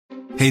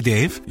Hey,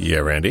 Dave. Yeah,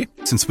 Randy.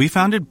 Since we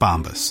founded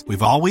Bombas,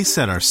 we've always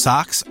said our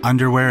socks,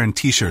 underwear, and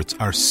T-shirts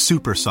are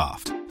super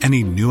soft.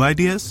 Any new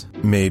ideas?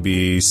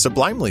 Maybe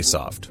sublimely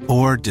soft.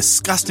 Or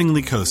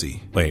disgustingly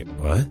cozy. Wait,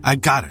 what? I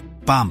got it.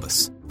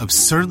 Bombas.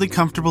 Absurdly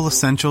comfortable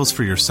essentials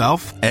for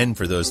yourself and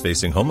for those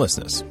facing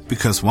homelessness.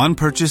 Because one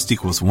purchased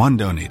equals one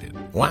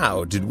donated.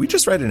 Wow, did we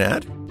just write an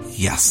ad?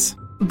 Yes.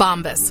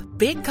 Bombas.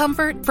 Big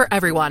comfort for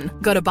everyone.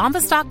 Go to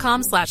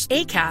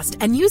bombas.com/ACAST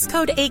and use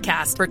code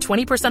ACAST for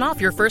 20%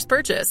 off your first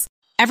purchase.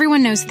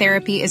 Everyone knows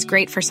therapy is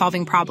great for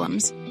solving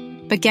problems.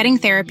 But getting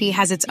therapy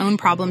has its own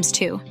problems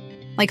too.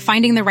 Like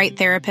finding the right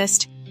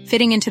therapist,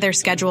 fitting into their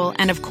schedule,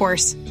 and of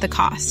course, the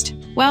cost.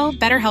 Well,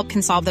 BetterHelp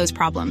can solve those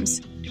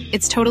problems.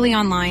 It's totally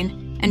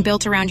online and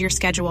built around your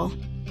schedule.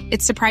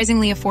 It's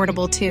surprisingly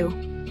affordable, too.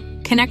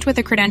 Connect with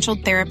a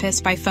credentialed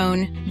therapist by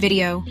phone,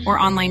 video, or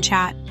online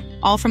chat,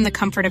 all from the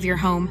comfort of your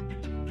home.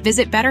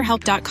 Visit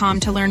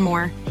BetterHelp.com to learn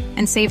more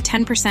and save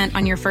 10%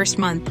 on your first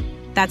month.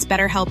 That's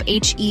BetterHelp,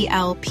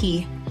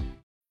 H-E-L-P.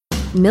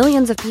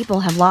 Millions of people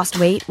have lost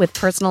weight with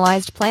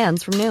personalized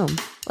plans from Noom.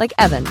 Like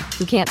Evan,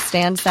 who can't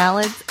stand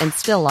salads and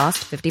still lost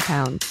 50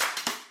 pounds.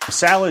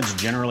 Salads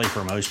generally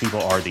for most people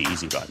are the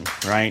easy button,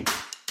 right?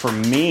 For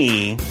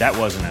me, that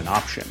wasn't an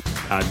option.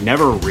 I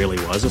never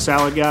really was a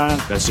salad guy.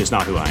 That's just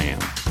not who I am.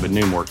 But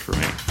Noom worked for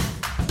me.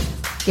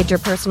 Get your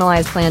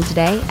personalized plan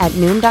today at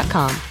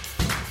Noom.com.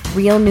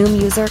 Real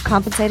Noom user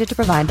compensated to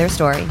provide their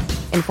story.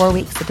 In 4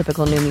 weeks, the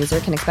typical Noom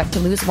user can expect to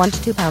lose 1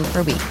 to 2 pounds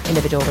per week.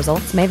 Individual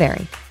results may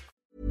vary.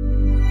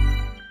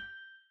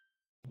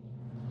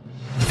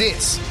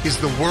 This is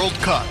the World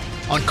Cup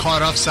on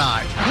Caught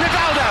Offside.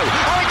 Ronaldo!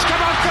 Oh, it's come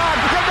off guard!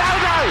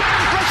 Ronaldo!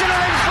 Brazil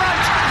are in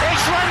front!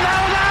 It's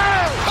Ronaldo!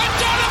 And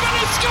Donovan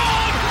has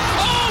scored!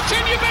 Oh,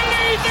 can you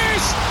believe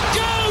this?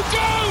 Go,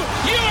 go,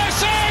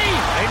 USA!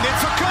 Aimed in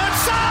for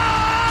Kurtza!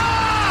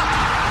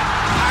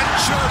 And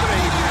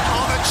Germany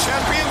are the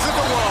champions of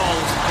the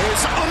world.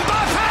 Here's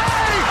Mbappe!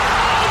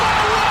 Oh,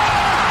 my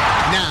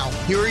word! Now,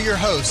 here are your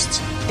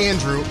hosts,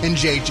 Andrew and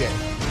JJ.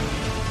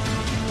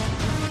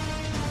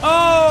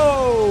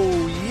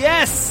 Oh,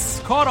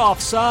 yes! Caught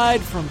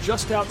offside from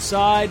just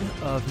outside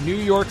of New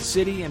York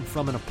City and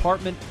from an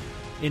apartment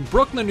in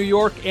Brooklyn, New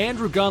York.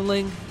 Andrew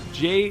Gunling,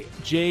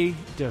 JJ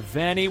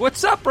Devaney.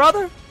 What's up,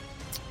 brother?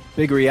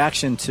 Big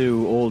reaction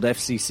to old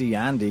FCC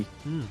Andy.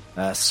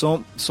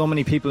 So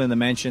many people in the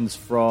mentions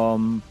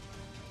from,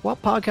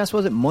 what podcast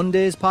was it?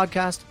 Monday's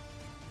podcast?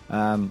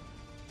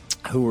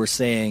 Who were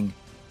saying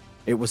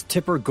it was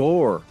Tipper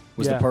Gore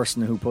was the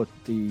person who put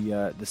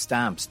the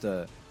stamps,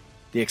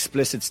 the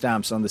explicit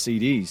stamps on the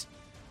CDs.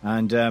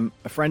 And a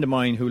friend of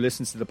mine who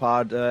listens to the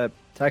pod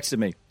texted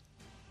me.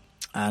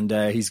 And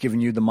he's given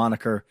you the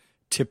moniker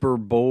Tipper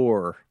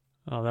Bore.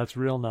 Oh, that's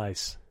real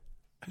nice.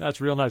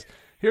 That's real nice.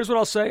 Here's what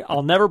I'll say.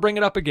 I'll never bring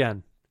it up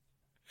again.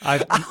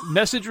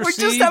 Message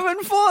received. We're just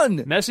having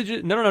fun.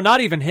 Message. No,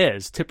 not even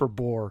his. Tipper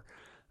Bore.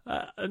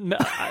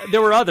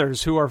 There were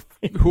others who are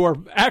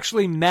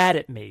actually mad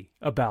at me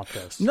about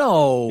this.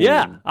 No.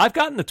 Yeah, I've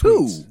gotten the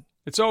tweets. Who?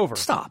 It's over.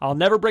 Stop. I'll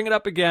never bring it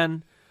up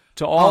again.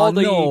 To all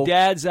the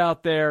dads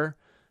out there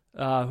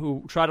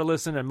who try to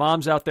listen and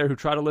moms out there who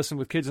try to listen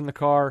with kids in the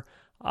car,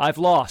 I've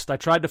lost. I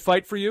tried to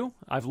fight for you.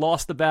 I've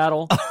lost the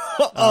battle.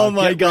 Oh,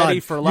 my God. Get ready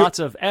for lots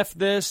of F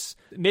this,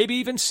 maybe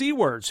even C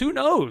words. Who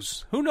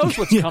knows? Who knows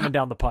what's coming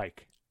down the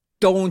pike?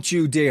 Don't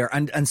you dare.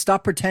 And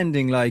stop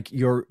pretending like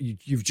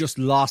you've just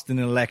lost an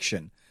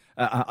election.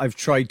 I've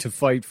tried to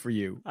fight for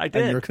you. I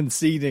did. And you're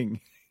conceding.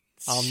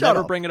 I'll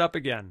never bring it up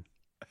again.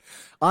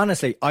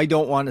 Honestly, I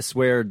don't want to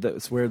swear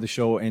the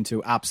show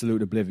into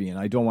absolute oblivion.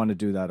 I don't want to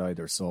do that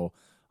either. So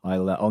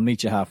I'll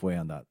meet you halfway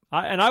on that.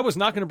 I was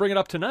not going to bring it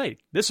up tonight.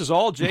 This is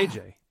all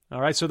JJ.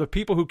 All right. So the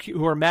people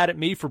who are mad at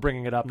me for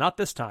bringing it up, not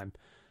this time.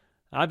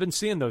 I've been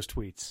seeing those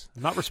tweets.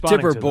 I'm not responding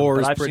Tipper to them.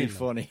 Bore is I've pretty seen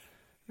funny.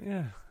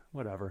 Yeah.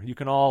 Whatever. You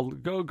can all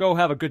go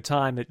have a good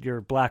time at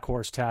your Black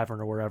Horse Tavern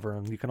or wherever,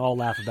 and you can all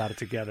laugh about it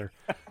together.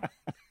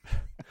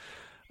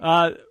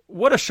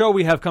 What a show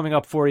we have coming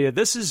up for you.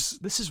 This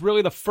is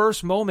really the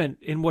first moment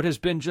in what has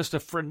been just a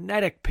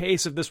frenetic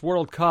pace of this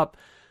World Cup.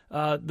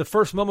 The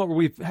first moment where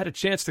we've had a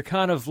chance to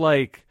kind of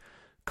like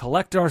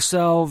collect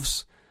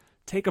ourselves,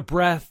 take a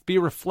breath, be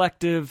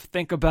reflective,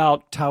 think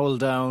about towel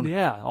down.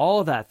 Yeah, all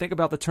of that. Think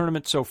about the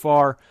tournament so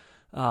far.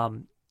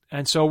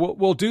 And so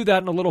we'll do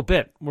that in a little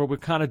bit, where we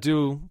kind of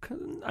do,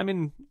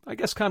 I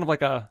guess kind of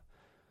like a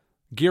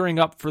gearing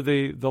up for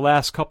the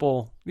last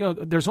couple.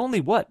 There's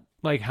only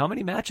how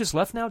many matches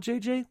left now,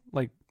 JJ?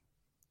 Like,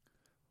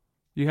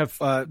 you have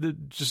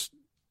just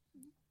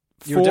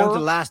you're 4? down to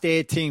the last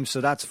 8 teams,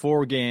 so that's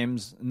 4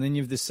 games, and then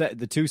you have the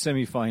 2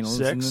 semifinals,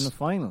 6. and then the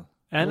final.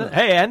 And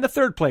and the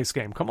third place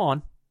game. Come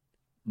on.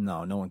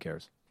 No one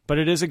cares. But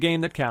it is a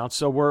game that counts.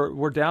 So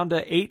we're down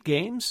to 8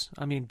 games.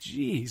 I mean,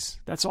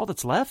 geez, that's all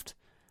that's left.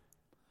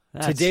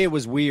 Today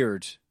was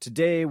weird.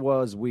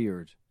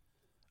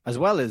 As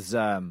well as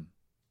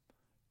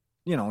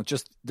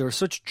just there's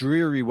such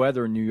dreary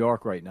weather in New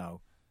York right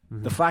now.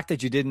 Mm-hmm. The fact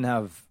that you didn't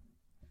have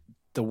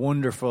the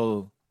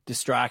wonderful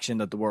distraction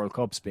that the World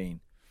Cup's been,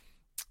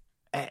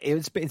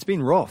 it's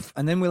been rough.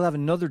 And then we'll have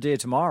another day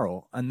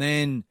tomorrow, and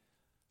then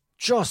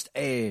just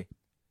a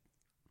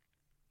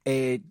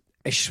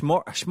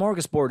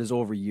smorgasbord is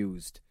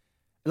overused.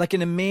 Like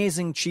an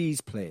amazing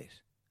cheese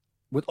plate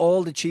with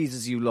all the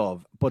cheeses you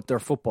love, but they're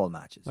football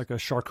matches. Like a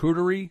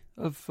charcuterie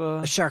of...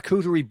 A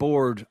charcuterie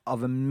board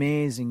of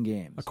amazing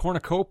games. A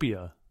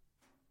cornucopia.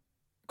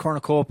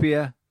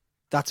 Cornucopia,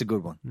 that's a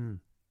good one. Mm.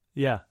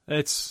 Yeah,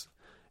 it's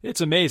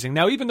amazing.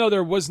 Now, even though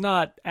there was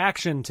not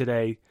action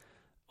today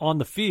on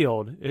the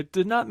field, it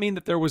did not mean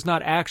that there was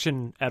not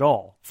action at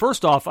all.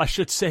 First off, I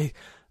should say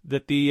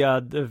that the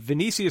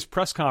Vinicius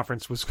press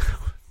conference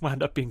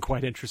wound up being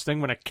quite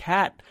interesting when a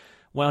cat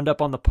wound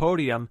up on the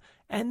podium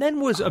and then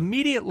was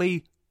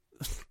immediately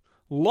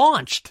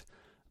launched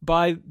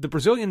by the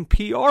Brazilian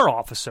PR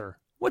officer.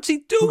 What's he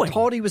doing?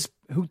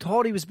 Who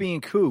thought he was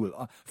being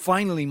cool?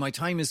 Finally, my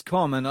time has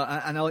come,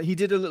 and he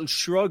did a little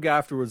shrug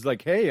afterwards,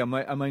 like, "Hey, am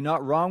I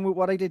not wrong with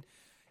what I did?"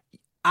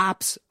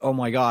 Oh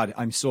my God,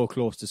 I'm so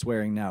close to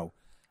swearing now.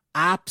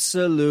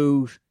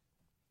 Absolute.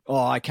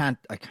 Oh, I can't.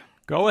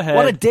 Go ahead.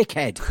 What a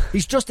dickhead!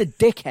 He's just a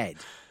dickhead.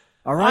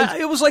 All right.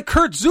 It was like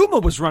Kurt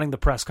Zuma was running the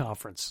press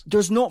conference.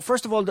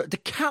 First of all,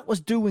 the cat was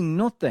doing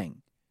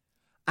nothing,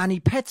 and he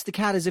pets the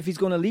cat as if he's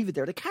going to leave it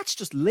there. The cat's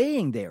just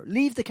laying there.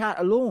 Leave the cat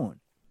alone.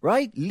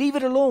 Right? Leave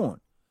it alone.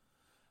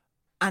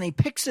 And he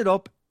picks it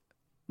up,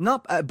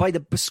 not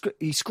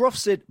he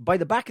scruffs it by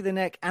the back of the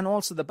neck and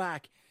also the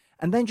back,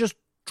 and then just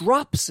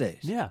drops it.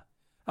 Yeah.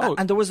 Oh.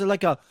 And there was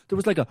like a,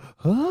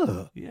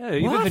 yeah,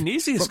 even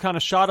Vinicius kind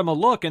of shot him a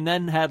look and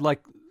then had like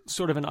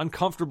sort of an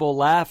uncomfortable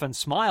laugh and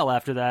smile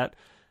after that.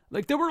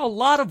 Like there were a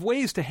lot of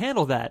ways to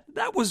handle that.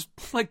 That was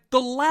like the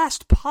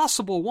last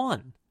possible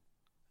one.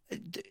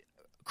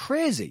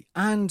 Crazy.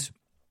 And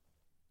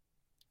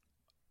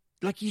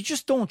like, you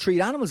just don't treat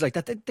animals like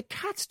that. The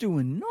cat's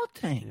doing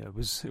nothing. Yeah, it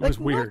was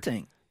weird.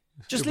 Nothing.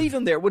 Just leave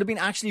him there. It would have been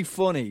actually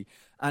funny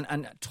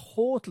and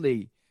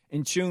totally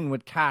in tune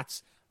with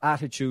cats'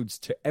 attitudes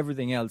to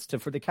everything else,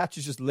 for the cat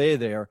to just lay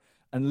there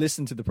and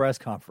listen to the press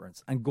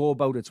conference and go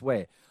about its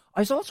way. I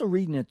was also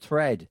reading a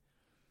thread,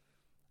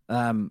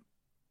 I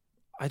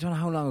don't know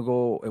how long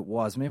ago it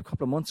was, maybe a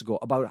couple of months ago,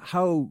 about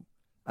how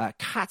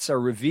cats are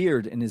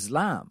revered in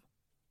Islam.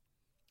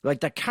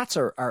 Like, that cats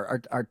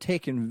are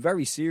taken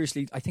very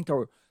seriously. I think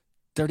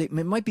it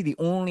might be the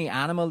only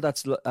animal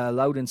that's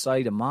allowed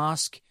inside a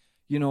mosque,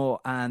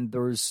 and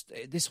there's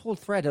this whole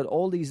thread had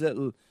all these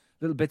little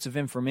bits of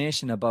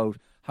information about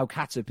how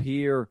cats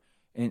appear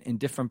in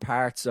different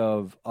parts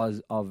of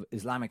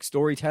Islamic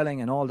storytelling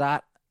and all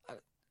that.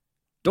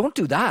 Don't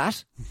do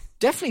that.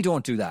 Definitely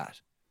don't do that.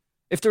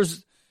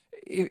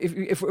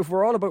 If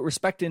we're all about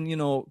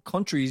respecting,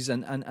 countries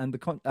and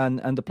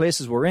the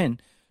places we're in,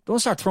 don't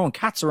start throwing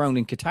cats around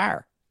in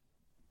Qatar.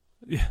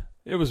 Yeah,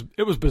 it was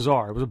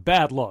bizarre. It was a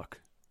bad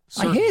look.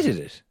 Certainly. I hated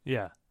it.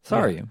 Yeah.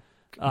 Sorry. Yeah.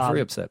 I'm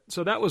very upset.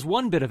 So that was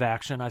one bit of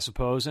action, I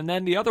suppose. And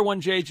then the other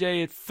one,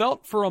 JJ, it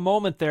felt for a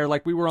moment there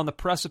like we were on the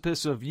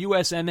precipice of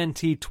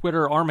USMNT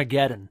Twitter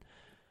Armageddon.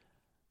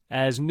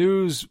 As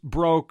news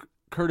broke,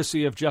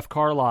 courtesy of Jeff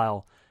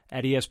Carlisle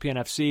at ESPN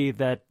FC,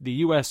 that the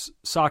U.S.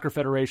 Soccer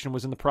Federation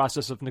was in the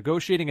process of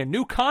negotiating a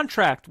new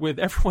contract with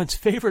everyone's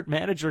favorite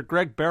manager,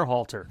 Greg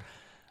Berhalter.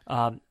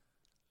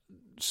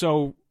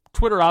 So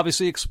Twitter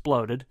obviously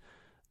exploded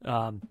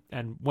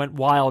and went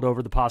wild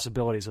over the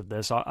possibilities of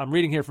this. I'm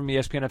reading here from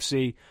ESPN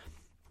FC.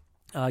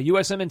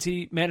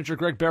 USMNT manager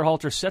Greg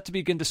Berhalter set to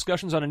begin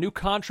discussions on a new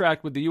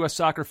contract with the U.S.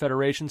 Soccer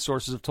Federation,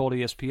 sources have told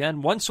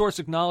ESPN. One source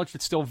acknowledged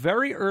it's still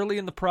very early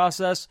in the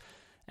process,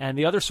 and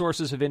the other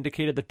sources have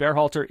indicated that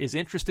Berhalter is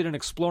interested in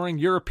exploring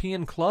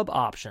European club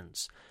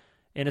options.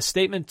 In a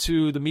statement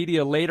to the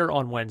media later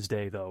on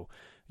Wednesday, though,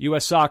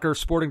 U.S. Soccer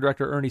sporting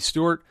director Ernie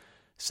Stewart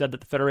said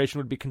that the Federation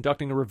would be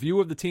conducting a review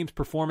of the team's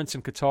performance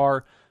in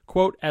Qatar.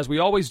 Quote, "As we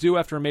always do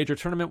after a major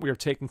tournament, we are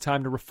taking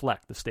time to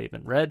reflect," the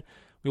statement read.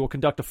 "We will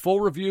conduct a full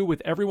review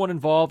with everyone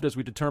involved as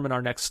we determine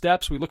our next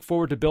steps. We look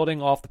forward to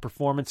building off the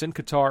performance in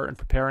Qatar and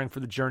preparing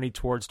for the journey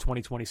towards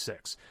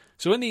 2026.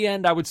 So in the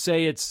end, I would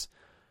say it's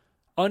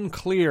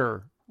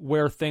unclear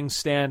where things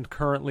stand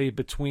currently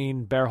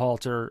between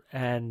Berhalter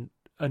and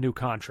a new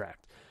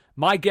contract.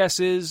 My guess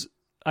is,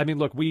 I mean,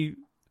 look, we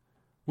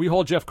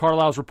hold Jeff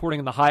Carlisle's reporting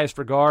in the highest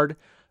regard.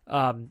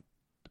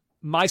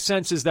 My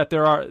sense is that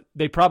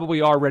they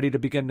probably are ready to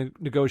begin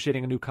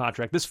negotiating a new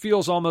contract. This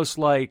feels almost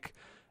like,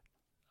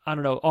 I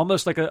don't know,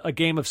 almost like a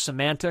game of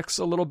semantics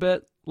a little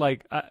bit.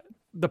 Like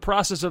the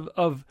process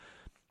of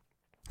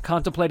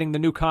contemplating the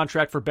new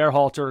contract for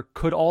Berhalter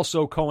could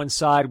also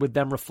coincide with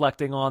them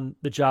reflecting on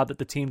the job that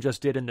the team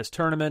just did in this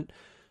tournament.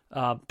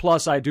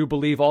 Plus, I do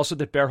believe also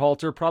that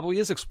Berhalter probably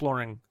is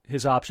exploring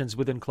his options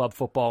within club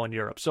football in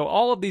Europe. So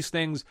all of these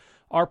things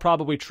are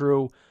probably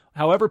true.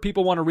 However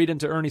people want to read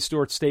into Ernie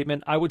Stewart's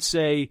statement, I would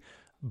say,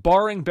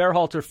 barring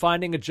Berhalter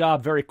finding a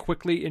job very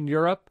quickly in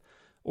Europe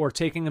or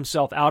taking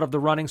himself out of the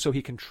running so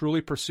he can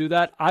truly pursue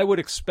that, I would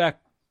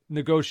expect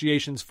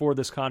negotiations for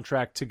this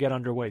contract to get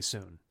underway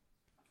soon.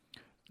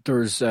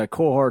 There's a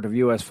cohort of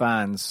US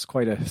fans,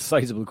 quite a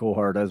sizable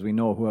cohort, as we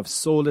know, who have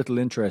so little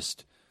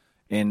interest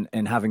in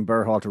having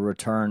Berhalter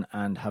return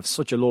and have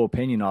such a low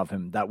opinion of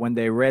him that when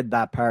they read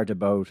that part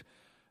about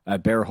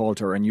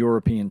Berhalter and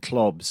European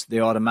clubs, they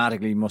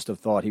automatically must have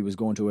thought he was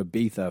going to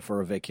Ibiza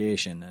for a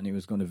vacation and he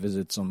was going to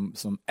visit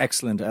some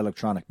excellent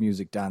electronic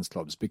music dance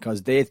clubs,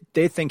 because they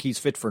think he's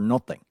fit for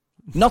nothing.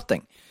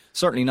 Nothing.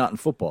 Certainly not in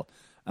football.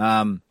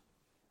 I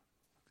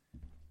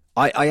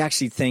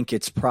actually think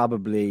it's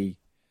probably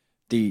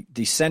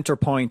the center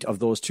point of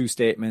those two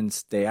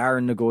statements. They are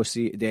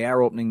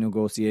opening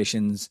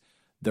negotiations.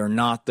 They're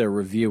not. They're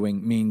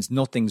reviewing. Means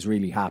nothing's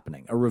really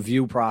happening. A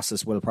review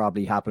process will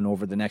probably happen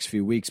over the next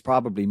few weeks,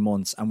 probably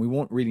months, and we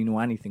won't really know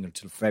anything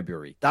until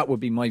February. That would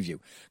be my view,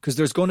 because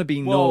there's going to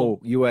be no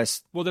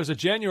US. Well, there's a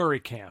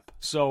January camp.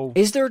 So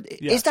is there?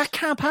 Yes. Is that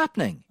camp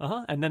happening?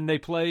 And then they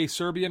play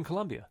Serbia and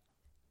Colombia.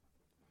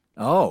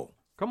 Oh,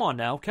 come on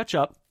now, catch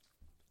up.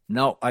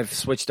 No, I've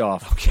switched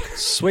off. Okay.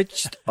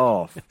 Switched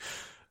off.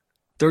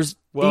 You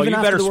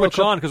better switch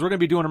on, because we're going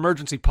to be doing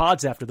emergency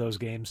pods after those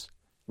games.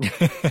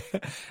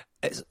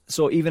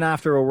 So even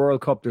after a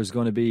World Cup, there's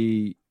going to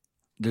be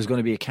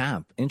a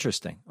camp.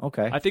 Interesting.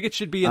 Okay. I think it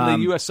should be in the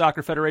U.S.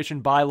 Soccer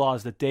Federation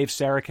bylaws that Dave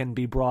Sarachan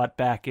be brought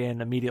back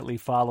in immediately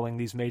following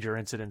these major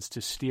incidents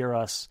to steer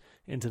us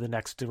into the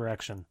next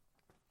direction.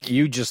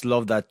 You just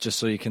love that, just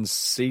so you can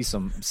see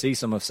some of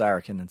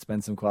Sarachan and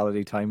spend some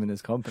quality time in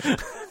his company.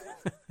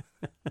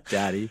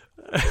 Daddy.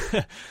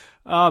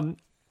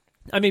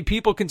 I mean,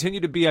 people continue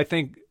to be, I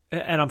think,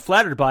 and I'm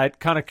flattered by it,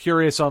 kind of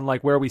curious on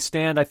like where we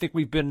stand. I think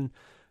we've been,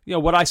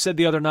 what I said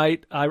the other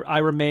night, I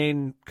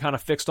remain kind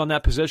of fixed on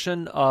that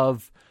position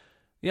of,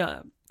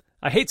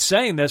 I hate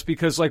saying this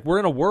because like we're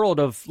in a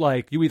world of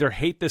like you either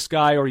hate this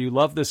guy or you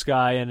love this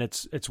guy, and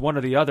it's one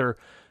or the other.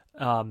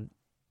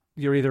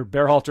 You're either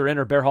Berhalter in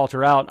or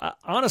Berhalter out.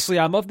 Honestly,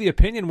 I'm of the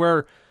opinion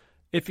where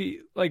if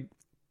he,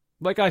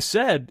 like I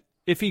said,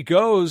 if he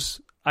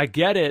goes, I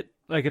get it.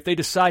 Like if they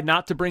decide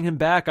not to bring him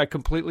back, I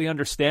completely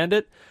understand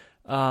it.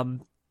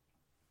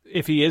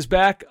 If he is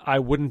back, I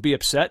wouldn't be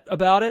upset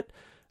about it.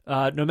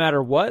 No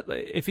matter what,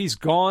 if he's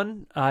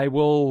gone, I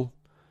will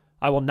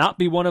not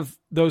be one of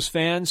those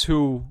fans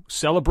who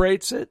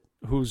celebrates it,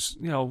 who's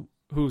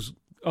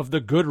of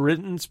the good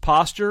riddance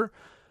posture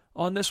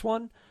on this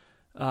one.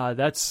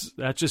 That's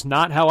just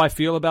not how I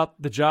feel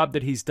about the job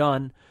that he's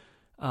done.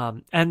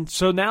 And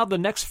so now the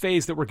next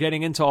phase that we're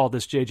getting into all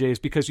this, JJ, is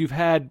because you've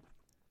had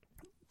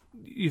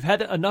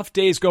enough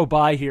days go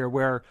by here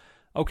where,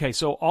 okay,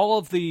 so all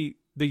of the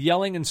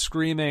yelling and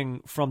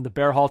screaming from the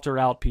Berhalter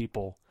out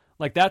people,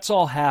 like that's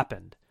all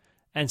happened.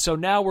 And so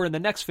now we're in the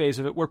next phase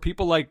of it where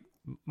people like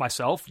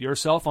myself,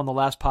 yourself on the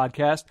last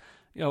podcast,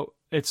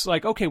 it's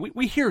like, okay,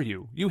 we hear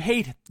you. You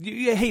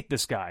hate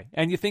this guy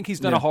and you think he's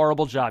done a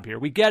horrible job here.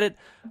 We get it.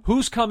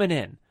 Who's coming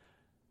in?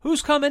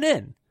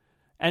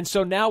 And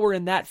so now we're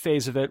in that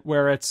phase of it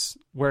where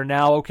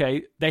now,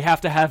 okay, they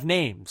have to have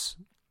names.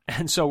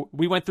 And so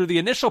we went through the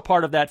initial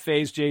part of that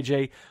phase,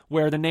 JJ,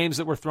 where the names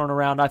that were thrown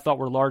around I thought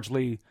were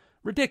largely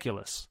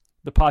ridiculous.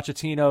 The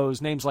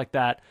Pochettinos, names like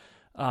that.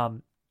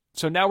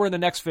 So now we're in the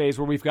next phase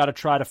where we've got to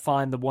try to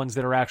find the ones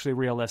that are actually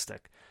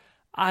realistic.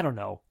 I don't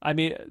know. I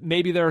mean,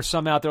 maybe there are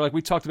some out there, like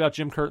we talked about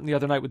Jim Curtin the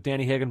other night with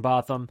Danny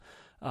Higginbotham.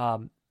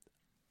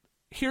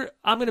 Here,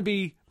 I'm going to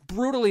be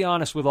brutally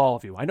honest with all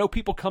of you. I know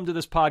people come to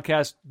this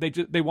podcast,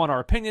 they want our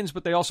opinions,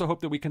 but they also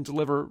hope that we can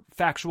deliver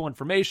factual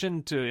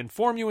information to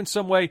inform you in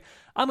some way.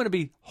 I'm going to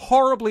be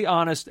horribly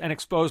honest and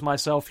expose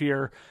myself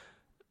here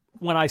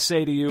when I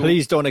say to you...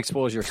 Please don't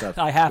expose yourself.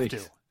 I have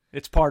to.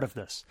 It's part of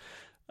this.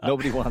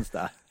 Nobody wants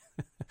that.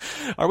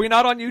 Are we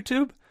not on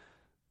YouTube?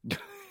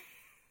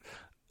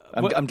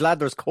 I'm glad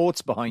there's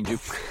quotes behind you.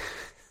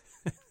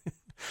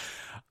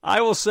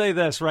 I will say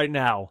this right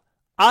now.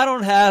 I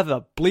don't have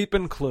a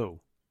bleeping clue.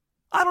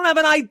 I don't have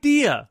an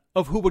idea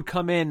of who would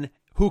come in,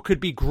 who could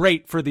be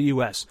great for the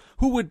U.S.,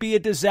 who would be a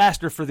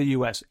disaster for the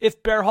U.S.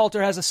 If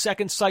Berhalter has a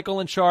second cycle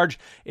in charge,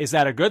 is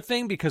that a good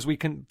thing because we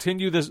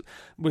continue this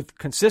with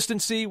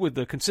consistency, with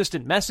the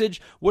consistent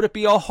message? Would it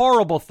be a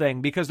horrible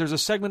thing because there's a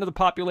segment of the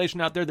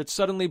population out there that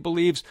suddenly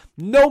believes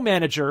no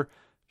manager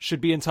should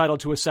be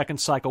entitled to a second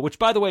cycle, which,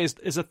 by the way,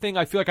 is a thing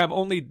I feel like I'm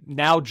only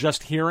now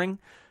just hearing.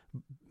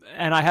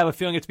 And I have a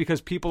feeling it's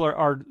because people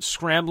are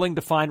scrambling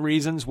to find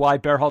reasons why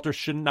Berhalter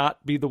should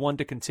not be the one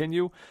to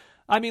continue.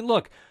 I mean,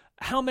 look,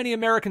 how many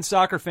American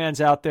soccer fans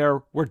out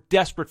there were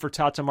desperate for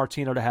Tata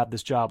Martino to have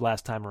this job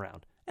last time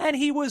around? And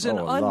he was an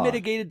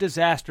unmitigated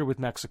disaster with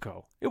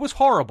Mexico. It was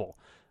horrible.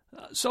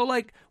 So,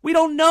 we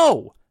don't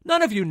know.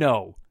 None of you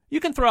know. You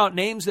can throw out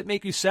names that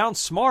make you sound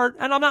smart,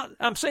 and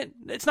I'm saying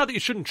it's not that you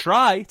shouldn't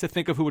try to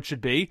think of who it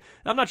should be.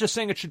 I'm not just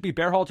saying it should be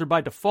Berhalter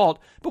by default,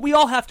 but we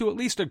all have to at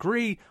least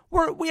agree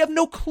we have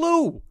no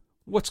clue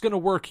what's going to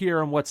work here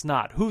and what's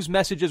not. Whose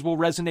messages will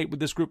resonate with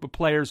this group of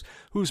players,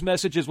 whose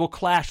messages will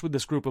clash with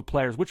this group of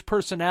players, which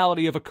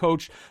personality of a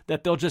coach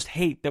that they'll just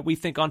hate that we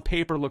think on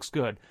paper looks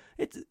good.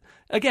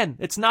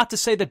 It's not to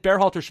say that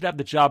Berhalter should have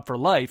the job for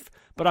life,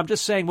 but I'm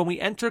just saying when we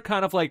enter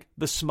kind of like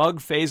the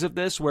smug phase of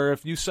this, where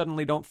if you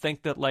suddenly don't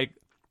think that like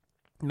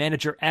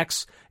manager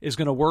X is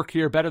going to work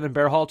here better than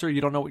Berhalter,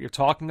 you don't know what you're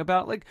talking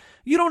about. Like,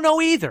 you don't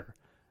know either.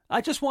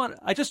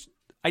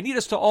 I need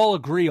us to all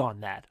agree on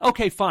that.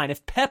 Okay, fine.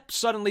 If Pep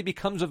suddenly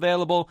becomes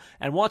available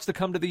and wants to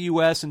come to the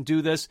U.S. and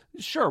do this,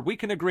 sure, we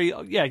can agree.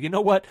 Yeah, you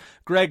know what,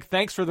 Greg,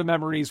 thanks for the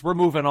memories. We're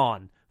moving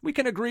on. We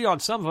can agree on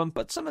some of them,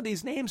 but some of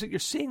these names that you're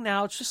seeing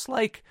now, it's just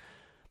like,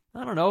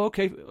 I don't know,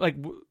 okay, like,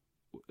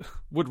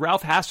 would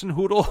Ralph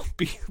Hasenhüttl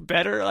be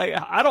better? Like,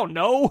 I don't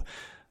know.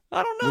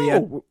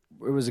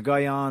 There was a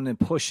guy on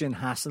pushing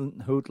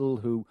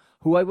Hasenhüttl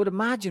who I would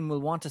imagine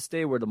will want to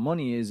stay where the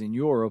money is in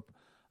Europe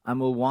and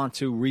will want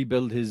to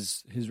rebuild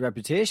his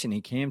reputation.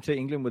 He came to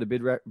England with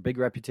a big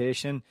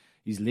reputation.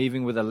 He's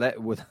leaving with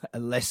a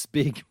less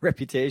big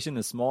reputation,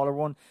 a smaller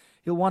one.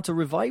 He'll want to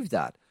revive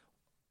that.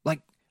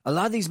 Like, a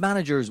lot of these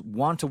managers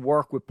want to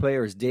work with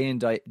players day in,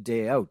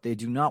 day out. They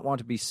do not want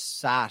to be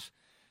sat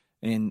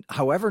in,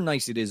 however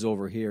nice it is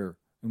over here,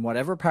 in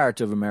whatever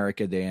part of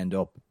America they end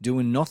up,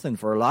 doing nothing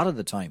for a lot of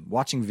the time,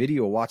 watching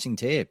video, watching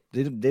tape.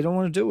 They don't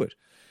want to do it.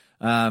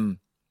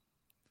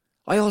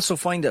 I also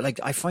find that,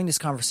 I find this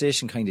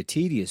conversation kind of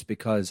tedious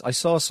because I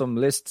saw some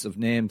lists of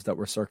names that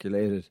were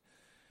circulated,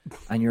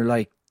 and you're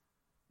like,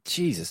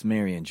 Jesus,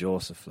 Mary and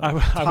Joseph. I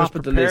was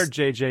prepared,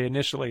 JJ,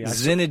 initially.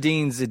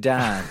 Zinedine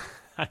Zidane.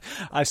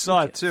 I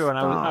saw it too, and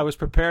I was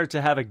prepared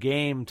to have a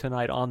game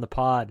tonight on the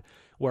pod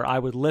where I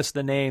would list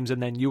the names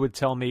and then you would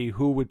tell me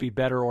who would be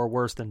better or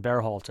worse than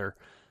Berhalter.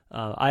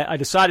 I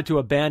decided to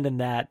abandon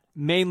that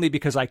mainly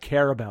because I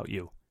care about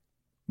you.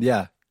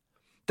 Yeah.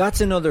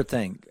 That's another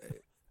thing.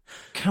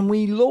 Can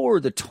we lower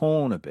the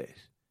tone a bit?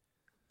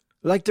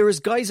 Like, there is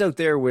guys out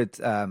there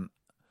with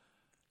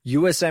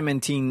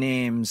USMNT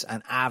names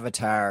and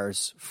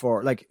avatars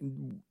for,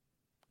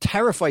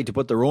 terrified to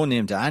put their own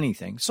name to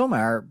anything. Some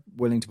are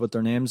willing to put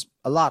their names.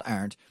 A lot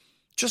aren't.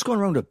 Just going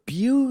around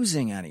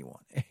abusing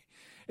anyone.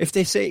 If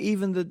they say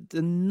even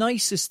the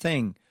nicest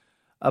thing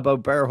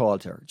about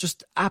Berhalter,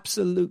 just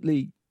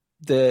absolutely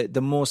the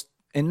most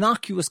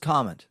innocuous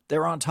comment,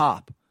 they're on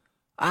top.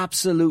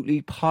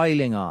 Absolutely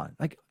piling on.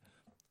 Like,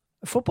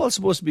 football's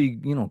supposed to be,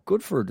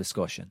 good for a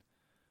discussion.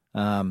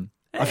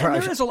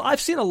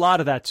 I've seen a lot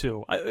of that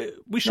too.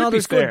 We should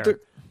be fair.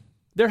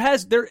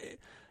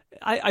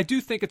 I do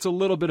think it's a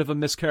little bit of a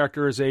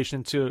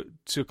mischaracterization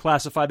to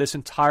classify this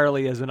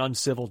entirely as an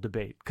uncivil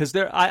debate, because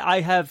I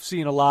have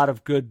seen a lot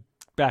of good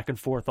back and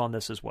forth on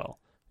this as well.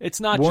 It's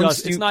not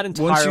it's not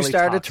entirely once you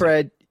start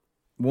toxic.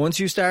 Once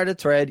you start a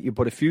thread, you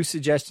put a few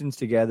suggestions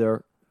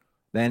together.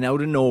 Then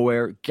out of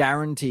nowhere,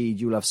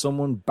 guaranteed, you'll have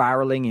someone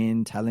barreling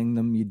in, telling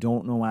them you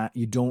don't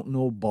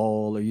know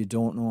ball or you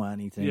don't know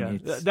anything. Yeah,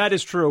 that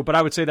is true, but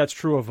I would say that's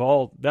true of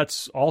all.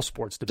 That's all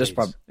sports debates.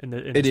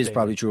 It is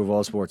probably true of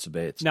all sports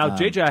debates. Now,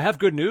 JJ, I have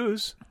good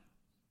news,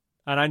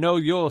 and I know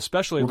you'll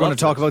especially. We're going to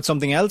talk about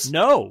something else.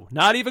 No,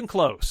 not even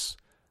close.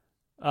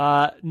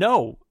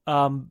 No,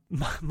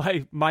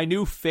 my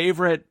new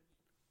favorite.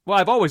 Well,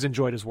 I've always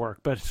enjoyed his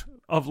work, but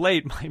of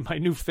late, my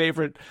new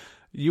favorite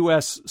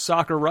U.S.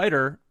 soccer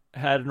writer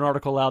had an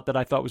article out that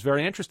I thought was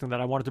very interesting that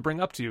I wanted to bring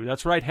up to you.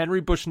 That's right,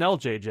 Henry Bushnell,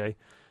 JJ.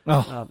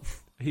 Oh,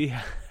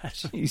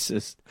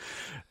 Jesus!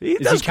 He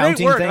does great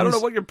work. Things? I don't know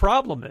what your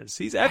problem is.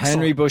 He's excellent.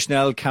 Henry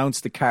Bushnell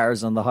counts the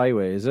cars on the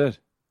highway. Is it?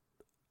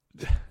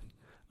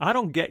 I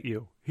don't get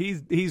you.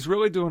 He's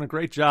really doing a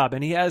great job,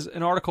 and he has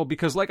an article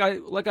because, like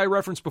I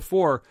referenced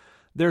before,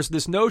 there's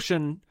this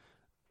notion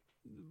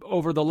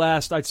over the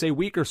last, I'd say,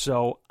 week or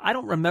so. I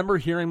don't remember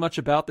hearing much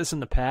about this in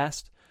the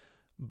past.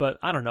 But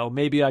I don't know,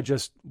 maybe I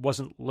just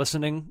wasn't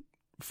listening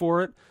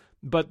for it.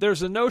 But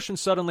there's a notion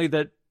suddenly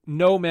that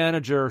no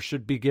manager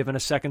should be given a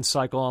second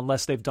cycle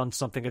unless they've done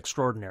something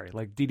extraordinary,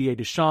 like Didier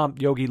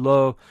Deschamps, Yogi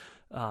Löw,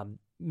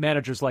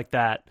 managers like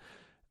that.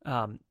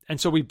 And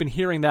so we've been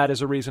hearing that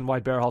as a reason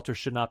why Berhalter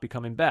should not be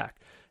coming back.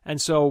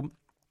 And so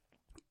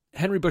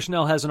Henry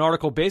Bushnell has an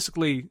article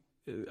basically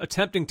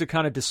attempting to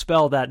kind of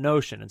dispel that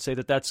notion and say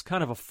that that's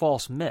kind of a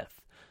false myth,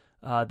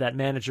 that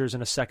managers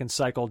in a second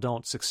cycle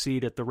don't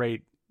succeed at the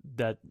rate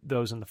that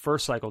those in the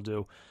first cycle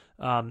do.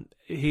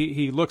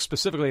 He looks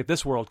specifically at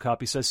this World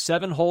Cup. He says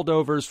 7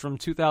 holdovers from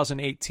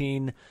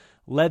 2018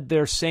 led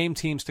their same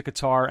teams to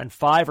Qatar, and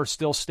 5 are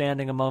still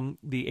standing among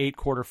the 8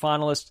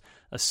 quarterfinalists.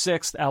 A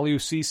 6th, Aliou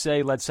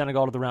Cissé, led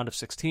Senegal to the round of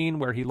 16,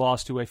 where he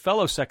lost to a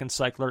fellow second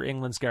cycler,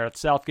 England's Gareth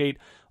Southgate.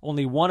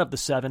 Only 1 of the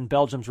 7,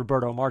 Belgium's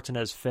Roberto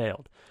Martinez,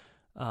 failed.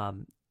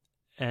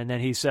 And then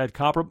he said,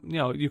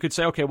 you could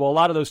say, okay, well, a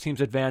lot of those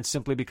teams advance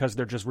simply because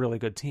they're just really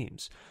good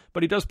teams.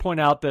 But he does point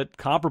out that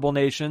comparable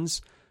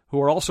nations who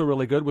are also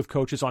really good with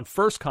coaches on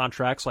first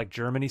contracts like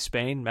Germany,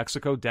 Spain,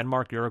 Mexico,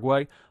 Denmark,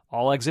 Uruguay,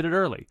 all exited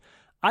early.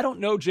 I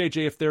don't know,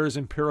 JJ, if there is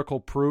empirical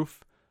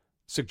proof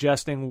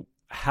suggesting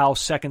how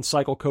second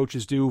cycle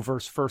coaches do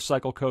versus first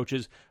cycle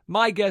coaches.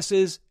 My guess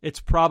is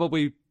it's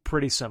probably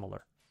pretty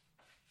similar.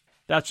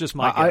 That's just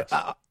my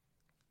guess.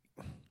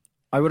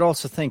 I would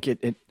also think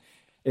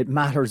it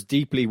matters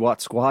deeply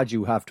what squad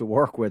you have to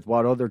work with,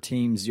 what other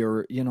teams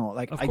I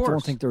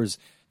don't think there's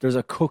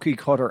a cookie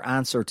cutter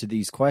answer to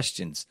these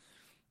questions.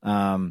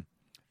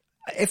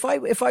 If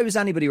I was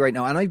anybody right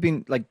now, and I've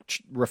been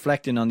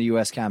reflecting on the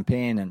US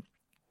campaign and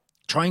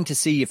trying to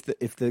see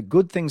if the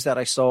good things that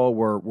I saw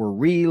were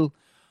real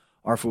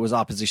or if it was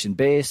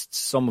opposition-based.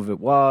 Some of it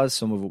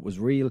was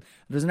real.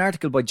 There's an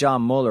article by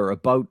John Muller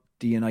about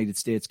the United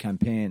States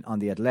campaign on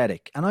The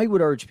Athletic, and I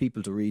would urge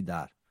people to read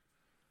that.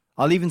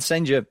 I'll even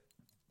send you,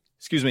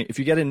 if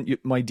you get in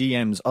my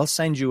DMs, I'll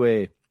send you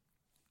a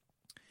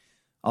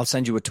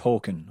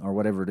token or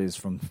whatever it is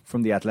from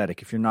The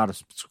Athletic if you're not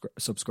a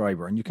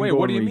subscriber. And you can. Wait, go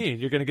what do and you mean?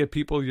 You're going to give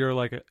people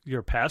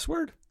your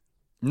password?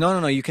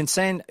 No. You can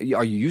send,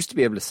 or you used to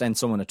be able to send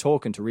someone a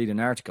token to read an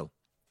article,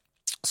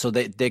 so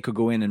they could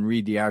go in and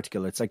read the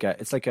article. It's like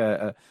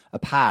a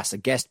pass, a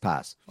guest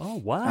pass. Oh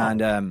wow!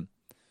 And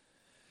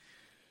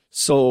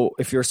so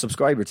if you're a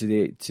subscriber to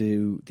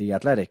the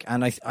Athletic,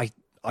 and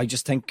I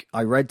just think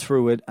I read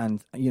through it,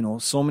 and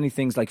so many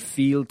things like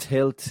field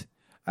tilt.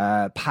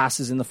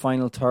 Passes in the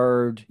final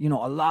third, a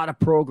lot of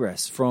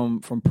progress from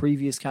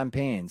previous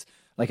campaigns.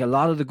 Like a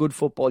lot of the good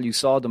football you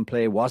saw them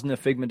play wasn't a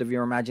figment of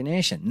your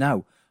imagination.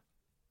 Now,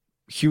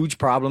 huge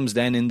problems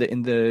then in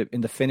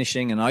the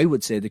finishing, and I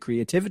would say the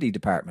creativity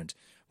department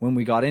when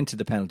we got into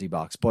the penalty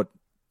box. But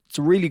it's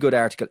a really good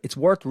article. It's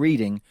worth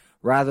reading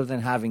rather than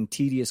having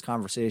tedious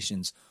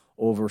conversations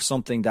over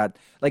something that,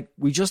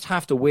 we just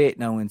have to wait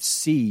now and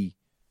see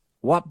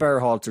what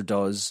Berhalter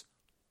does,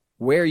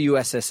 where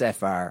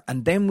USSF are,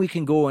 and then we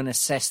can go and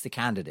assess the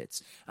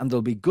candidates. And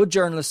there'll be good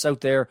journalists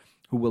out there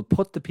who will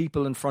put the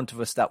people in front of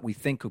us that we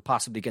think could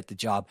possibly get the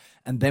job,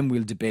 and then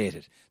we'll debate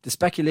it. The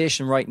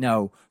speculation right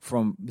now,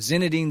 from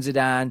Zinedine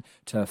Zidane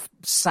to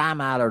Sam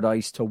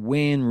Allardyce to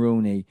Wayne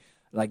Rooney,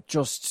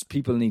 just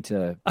people need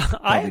to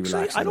I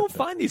don't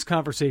find these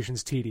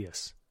conversations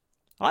tedious.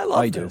 I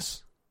love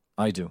this.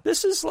 I do.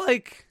 This is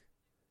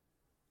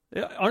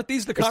aren't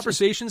these the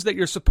conversations that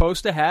you're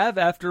supposed to have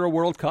after a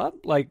World Cup?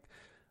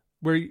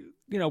 Where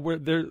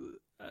they're,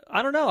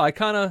 I don't know. I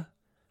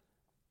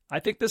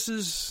think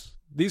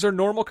these are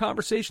normal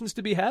conversations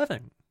to be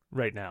having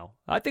right now.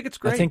 I think it's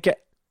great.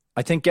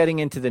 I think getting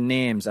into the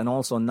names and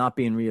also not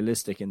being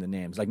realistic in the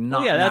names,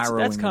 narrowing.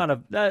 That's kind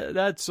of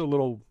that's a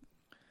little.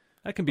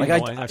 That can be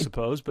annoying, I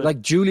suppose.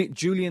 But Julian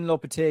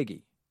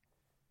Lopetegui,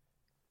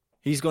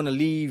 he's going to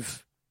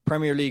leave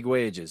Premier League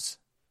wages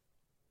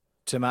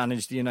to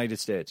manage the United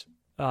States.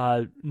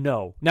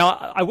 No.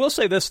 Now, I will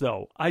say this,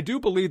 though. I do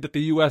believe that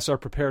the U.S. are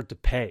prepared to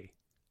pay.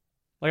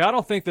 I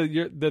don't think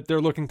that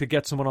they're looking to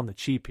get someone on the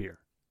cheap here.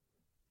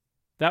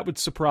 That would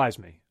surprise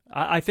me.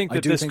 I think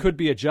that this could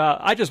be a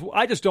job. I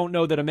just don't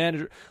know that a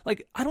manager...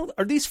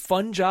 Are these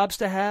fun jobs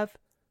to have?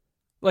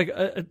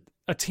 A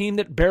team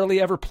that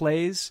barely ever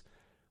plays?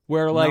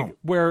 Where,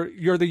 where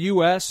you're the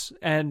U.S.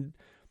 and,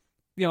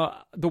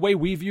 the way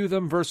we view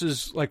them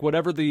versus,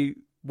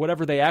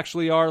 whatever they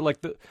actually are,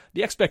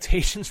 the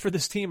expectations for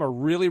this team are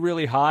really,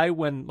 really high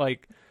when,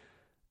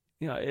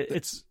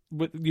 it's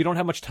you don't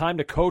have much time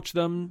to coach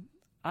them.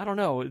 I don't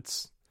know. If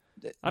it's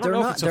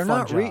a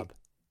fun job.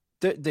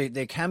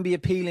 They can be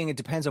appealing. It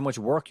depends how much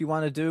work you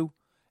want to do.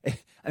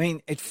 I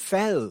mean, it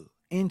fell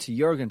into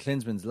Jurgen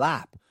Klinsmann's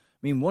lap.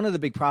 One of the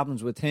big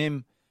problems with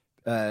him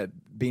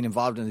being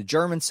involved in the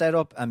German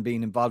setup and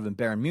being involved in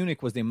Bayern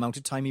Munich was the amount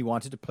of time he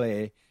wanted to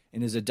play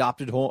in his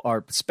adopted home,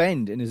 or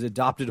spend in his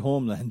adopted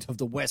homeland of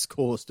the west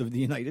coast of the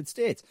United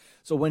States.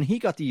 So when he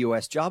got the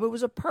US job, it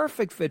was a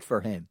perfect fit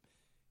for him.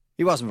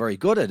 He wasn't very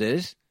good at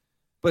it,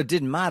 but it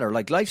didn't matter.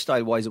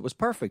 Lifestyle-wise, it was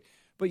perfect.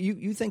 But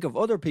you think of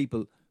other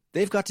people,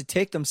 they've got to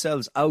take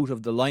themselves out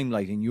of the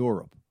limelight in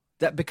Europe.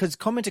 Because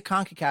coming to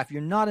CONCACAF,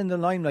 you're not in the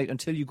limelight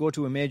until you go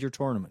to a major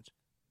tournament.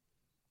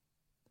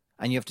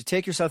 And you have to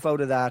take yourself out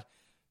of that.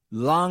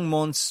 Long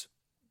months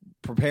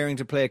preparing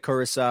to play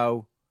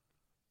Curaçao,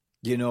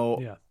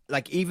 Yeah.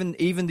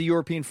 Even the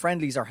European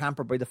friendlies are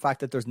hampered by the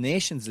fact that there's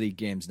Nations League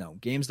games now,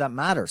 games that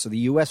matter. So the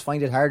US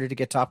find it harder to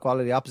get top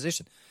quality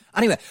opposition.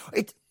 Anyway,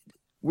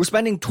 we're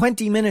spending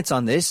 20 minutes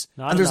on this,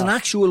 and there's an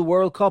actual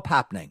World Cup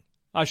happening.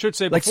 I should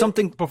say,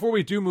 before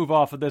we do move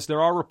off of this,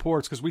 there are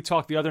reports, because we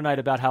talked the other night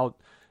about how,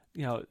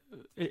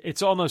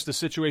 it's almost a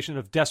situation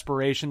of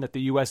desperation that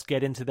the U.S.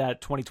 get into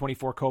that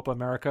 2024 Copa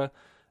America.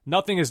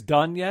 Nothing is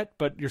done yet,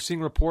 but you're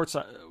seeing reports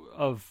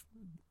of...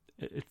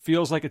 It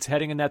feels like it's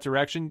heading in that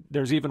direction.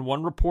 There's even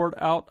one report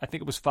out, I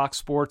think it was Fox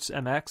Sports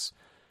MX,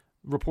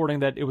 reporting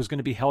that it was going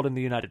to be held in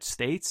the United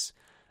States.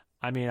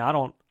 I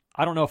don't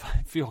know if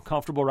I feel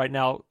comfortable right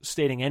now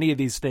stating any of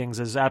these things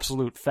as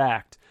absolute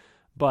fact,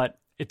 but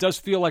it does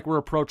feel like we're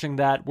approaching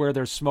that where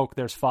there's smoke,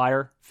 there's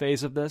fire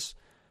phase of this.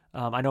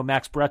 I know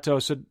Max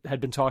Bretos had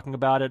been talking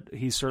about it.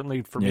 He's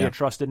certainly, for me, a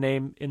trusted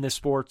name in this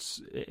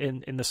sports,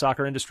 in the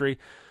soccer industry.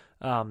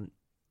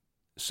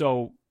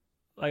 So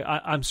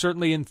I'm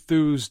certainly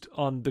enthused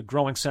on the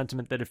growing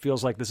sentiment that it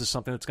feels like this is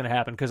something that's going to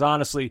happen. Because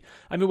honestly,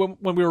 when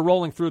we were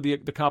rolling through the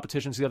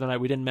competitions the other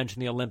night, we didn't mention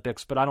the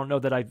Olympics, but I don't know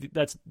that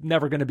that's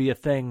never going to be a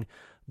thing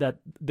that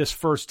this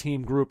first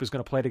team group is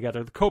going to play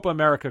together. The Copa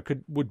America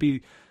would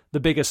be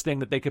the biggest thing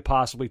that they could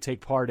possibly take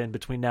part in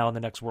between now and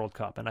the next World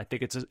Cup. And I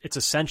think it's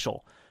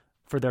essential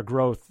for their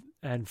growth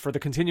and for the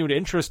continued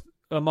interest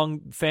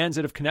among fans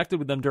that have connected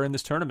with them during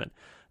this tournament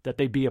that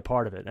they be a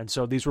part of it. And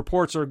so these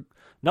reports are,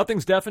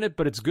 nothing's definite,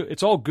 but it's good.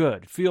 It's all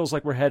good. It feels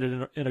like we're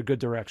headed in a good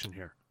direction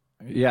here.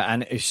 Yeah,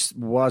 and it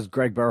was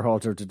Greg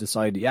Berhalter to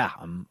decide,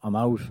 I'm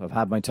out. I've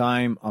had my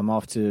time. I'm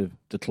off to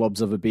the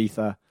clubs of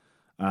Ibiza.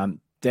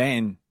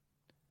 Then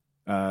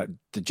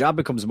the job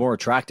becomes more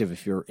attractive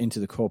if you're into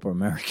the Copa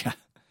America.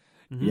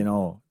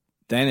 Mm-hmm.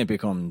 Then it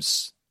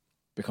becomes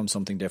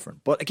something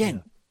different. But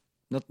again,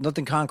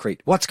 nothing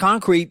concrete. What's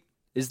concrete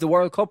is the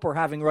World Cup we're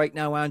having right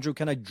now, Andrew.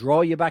 Can I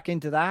draw you back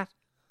into that?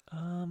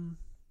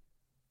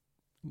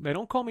 They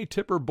don't call me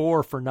Tipper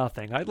Bohr for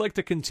nothing. I'd like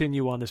to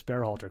continue on this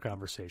Berhalter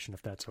conversation,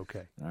 if that's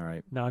okay. All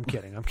right. No, I'm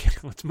kidding.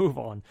 Let's move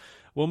on.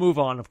 We'll move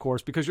on, of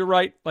course, because you're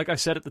right. Like I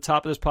said at the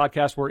top of this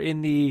podcast, we're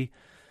in the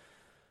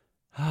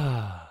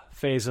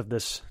phase of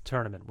this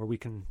tournament where we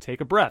can take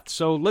a breath.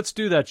 So let's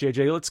do that,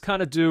 JJ. Let's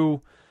kind of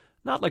do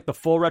not like the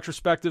full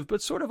retrospective,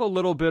 but sort of a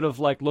little bit of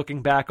like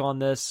looking back on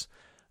this.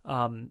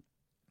 Some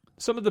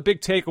of the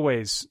big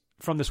takeaways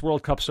from this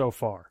World Cup so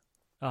far.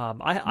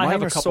 I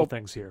have a couple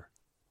things here.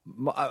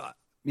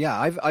 Yeah,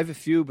 I've a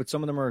few, but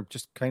some of them are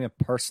just kind of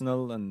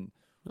personal, and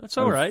that's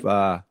all right.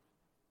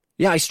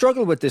 I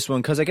struggle with this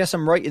one because I guess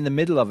I'm right in the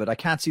middle of it. I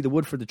can't see the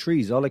wood for the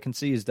trees. All I can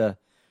see is the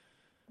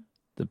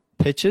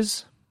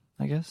pitches,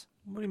 I guess.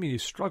 What do you mean you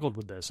struggled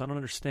with this? I don't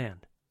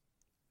understand.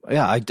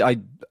 Yeah,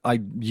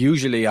 I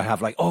usually I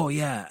have like, oh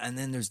yeah, and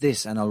then there's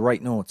this, and I'll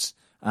write notes,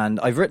 and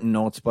I've written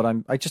notes,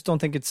 but I just don't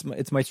think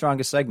it's my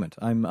strongest segment.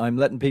 I'm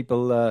letting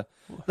people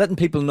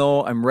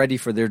know I'm ready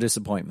for their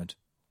disappointment.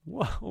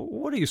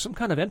 What are you, some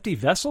kind of empty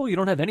vessel? You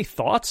don't have any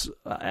thoughts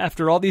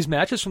after all these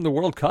matches from the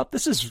World Cup?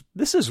 This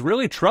is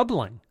really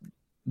troubling.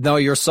 No,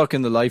 you're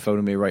sucking the life out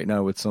of me right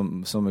now with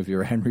some of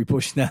your Henry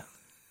Bush now.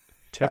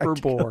 Tipper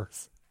Bohr.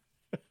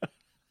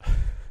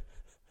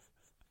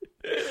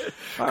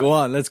 Go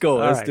on, let's go.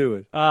 Let's do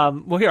it.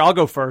 Well, here, I'll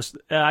go first.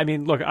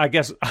 Look, I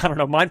guess, I don't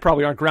know, mine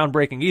probably aren't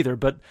groundbreaking either,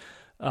 but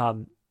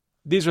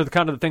these are the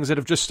kind of the things that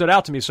have just stood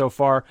out to me so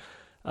far.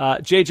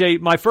 JJ,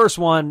 my first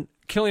one,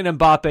 Kylian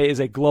Mbappe is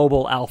a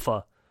global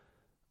alpha.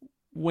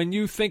 When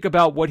you think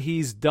about what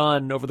he's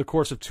done over the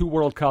course of 2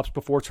 World Cups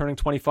before turning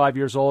 25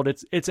 years old,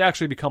 it's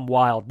actually become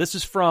wild. This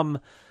is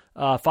from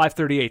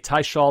 538.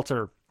 Ty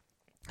Schalter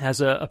has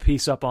a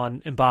piece up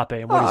on Mbappe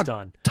and what he's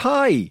done.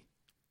 Ty.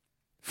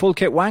 Full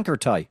kit wanker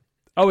Ty.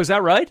 Oh, is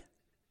that right?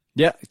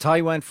 Yeah,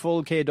 Ty went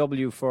full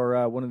KW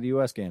for one of the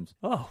US games.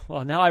 Oh,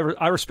 well, now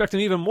I respect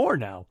him even more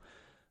now.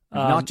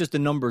 Not just the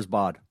numbers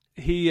bod.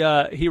 He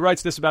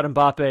writes this about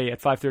Mbappe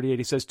at 538.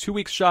 He says, 2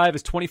 weeks shy of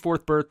his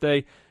 24th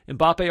birthday,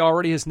 Mbappe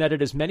already has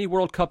netted as many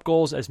World Cup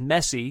goals as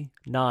Messi,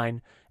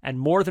 9, and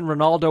more than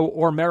Ronaldo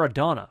or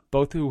Maradona,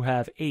 both who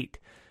have 8.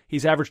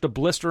 He's averaged a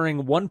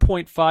blistering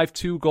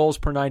 1.52 goals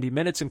per 90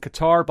 minutes in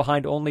Qatar,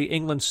 behind only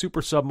England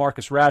super sub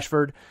Marcus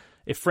Rashford.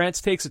 If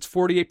France takes its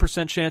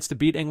 48% chance to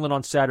beat England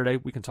on Saturday,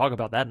 we can talk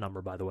about that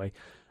number, by the way,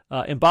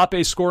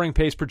 Mbappe's scoring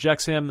pace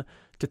projects him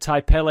to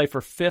tie Pele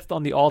for 5th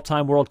on the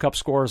all-time World Cup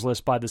scorers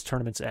list by this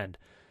tournament's end.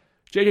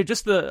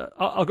 JJ,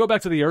 I'll go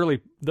back to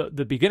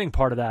the beginning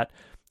part of that.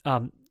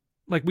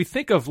 Like we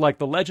think of like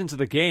the legends of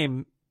the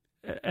game,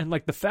 and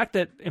like the fact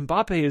that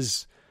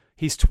Mbappe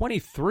he's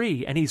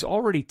 23 and he's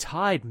already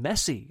tied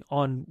Messi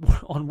on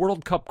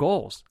World Cup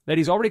goals. That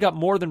he's already got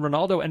more than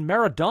Ronaldo and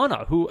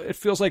Maradona, who it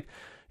feels like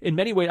in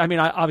many ways. I mean,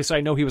 obviously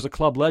I know he was a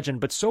club legend,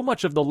 but so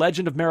much of the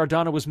legend of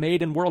Maradona was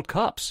made in World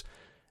Cups.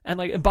 And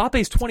like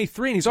Mbappe's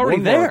 23 and he's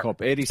already there. World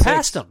Cup, 86.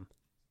 Past him.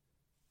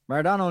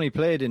 Maradona only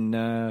played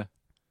in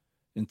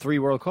 3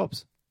 World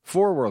Cups,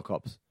 4 World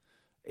Cups.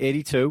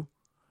 82.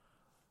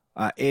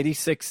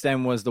 86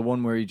 then was the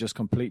one where he just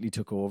completely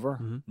took over.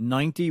 Mm-hmm.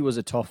 90 was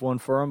a tough one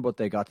for him, but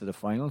they got to the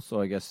final,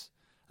 so I guess.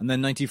 And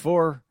then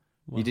 94,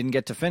 he didn't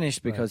get to finish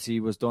because he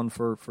was done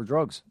for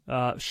drugs.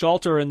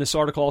 Schalter in this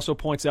article also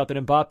points out that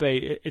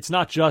Mbappe, it's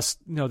not just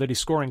that he's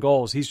scoring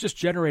goals. He's just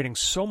generating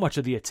so much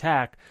of the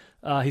attack.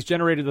 He's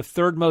generated the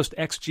 3rd most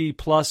XG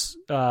plus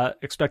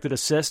expected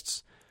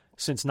assists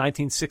since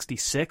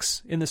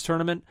 1966 in this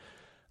tournament.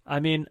 I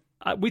mean,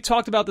 we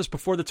talked about this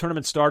before the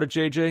tournament started,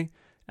 JJ,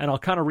 and I'll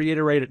kind of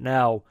reiterate it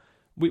now.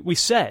 We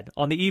said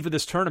on the eve of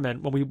this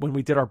tournament, when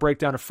we did our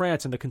breakdown of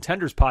France in the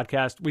Contenders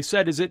podcast, we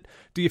said,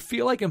 do you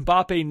feel like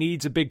Mbappe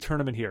needs a big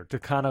tournament here to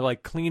kind of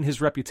like clean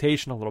his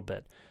reputation a little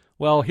bit?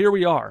 Well, here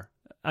we are.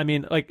 I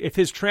mean, like if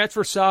his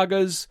transfer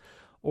sagas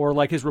or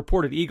like his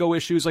reported ego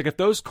issues, like if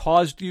those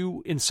caused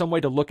you in some way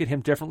to look at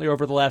him differently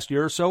over the last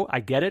year or so, I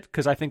get it,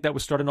 because I think that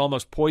was starting to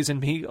almost poison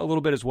me a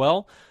little bit as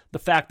well. The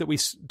fact that we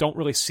don't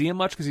really see him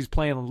much because he's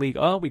playing in the league,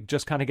 we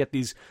just kind of get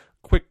these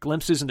quick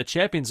glimpses in the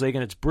Champions League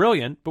and it's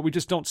brilliant, but we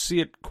just don't see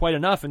it quite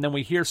enough. And then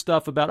we hear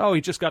stuff about, he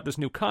just got this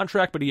new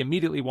contract, but he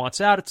immediately wants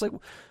out. It's like,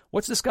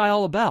 what's this guy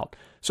all about?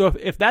 So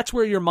if that's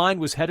where your mind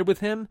was headed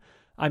with him,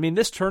 I mean,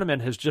 this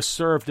tournament has just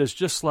served as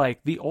just like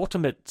the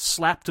ultimate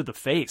slap to the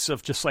face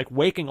of just like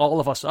waking all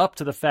of us up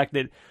to the fact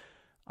that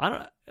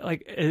I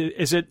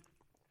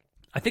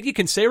think you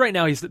can say right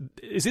now is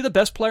he the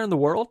best player in the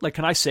world? Like,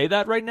 can I say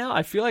that right now?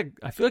 I feel like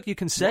you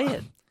can say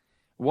it.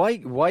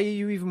 Why are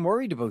you even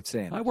worried about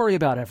saying it? I worry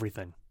about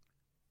everything.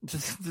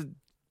 Just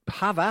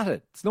have at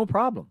it. It's no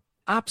problem.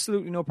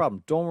 Absolutely no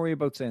problem. Don't worry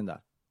about saying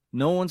that.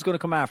 No one's going to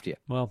come after you.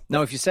 Well,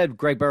 now, if you said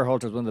Greg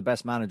Berhalter is one of the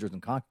best managers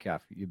in CONCACAF,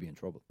 you'd be in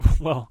trouble.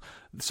 Well,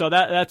 so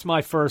that's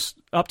my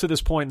first, up to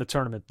this point in the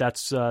tournament,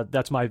 that's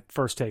my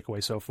first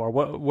takeaway so far.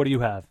 What do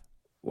you have?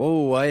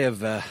 Whoa,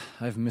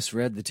 I've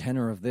misread the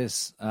tenor of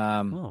this.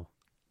 What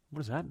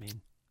does that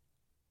mean?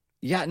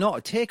 Yeah, no,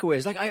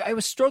 takeaways. Like I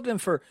was struggling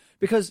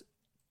because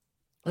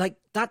like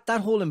that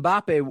whole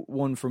Mbappe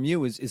one from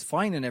you is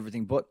fine and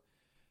everything, but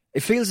it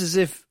feels as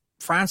if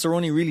France are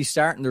only really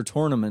starting their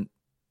tournament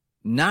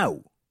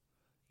now.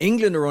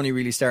 England are only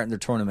really starting their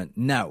tournament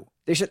now.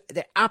 They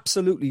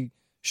absolutely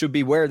should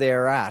be where they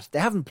are at. They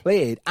haven't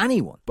played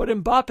anyone. But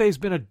Mbappe's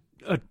been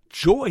a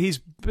joy. He's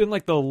been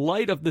like the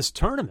light of this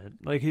tournament.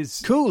 Like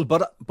cool,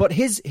 but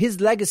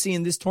his legacy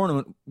in this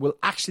tournament will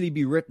actually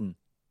be written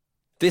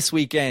this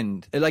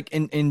weekend. Like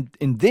in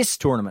this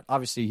tournament,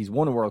 obviously he's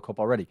won a World Cup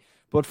already,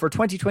 but for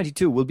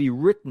 2022 will be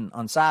written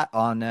on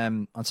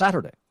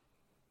Saturday.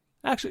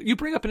 Actually, you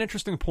bring up an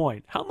interesting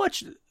point. How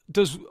much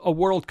does a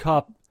World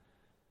Cup?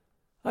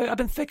 I've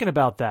been thinking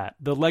about that,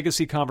 the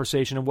legacy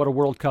conversation and what a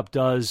World Cup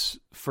does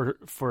for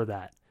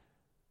that.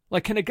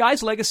 Like, can a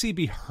guy's legacy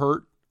be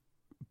hurt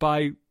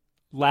by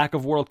lack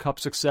of World Cup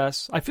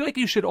success? I feel like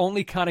you should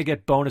only kind of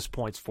get bonus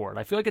points for it.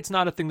 I feel like it's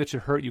not a thing that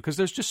should hurt you because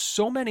there's just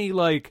so many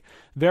like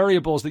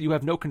variables that you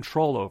have no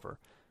control over.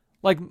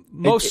 Like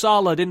Mo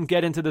Salah didn't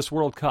get into this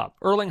World Cup.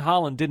 Erling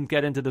Haaland didn't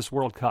get into this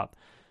World Cup.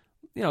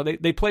 You know,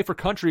 they play for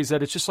countries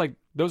that it's just like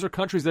those are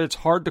countries that it's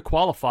hard to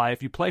qualify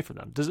if you play for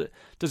them. Does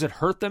it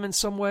hurt them in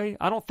some way?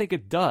 I don't think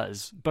it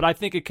does, but I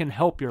think it can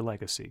help your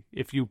legacy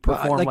if you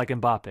perform like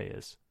Mbappe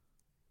is.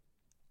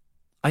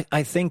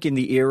 I think in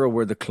the era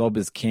where the club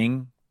is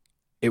king,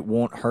 it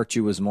won't hurt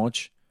you as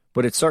much,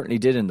 but it certainly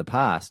did in the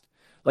past.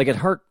 Like it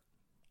hurt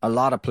a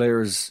lot of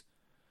players,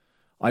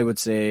 I would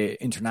say,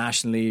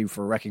 internationally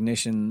for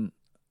recognition.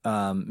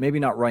 Maybe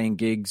not Ryan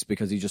Giggs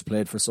because he just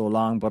played for so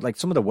long, but like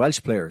some of the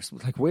Welsh players,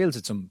 like Wales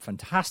had some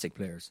fantastic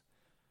players.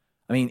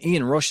 I mean,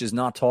 Ian Rush is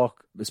not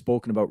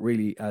spoken about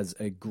really as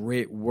a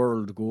great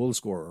world goal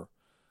scorer.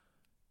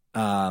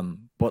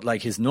 But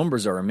like his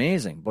numbers are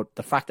amazing. But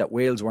the fact that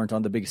Wales weren't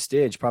on the biggest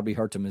stage probably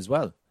hurt him as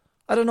well.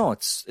 I don't know.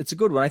 It's a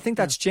good one. I think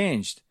that's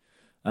changed.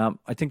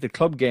 I think the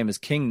club game is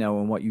king now,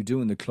 and what you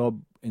do in the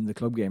club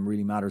game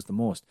really matters the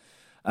most.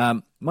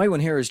 My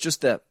one here is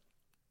just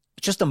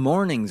the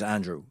mornings,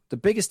 Andrew. The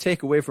biggest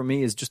takeaway for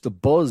me is just the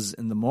buzz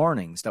in the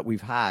mornings that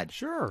we've had.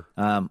 Sure.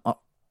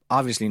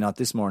 Obviously not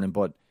this morning,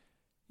 but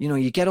you know,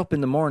 you get up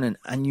in the morning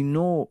and you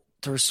know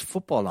there's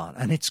football on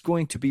and it's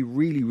going to be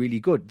really, really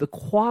good. The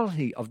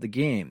quality of the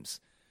games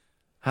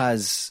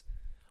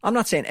I'm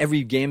not saying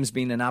every game's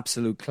been an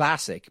absolute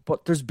classic,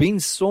 but there's been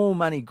so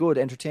many good,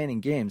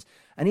 entertaining games.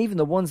 And even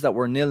the ones that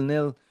were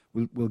 0-0,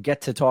 we'll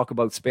get to talk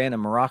about Spain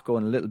and Morocco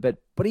in a little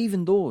bit, but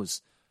even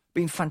those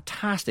been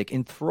fantastic,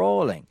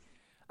 enthralling.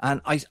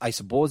 And I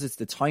suppose it's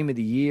the time of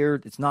the year.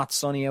 It's not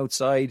sunny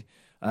outside.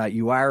 If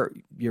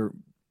you're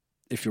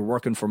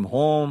working from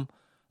home,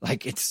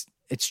 like it's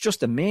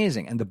just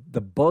amazing. And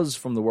the buzz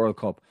from the World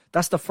Cup,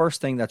 that's the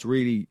first thing that's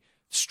really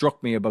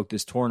struck me about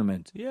this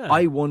tournament. Yeah.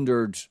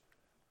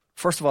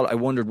 First of all, I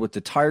wondered with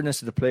the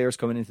tiredness of the players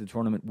coming into the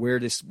tournament, where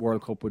this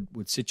World Cup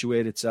would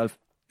situate itself.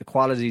 The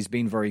quality's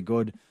been very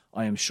good.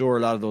 I am sure a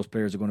lot of those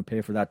players are going to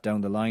pay for that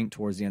down the line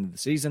towards the end of the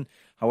season.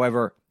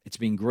 However, it's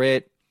been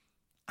great.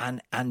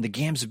 And the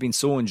games have been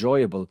so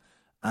enjoyable,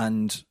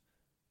 and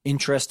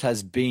interest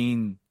has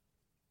been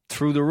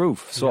through the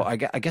roof. So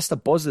yeah. I guess the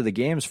buzz of the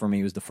games for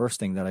me was the first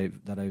thing that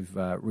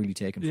I've really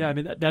taken. Yeah, I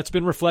mean that's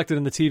been reflected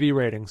in the TV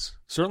ratings.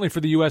 Certainly for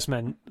the U.S.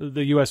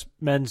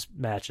 men's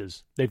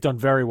matches, they've done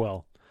very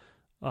well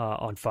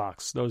on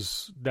Fox.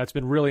 That's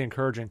been really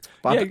encouraging.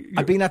 But yeah,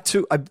 I've been at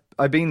two. I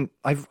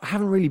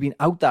haven't really been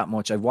out that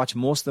much. I've watched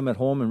most of them at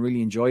home and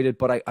really enjoyed it.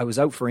 But I was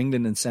out for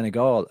England and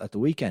Senegal at the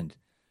weekend.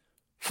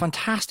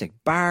 Fantastic.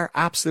 Bar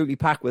absolutely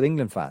packed with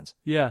England fans.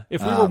 Yeah.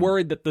 If we were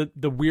worried that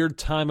the weird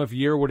time of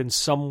year would in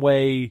some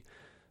way,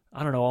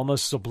 I don't know,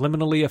 almost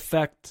subliminally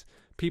affect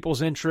people's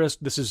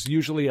interest. This is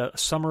usually a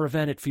summer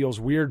event. It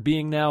feels weird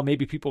being now.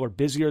 Maybe people are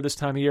busier this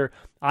time of year.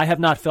 I have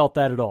not felt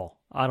that at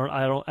all. I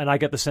don't, and I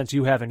get the sense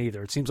you haven't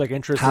either. It seems like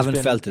interest has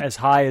been as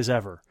high as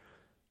ever.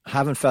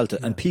 Haven't felt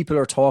it. Yeah. And people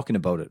are talking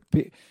about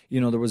it. You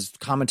know, there was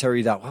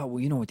commentary that, well,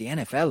 you know, with the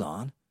NFL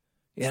on,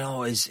 you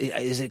know, is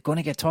it going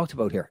to get talked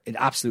about here? It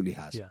absolutely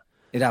has. Yeah.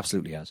 It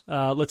absolutely has.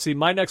 Let's see.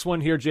 My next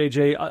one here,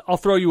 JJ, I'll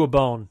throw you a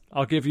bone.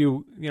 I'll give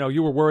you, you know,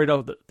 you were worried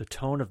about the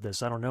tone of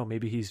this. I don't know.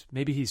 Maybe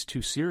he's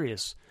too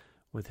serious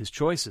with his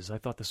choices. I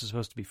thought this was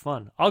supposed to be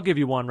fun. I'll give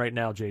you one right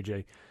now,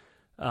 JJ.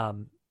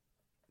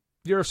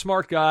 You're a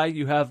smart guy.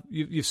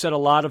 You've said a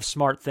lot of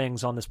smart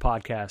things on this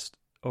podcast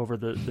over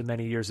the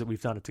many years that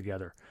we've done it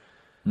together.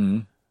 Mm-hmm.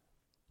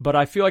 But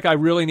I feel like I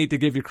really need to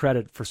give you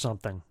credit for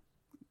something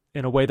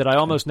in a way that I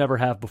almost never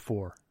have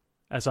before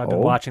as I've been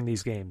watching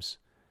these games.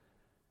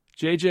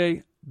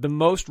 JJ, the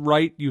most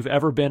right you've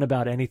ever been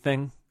about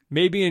anything,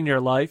 maybe in your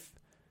life,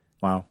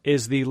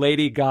 is the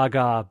Lady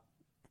Gaga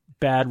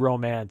Bad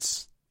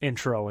Romance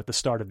intro at the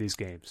start of these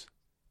games.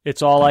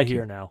 It's all I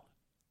hear now.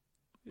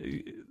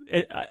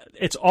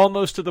 It's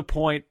almost to the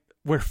point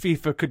where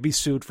FIFA could be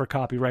sued for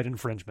copyright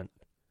infringement.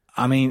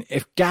 I mean,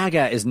 if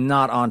Gaga is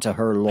not onto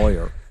her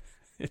lawyer,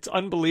 it's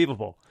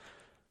unbelievable.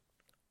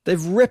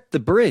 They've ripped the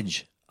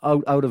bridge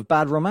out of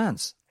Bad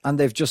Romance, and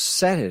they've just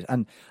set it.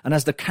 And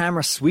as the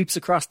camera sweeps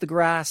across the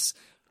grass,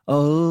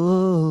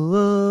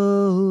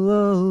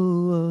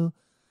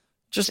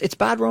 it's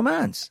Bad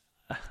Romance.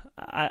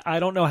 I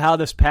don't know how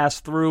this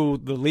passed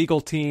through the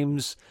legal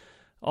teams.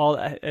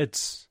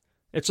 It's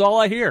all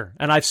I hear,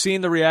 and I've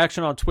seen the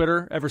reaction on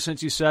Twitter ever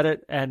since you said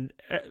it, and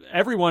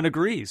everyone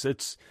agrees.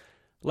 It's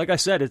like I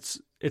said, it's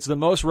the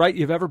most right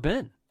you've ever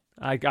been.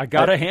 I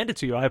gotta hand it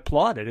to you. I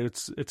applaud it.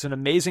 It's an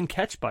amazing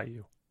catch by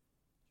you.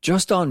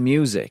 Just on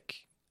music,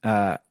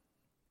 I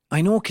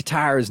know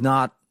Qatar is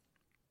not.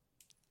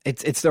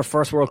 It's their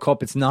first World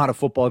Cup. It's not a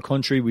football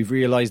country. We've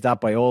realized that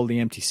by all the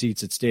empty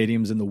seats at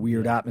stadiums and the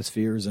weird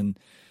atmospheres and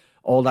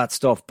all that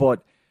stuff.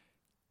 But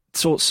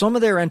so some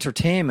of their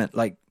entertainment,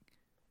 like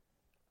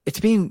it's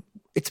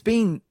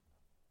been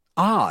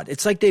odd.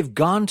 It's like they've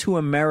gone to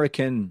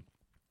American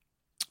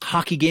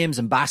hockey games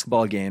and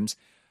basketball games.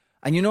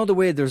 And you know the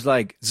way there's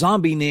like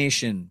Zombie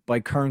Nation by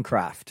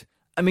Kernkraft.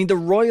 I mean, the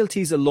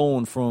royalties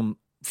alone from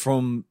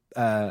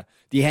the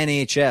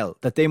NHL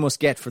that they must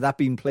get for that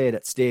being played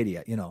at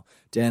stadia, you know.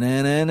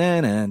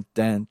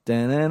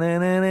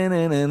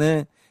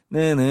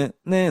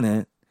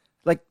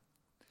 Like,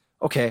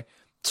 okay,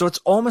 so it's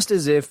almost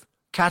as if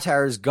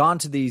Qatar has gone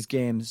to these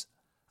games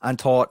and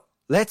thought,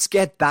 let's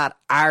get that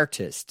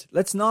artist.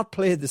 Let's not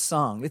play the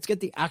song. Let's get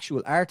the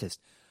actual artist.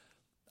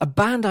 A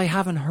band I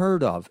haven't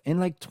heard of in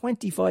like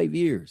 25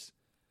 years,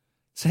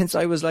 since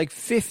I was like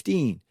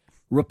 15,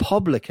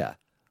 Republica,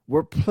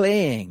 were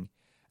playing.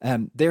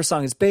 Their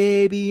song is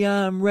 "Baby,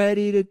 I'm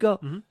Ready to Go."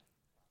 Mm-hmm.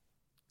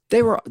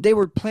 They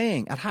were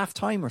playing at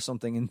halftime or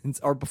something,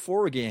 or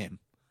before a game.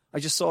 I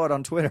just saw it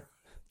on Twitter.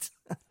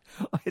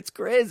 It's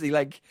crazy,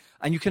 like,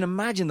 and you can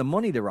imagine the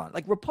money they're on.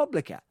 Like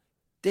Republica,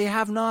 they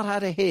have not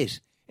had a hit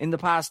in the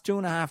past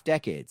 2.5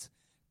 decades.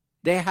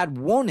 They had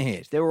one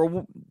hit. They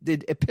were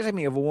the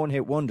epitome of a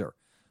one-hit wonder.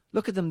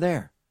 Look at them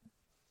there.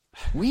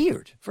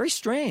 Weird. Very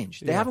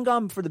strange. They haven't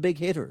gone for the big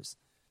hitters.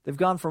 They've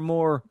gone for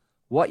more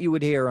what you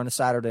would hear on a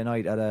Saturday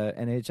night at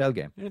an NHL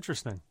game.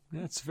 Interesting.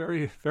 Yeah, it's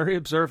very, very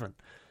observant.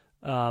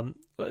 Do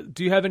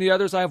you have any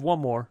others? I have one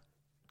more.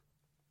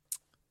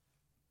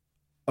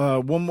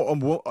 One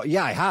more.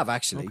 Yeah, I have,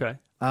 actually. Okay.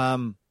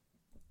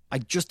 I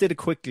just did a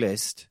quick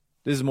list.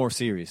 This is more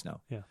serious now.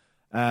 Yeah.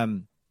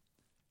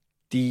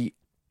 The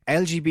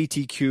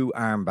LGBTQ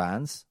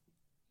armbands,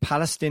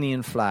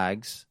 Palestinian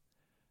flags,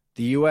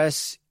 the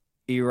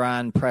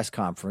US-Iran press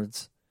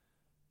conference,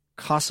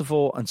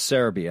 Kosovo and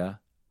Serbia,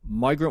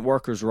 migrant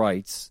workers'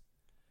 rights,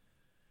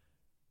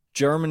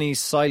 Germany's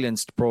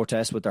silenced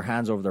protests with their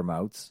hands over their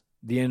mouths,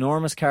 the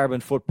enormous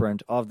carbon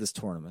footprint of this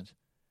tournament.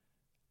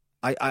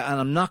 And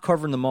I'm not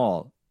covering them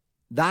all.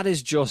 That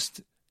is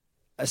just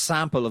a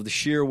sample of the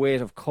sheer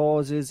weight of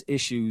causes,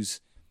 issues,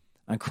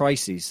 and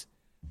crises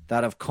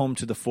that have come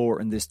to the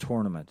fore in this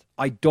tournament.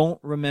 I don't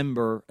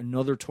remember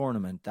another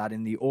tournament that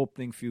in the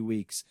opening few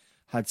weeks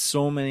had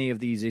so many of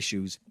these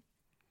issues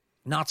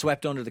not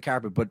swept under the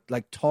carpet, but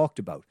like talked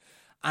about.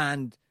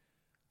 And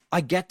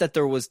I get that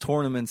there was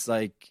tournaments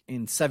like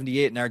in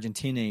 '78 in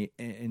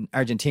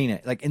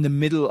Argentina, like in the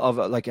middle of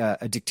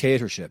a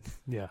dictatorship,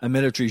 a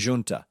military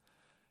junta.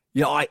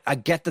 You know, I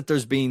get that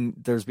there's been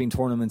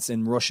tournaments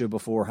in Russia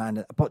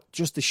beforehand, but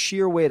just the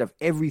sheer weight of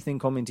everything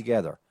coming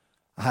together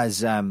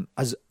has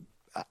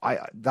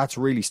that's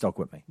really stuck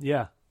with me.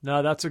 Yeah,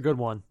 no, that's a good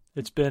one.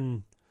 It's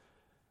been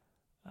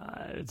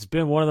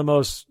one of the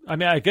most. I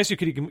mean, I guess you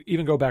could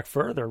even go back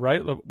further,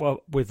 right?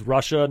 Well, with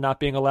Russia not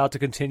being allowed to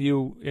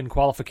continue in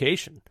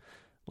qualification,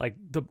 like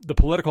the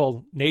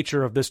political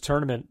nature of this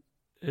tournament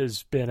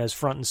has been as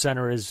front and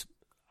center as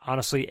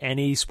honestly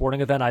any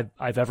sporting event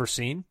I've ever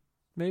seen.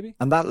 Maybe.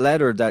 And that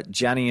letter that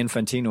Gianni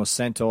Infantino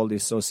sent to all the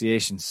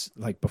associations,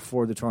 like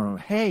before the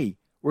tournament, hey,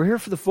 we're here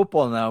for the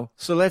football now,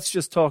 so let's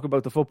just talk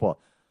about the football.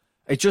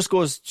 It just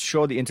goes to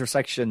show the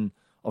intersection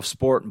of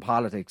sport and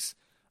politics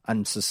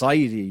and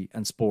society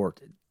and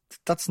sport.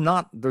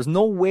 There's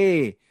no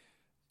way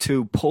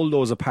to pull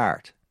those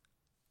apart.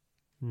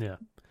 Yeah.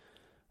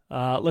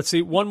 Let's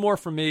see. One more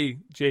from me,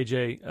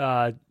 JJ.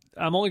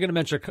 I'm only going to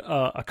mention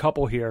a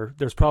couple here.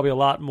 There's probably a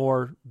lot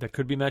more that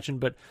could be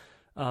mentioned, but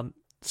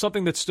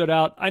something that stood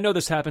out. I know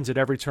this happens at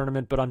every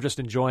tournament, but I'm just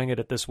enjoying it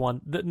at this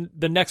one.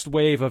 The next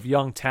wave of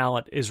young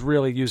talent is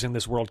really using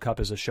this World Cup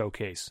as a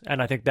showcase,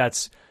 and I think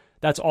that's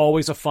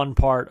always a fun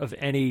part of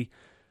any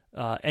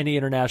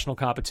international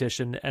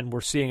competition, and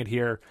we're seeing it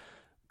here.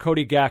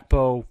 Cody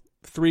Gakpo,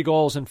 3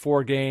 goals in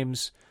 4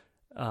 games,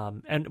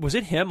 and was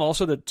it him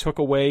also that took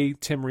away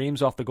Tim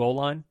Reams off the goal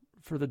line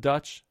for the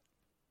Dutch?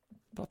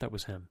 I thought that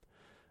was him.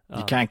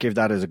 You can't give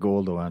that as a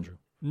goal, though, Andrew.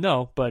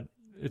 No, but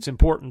its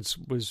importance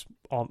was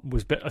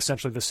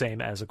essentially the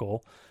same as a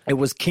goal. It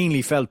was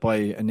keenly felt by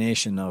a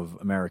nation of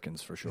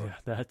Americans, for sure.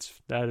 Yeah,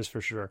 that is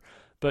for sure.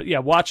 But yeah,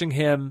 watching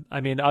him, I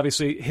mean,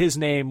 obviously his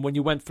name, when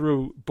you went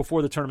through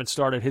before the tournament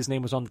started, his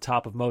name was on the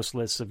top of most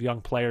lists of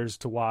young players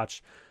to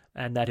watch,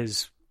 and that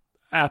has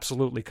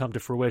absolutely come to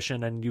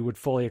fruition, and you would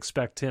fully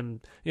expect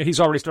him.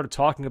 He's already started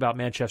talking about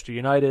Manchester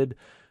United.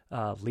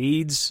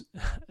 Leeds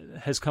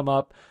has come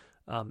up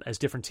as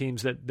different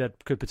teams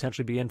that could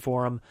potentially be in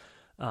for him.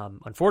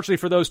 Unfortunately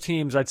for those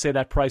teams, I'd say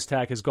that price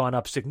tag has gone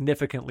up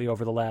significantly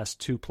over the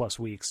last 2+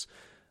 weeks,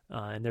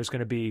 and there's going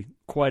to be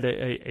quite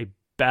a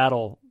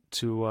battle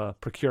to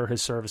procure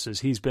his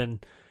services. He's been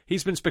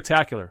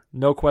spectacular,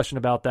 no question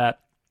about that.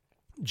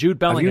 Jude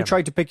Bellingham. Have you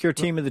tried to pick your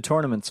team of the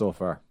tournament so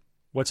far?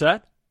 What's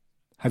that?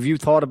 Have you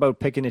thought about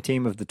picking a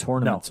team of the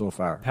tournament so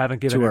far?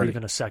 Haven't given it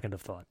even a second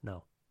of thought.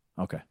 No.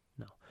 Okay.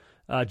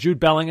 No. Jude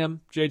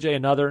Bellingham, JJ,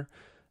 another.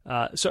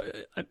 So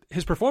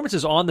his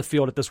performances on the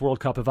field at this World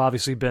Cup have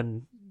obviously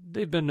been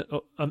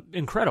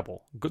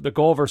incredible. The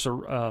goal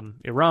versus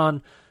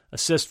Iran,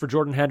 assist for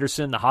Jordan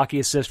Henderson, the hockey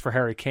assist for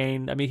Harry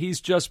Kane. I mean,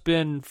 he's just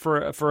been,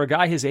 for a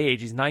guy his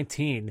age, he's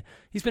 19,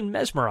 he's been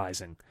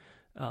mesmerizing.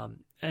 And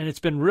it's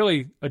been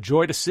really a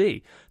joy to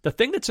see. The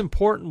thing that's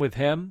important with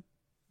him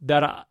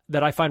that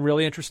I find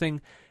really interesting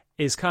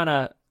is kind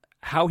of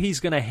how he's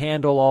going to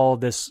handle all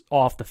this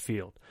off the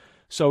field.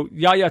 So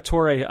Yaya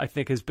Toure, I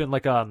think, has been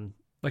like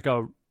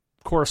a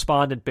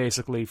correspondent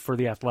basically for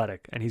The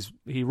Athletic, and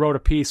he wrote a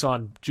piece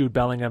on Jude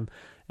Bellingham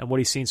and what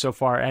he's seen so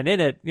far, and in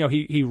it,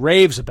 he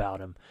raves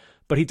about him,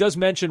 but he does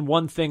mention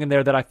one thing in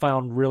there that I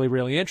found really,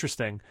 really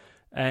interesting,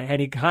 and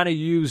he kind of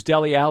used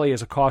Dele Alli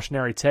as a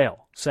cautionary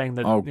tale, saying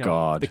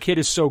that the kid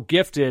is so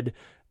gifted,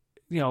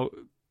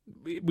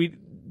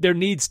 there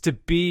needs to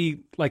be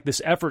like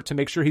this effort to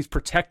make sure he's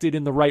protected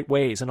in the right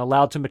ways and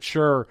allowed to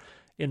mature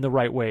in the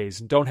right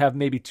ways, and don't have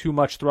maybe too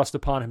much thrust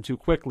upon him too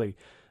quickly.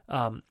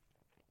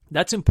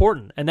 That's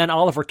important. And then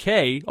Oliver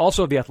Kay,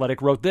 also of The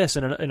Athletic, wrote this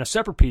in a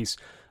separate piece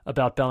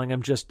about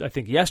Bellingham just, I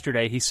think,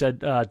 yesterday. He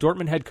said,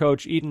 Dortmund head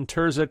coach Edin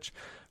Terzic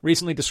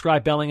recently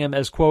described Bellingham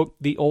as, quote,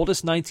 the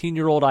oldest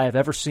 19-year-old I have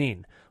ever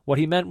seen. What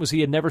he meant was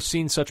he had never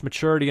seen such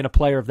maturity in a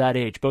player of that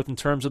age, both in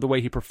terms of the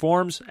way he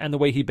performs and the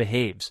way he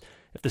behaves.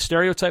 If the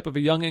stereotype of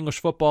a young English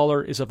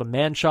footballer is of a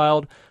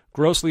man-child,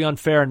 grossly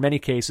unfair in many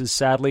cases,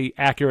 sadly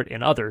accurate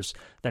in others,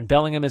 then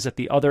Bellingham is at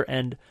the other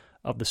end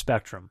of the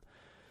spectrum.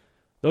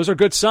 Those are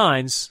good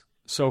signs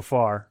so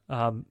far.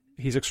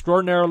 He's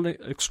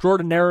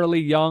extraordinarily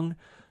young.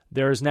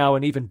 There is now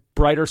an even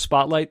brighter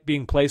spotlight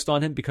being placed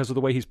on him because of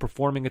the way he's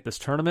performing at this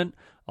tournament.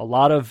 A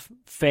lot of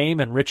fame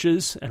and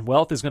riches and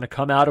wealth is going to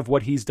come out of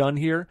what he's done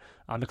here.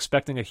 I'm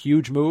expecting a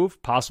huge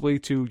move, possibly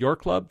to your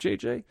club,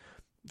 JJ.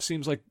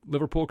 Seems like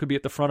Liverpool could be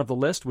at the front of the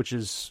list, which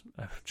is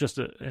just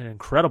an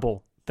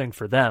incredible thing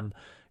for them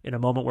in a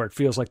moment where it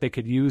feels like they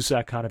could use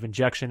that kind of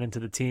injection into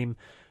the team.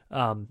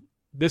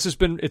 It's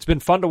been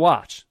fun to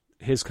watch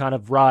his kind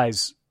of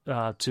rise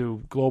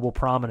to global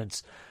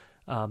prominence.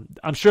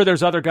 I'm sure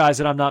there's other guys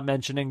that I'm not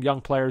mentioning,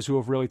 young players who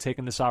have really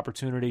taken this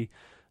opportunity.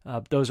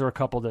 Those are a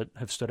couple that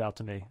have stood out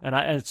to me, and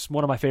it's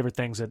one of my favorite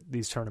things at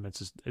these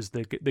tournaments is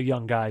the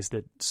young guys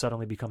that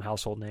suddenly become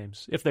household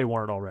names if they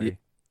weren't already.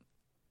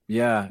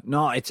 Yeah,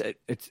 no, it's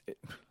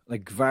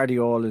like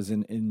Gvardiol is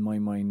in my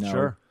mind now.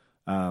 Sure,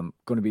 going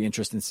to be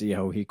interesting to see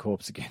how he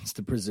copes against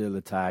the Brazil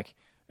attack.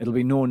 It'll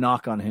be no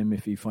knock on him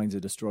if he finds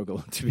it a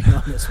struggle, to be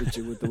honest with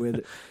you,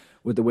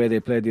 with the way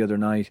they played the other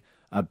night.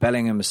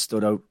 Bellingham has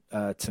stood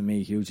out to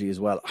me hugely as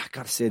well. I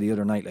got to say, the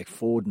other night, like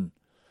Foden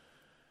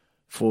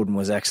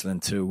was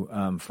excellent too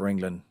for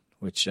England,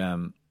 which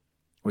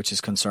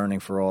is concerning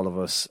for all of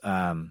us.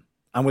 And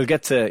we'll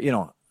get to,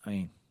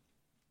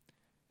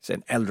 it's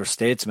an elder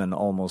statesman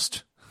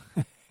almost,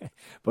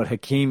 but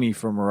Hakimi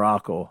for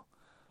Morocco.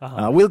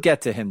 Uh-huh. We'll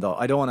get to him though.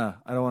 I don't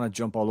want to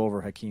jump all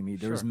over Hakimi.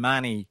 There's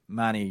many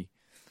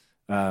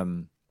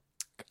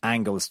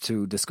angles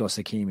to discuss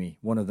Hakimi.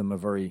 One of them a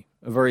very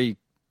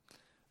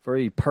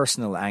very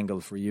personal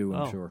angle for you,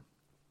 I'm sure.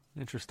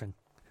 Interesting.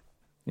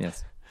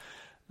 Yes.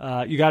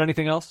 You got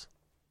anything else?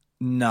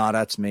 No,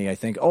 that's me, I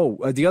think.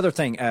 The other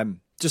thing,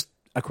 just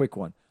a quick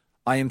one.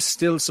 I am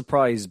still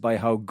surprised by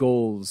how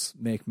goals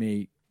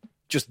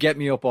get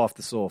me up off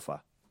the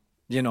sofa.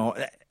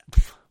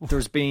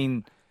 There's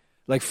been,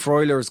 like,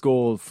 Freuler's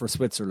goal for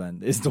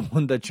Switzerland is the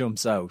one that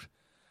jumps out.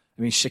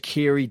 I mean,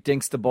 Shaqiri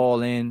dinks the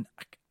ball in.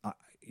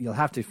 You'll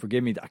have to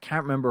forgive me. I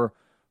can't remember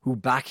who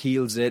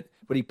backheels it,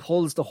 but he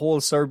pulls the whole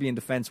Serbian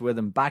defence with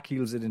him,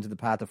 backheels it into the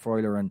path of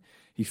Freuler, and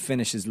he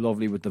finishes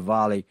lovely with the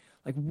volley.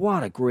 Like,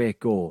 what a great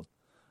goal.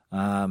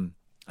 And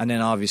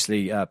then,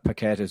 obviously,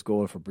 Paqueta's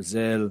goal for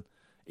Brazil.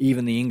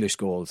 Even the English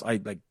goals, I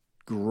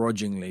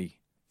grudgingly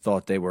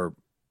thought they were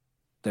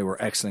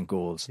excellent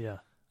goals.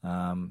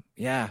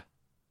 Yeah.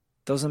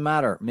 Doesn't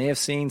matter. May have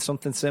seen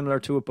something similar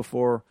to it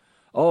before.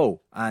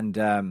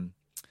 And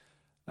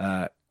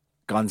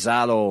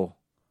Gonzalo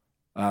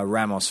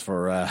Ramos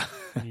for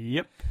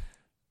yep.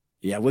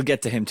 Yeah, we'll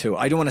get to him too.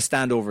 I don't want to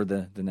stand over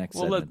the next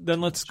segment.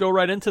 Then let's go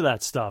right into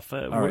that stuff.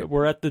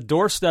 We're at the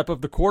doorstep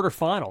of the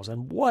quarterfinals,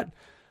 and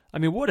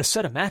what a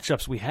set of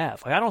matchups we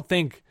have. Like, I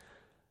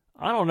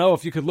don't know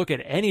if you could look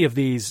at any of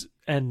these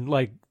and,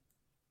 like,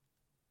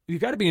 you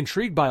got to be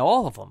intrigued by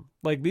all of them.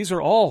 Like, these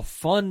are all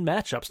fun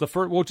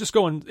matchups. We'll just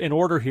go in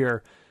order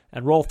here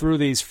and roll through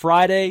these.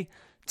 Friday,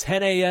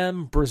 10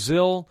 a.m.,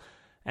 Brazil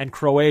and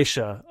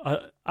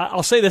Croatia.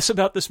 I'll say this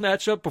about this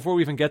matchup before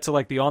we even get to,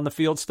 like, the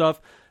on-the-field stuff.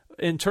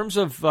 In terms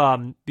of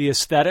the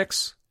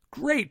aesthetics,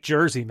 great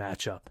jersey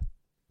matchup.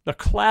 The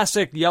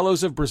classic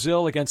yellows of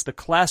Brazil against the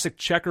classic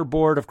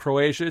checkerboard of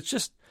Croatia.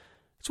 It's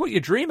what you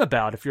dream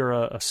about if you're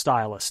a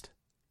stylist.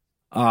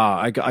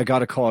 I got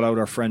to call out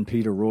our friend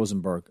Peter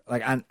Rosenberg.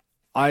 And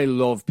I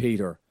love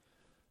Peter,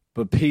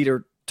 but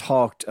Peter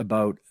talked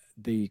about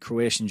the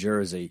Croatian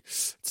jersey.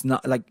 It's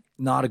not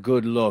a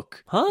good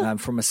look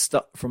from a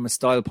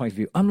style point of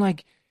view. I'm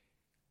like,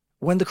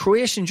 when the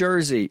Croatian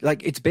jersey,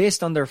 like, it's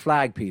based on their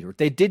flag, Peter.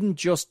 They didn't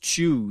just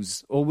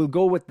choose, we'll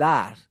go with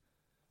that.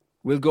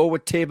 We'll go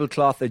with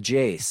tablecloth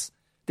adjace.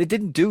 They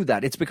didn't do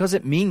that. It's because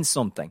it means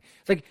something.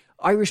 It's like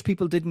Irish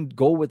people didn't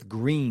go with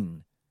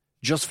green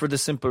just for the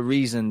simple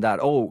reason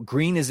that,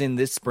 green is in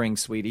this spring,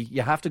 sweetie.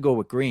 You have to go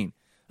with green.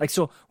 Like,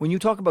 so when you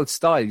talk about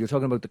style, you're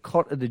talking about the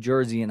cut of the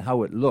jersey and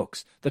how it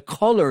looks. The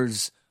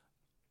colours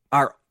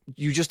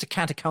you just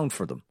can't account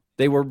for them.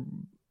 They were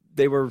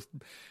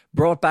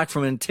brought back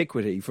from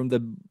antiquity, from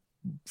the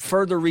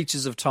further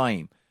reaches of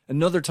time,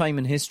 another time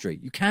in history.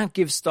 You can't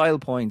give style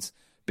points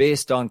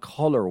based on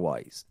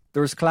colour-wise.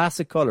 There's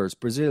classic colours,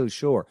 Brazil,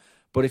 sure.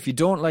 But if you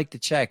don't like the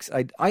Czechs,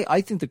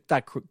 I think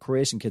that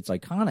Croatian kit's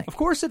iconic. Of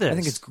course it is.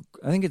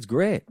 I think it's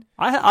great.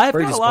 I've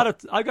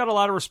got a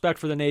lot of respect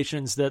for the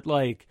nations that,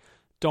 like,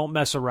 don't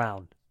mess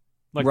around.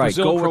 Like, right,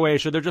 Brazil,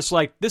 Croatia, they're just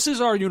like, this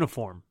is our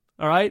uniform.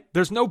 All right?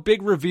 There's no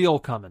big reveal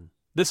coming.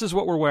 This is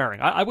what we're wearing.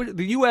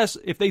 The U.S.,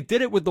 if they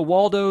did it with the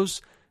Waldos,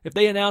 if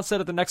they announced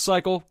that at the next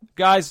cycle,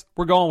 guys,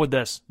 we're going with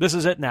this. This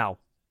is it now.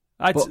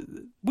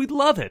 We'd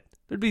love it.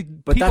 There'd be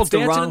people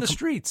dancing in the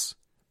streets.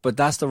 But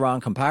that's the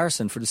wrong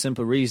comparison, for the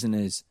simple reason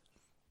is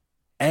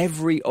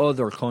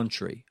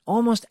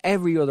almost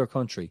every other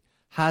country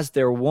has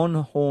their one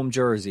home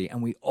jersey,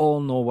 and we all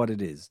know what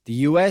it is. The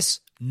U.S.,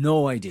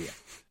 no idea.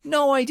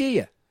 No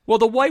idea. Well,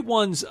 the white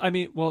ones, yeah,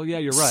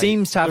 you're right.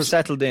 Seems to have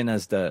settled in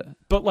as the...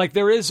 But, like,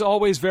 there is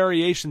always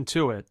variation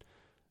to it.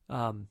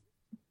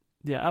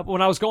 Yeah,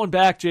 when I was going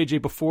back,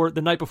 JJ,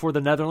 the night before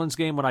the Netherlands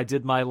game, when I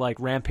did my, like,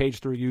 rampage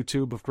through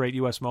YouTube of great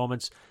U.S.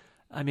 moments,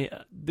 I mean,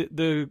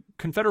 the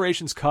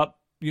Confederations Cup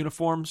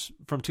uniforms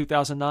from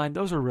 2009,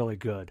 those are really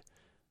good.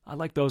 I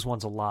like those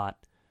ones a lot.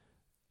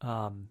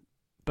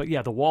 But,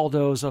 yeah, the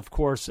Waldos, of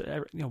course,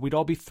 we'd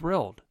all be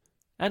thrilled.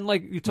 And,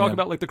 like, you talk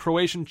about, like, the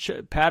Croatian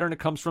pattern that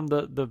comes from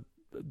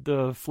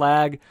the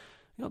flag,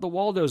 the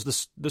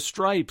Waldos, the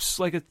stripes,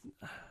 like,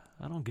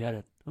 I don't get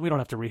it. We don't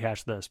have to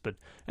rehash this, but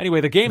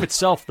anyway, the game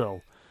itself,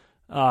 though,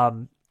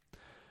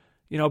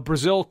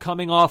 Brazil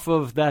coming off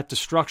of that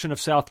destruction of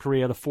South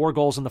Korea, the 4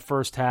 goals in the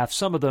first half,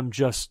 some of them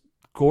just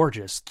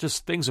gorgeous,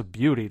 just things of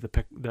beauty.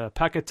 The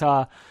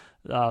Paquetá,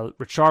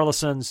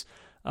 Richarlison's.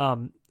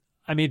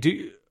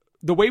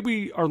 The way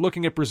we are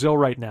looking at Brazil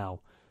right now,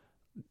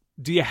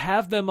 do you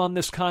have them on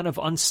this kind of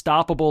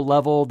unstoppable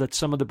level that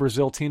some of the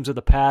Brazil teams of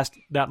the past,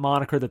 that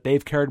moniker that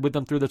they've carried with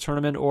them through the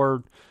tournament,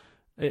 or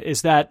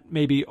is that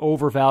maybe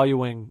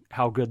overvaluing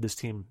how good this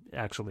team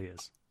actually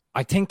is?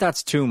 I think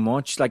that's too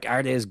much. Like,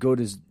 are they as good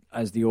as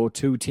the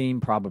 02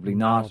 team? Probably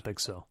not. I don't think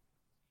so.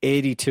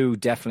 82,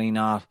 definitely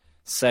not.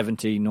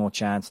 70, no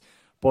chance.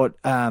 But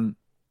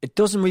it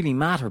doesn't really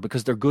matter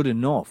because they're good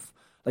enough.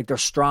 Like, they're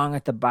strong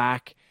at the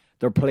back.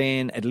 They're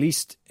playing, at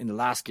least in the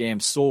last game,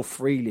 so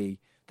freely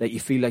that you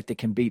feel like they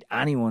can beat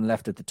anyone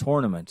left at the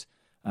tournament.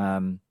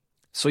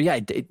 So, yeah,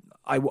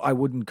 I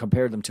wouldn't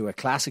compare them to a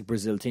classic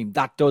Brazil team.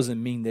 That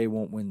doesn't mean they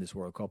won't win this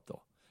World Cup,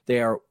 though. They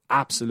are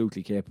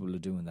absolutely capable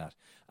of doing that.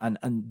 And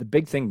the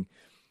big thing,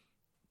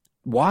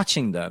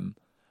 watching them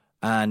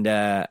and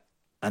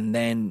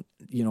then,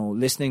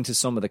 listening to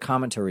some of the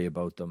commentary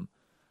about them,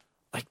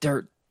 like,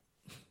 they're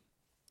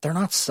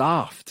not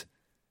soft.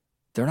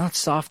 They're not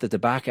soft at the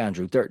back,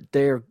 Andrew.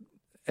 They're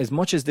as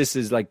much as this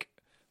is like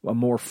a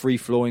more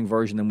free-flowing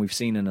version than we've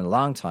seen in a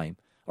long time,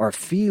 or it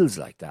feels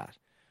like that.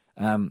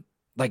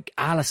 Like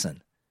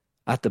Alisson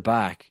at the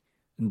back,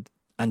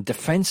 and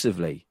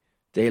defensively,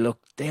 they look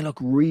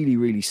really,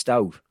 really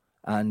stout.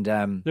 And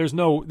there's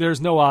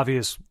no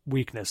obvious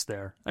weakness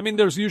there. I mean,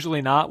 there's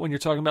usually not when you're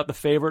talking about the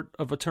favorite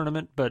of a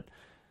tournament, but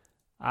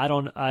I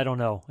don't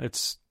know.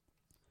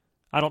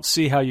 I don't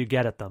see how you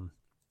get at them.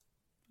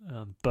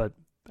 But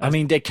I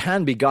mean, they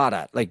can be got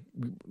at. Like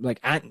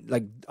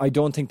I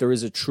don't think there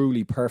is a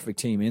truly perfect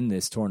team in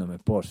this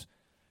tournament, but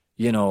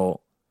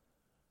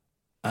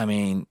I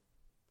mean,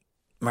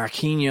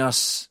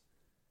 Marquinhos,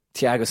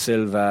 Thiago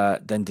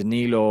Silva, then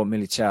Danilo,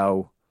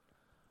 Militao,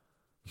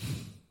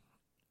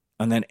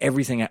 and then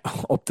everything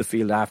up the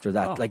field after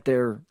that. Like,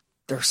 they're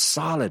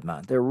solid,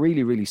 man. They're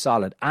really, really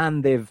solid,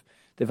 and they've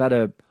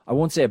had I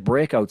won't say a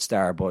breakout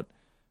star, but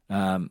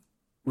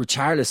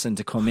Richarlison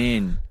to come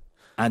in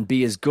and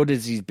be as good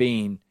as he's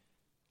been,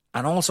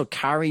 and also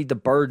carry the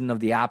burden of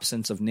the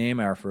absence of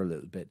Neymar for a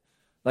little bit.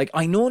 Like,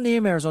 I know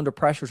Neymar is under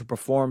pressure to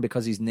perform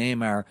because he's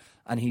Neymar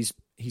and he's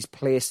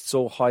placed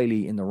so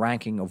highly in the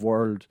ranking of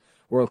World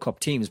Cup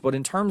teams, but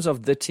in terms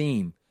of the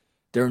team,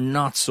 they're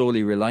not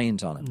solely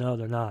reliant on him. No,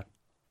 they're not.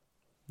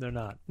 They're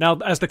not. Now,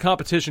 as the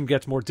competition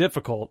gets more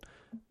difficult,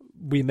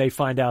 we may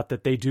find out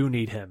that they do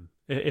need him.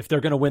 If they're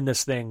going to win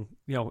this thing,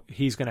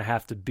 he's going to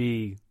have to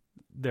be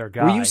their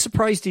guy. Were you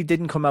surprised he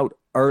didn't come out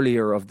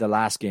earlier of the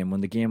last game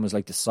when the game was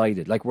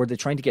decided? Like, were they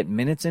trying to get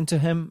minutes into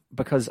him?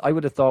 Because I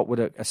would have thought with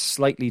a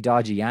slightly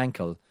dodgy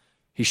ankle,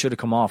 he should have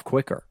come off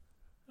quicker.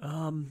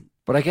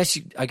 But I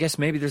guess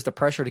maybe there's the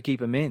pressure to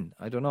keep him in.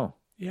 I don't know.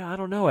 Yeah, I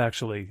don't know,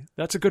 actually.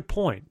 That's a good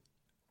point.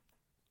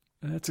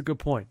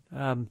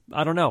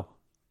 I don't know.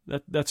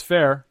 That's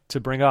fair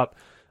to bring up.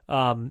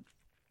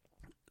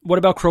 What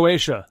about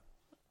Croatia?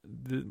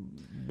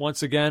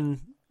 Once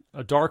again,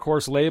 a dark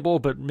horse label,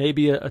 but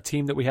maybe a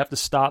team that we have to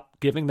stop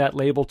giving that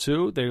label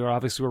to. They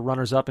obviously were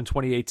runners-up in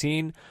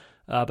 2018.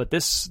 But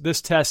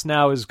this test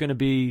now is going to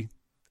be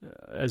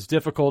as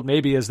difficult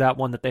maybe as that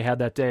one that they had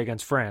that day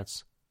against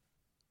France.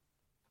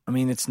 I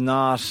mean, it's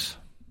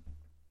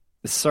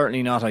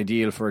certainly not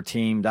ideal for a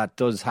team that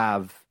does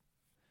have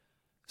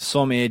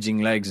some aging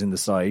legs in the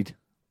side,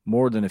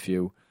 more than a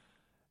few,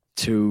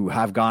 to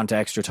have gone to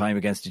extra time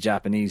against the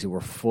Japanese, who were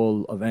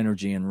full of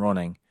energy and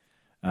running.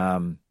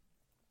 They're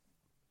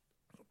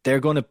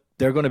going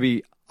to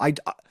be.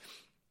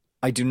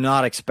 I do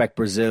not expect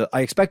Brazil.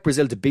 I expect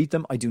Brazil to beat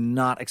them. I do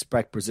not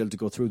expect Brazil to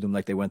go through them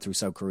like they went through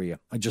South Korea.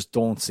 I just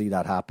don't see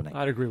that happening.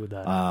 I'd agree with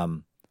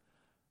that.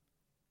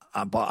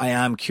 But I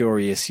am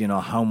curious,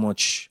 how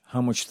much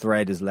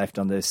thread is left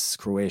on this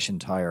Croatian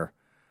tire,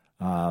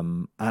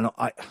 and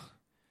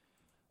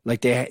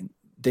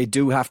they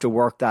do have to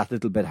work that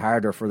little bit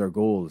harder for their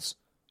goals.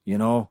 They're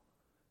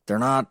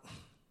not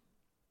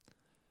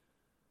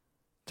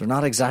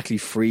exactly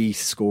free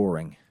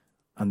scoring,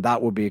 and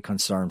that would be a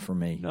concern for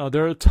me. No,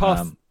 they're a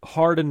tough,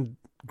 hardened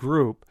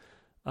group.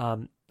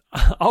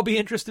 I'll be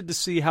interested to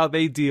see how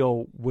they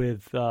deal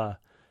with. Not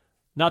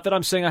that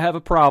I'm saying I have a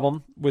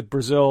problem with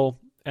Brazil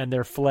and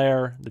their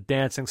flair, the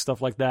dancing, stuff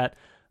like that.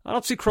 I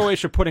don't see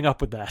Croatia putting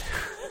up with that.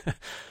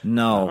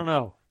 No. I don't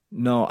know.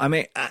 No, I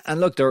mean, and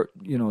look, they're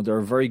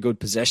a very good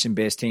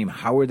possession-based team.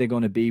 How are they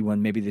going to be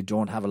when maybe they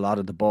don't have a lot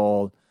of the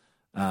ball?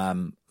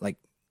 How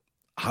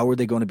are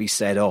they going to be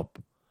set up?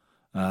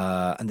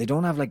 And they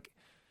don't have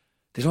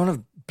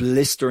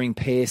blistering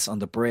pace on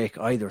the break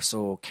either.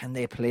 So can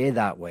they play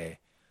that way?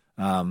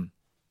 I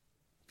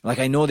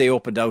know they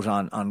opened out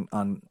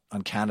on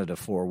Canada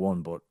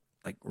 4-1, but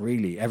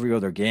really every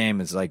other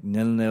game is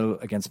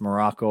 0-0 against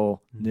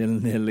Morocco,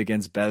 0-0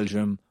 against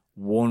Belgium,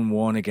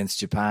 1-1 against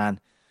Japan.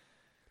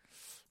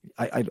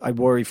 I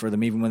worry for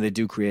them even when they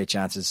do create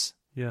chances.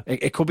 Yeah,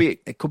 it could be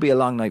a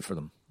long night for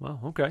them. Well,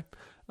 okay.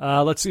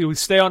 Let's see. We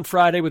stay on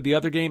Friday with the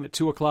other game at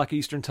 2:00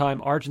 Eastern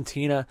Time,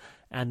 Argentina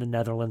and the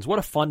Netherlands. What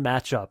a fun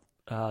matchup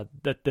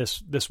that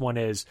this one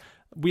is.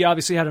 We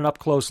obviously had an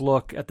up-close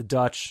look at the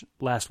Dutch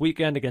last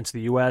weekend against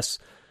the U.S.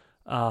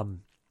 I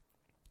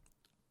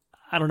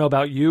don't know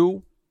about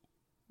you.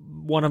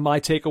 One of my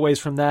takeaways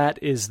from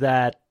that is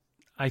that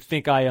I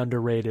think I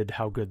underrated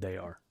how good they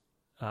are.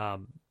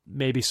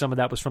 Maybe some of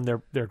that was from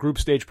their group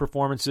stage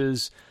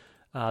performances,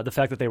 the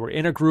fact that they were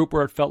in a group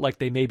where it felt like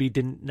they maybe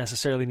didn't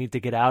necessarily need to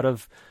get out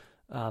of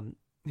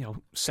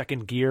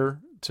second gear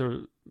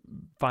to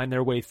find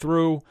their way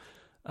through.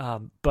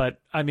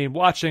 But I mean,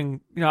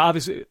 watching,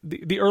 obviously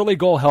the early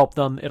goal helped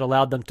them. It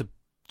allowed them to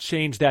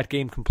change that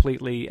game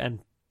completely and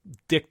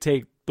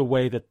dictate the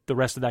way that the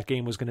rest of that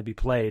game was going to be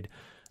played.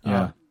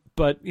 Yeah.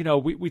 But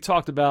we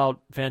talked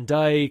about Van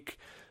Dijk,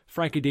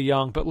 Frankie de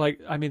Jong, but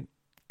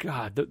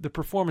God, the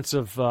performance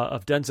of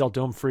Denzel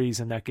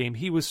Dumfries in that game,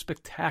 he was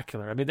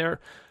spectacular. I mean,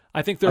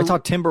 I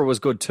thought Timber was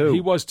good too.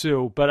 He was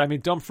too, but I mean,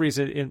 Dumfries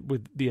in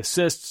with the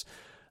assists,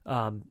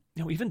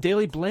 even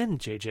Daley Blind,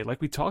 JJ,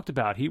 like we talked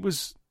about, he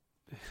was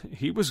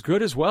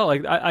good as well.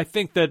 I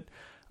think that,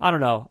 I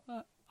don't know,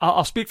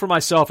 I'll speak for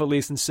myself at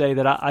least and say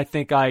that I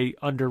think I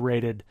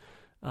underrated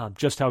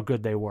just how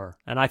good they were,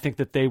 and I think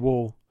that they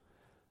will.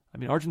 I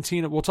mean,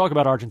 Argentina. We'll talk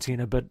about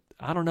Argentina, but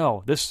I don't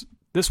know. This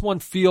one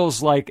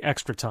feels like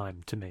extra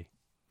time to me.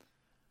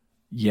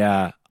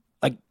 Yeah,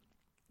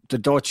 the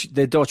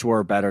Dutch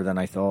were better than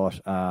I thought.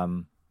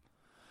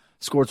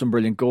 Scored some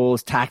brilliant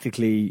goals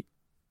tactically.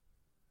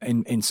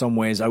 In some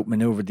ways,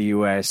 outmaneuvered the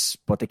US,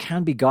 but they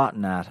can be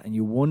gotten at, and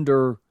you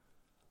wonder.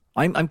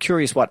 I'm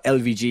curious what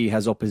LVG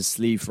has up his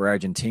sleeve for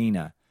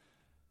Argentina.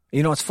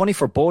 It's funny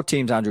for both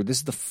teams, Andrew. This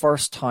is the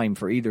first time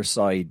for either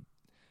side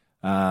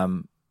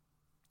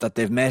that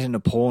they've met an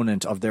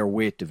opponent of their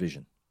weight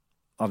division,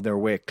 of their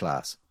weight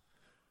class.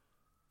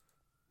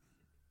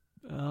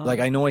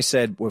 I know I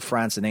said with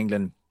France and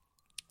England,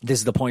 this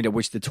is the point at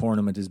which the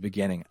tournament is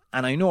beginning,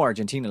 and I know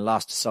Argentina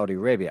lost to Saudi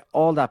Arabia.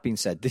 All that being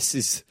said, this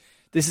is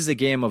a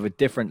game of a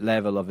different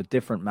level, of a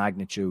different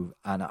magnitude,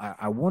 and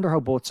I wonder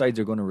how both sides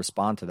are going to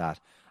respond to that.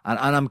 And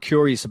I'm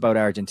curious about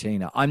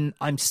Argentina.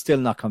 I'm still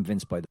not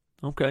convinced by them.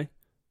 Okay.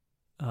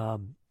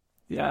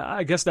 Yeah,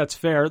 I guess that's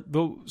fair.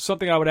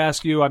 Something I would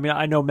ask you, I mean,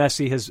 I know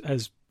Messi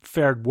has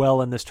fared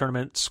well in this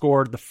tournament,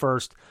 scored the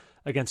first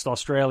against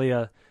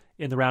Australia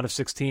in the round of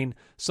 16.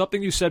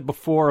 Something you said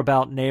before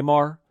about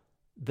Neymar,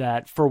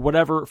 that for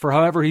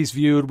however he's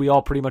viewed, we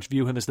all pretty much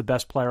view him as the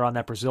best player on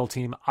that Brazil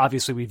team.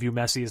 Obviously, we view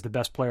Messi as the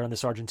best player on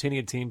this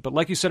Argentinian team. But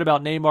like you said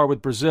about Neymar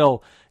with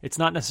Brazil, it's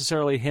not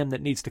necessarily him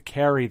that needs to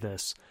carry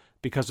this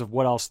because of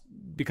what else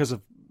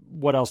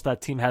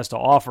that team has to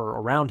offer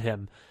around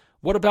him.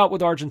 What about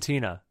with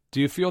Argentina? Do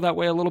you feel that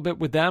way a little bit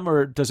with them,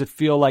 or does it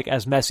feel like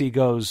as Messi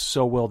goes,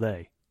 so will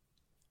they?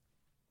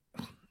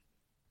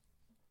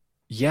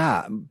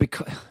 Yeah,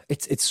 because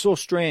it's so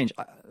strange.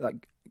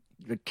 Like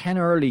Ken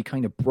Early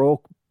kind of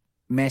broke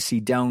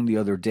Messi down the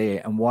other day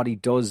and what he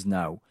does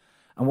now.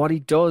 And what he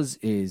does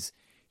is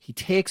he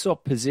takes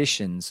up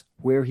positions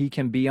where he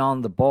can be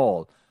on the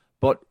ball,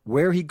 but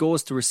where he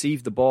goes to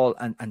receive the ball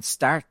and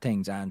start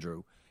things,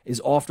 Andrew,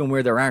 is often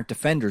where there aren't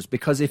defenders,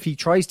 because if he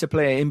tries to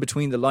play in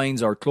between the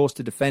lines or close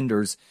to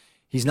defenders,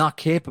 he's not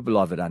capable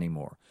of it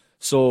anymore.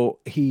 So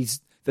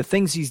the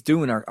things he's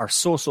doing are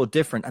so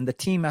different, and the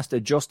team has to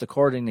adjust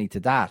accordingly to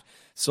that.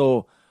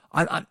 So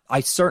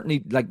I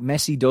certainly, like,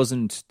 Messi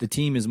doesn't, the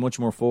team is much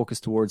more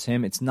focused towards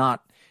him. It's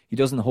not, he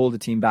doesn't hold the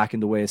team back in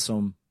the way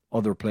some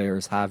other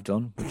players have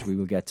done, which we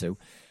will get to.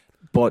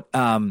 But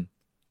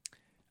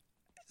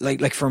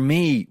like for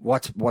me,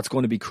 what's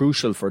going to be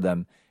crucial for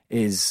them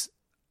is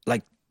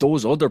like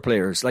those other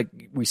players. Like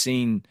we've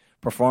seen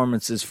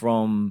performances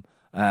from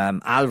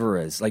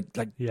Alvarez. Like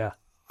yeah.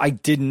 I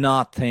did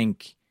not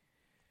think,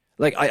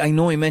 like I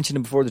know I mentioned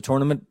him before the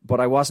tournament, but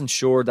I wasn't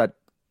sure that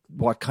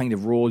what kind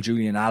of role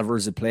Julian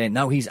Alvarez would play.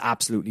 Now he's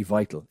absolutely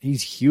vital.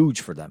 He's huge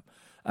for them.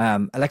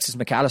 Alexis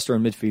McAllister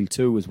in midfield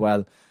too as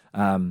well.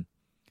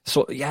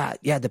 So yeah,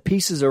 the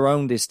pieces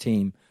around this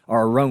team,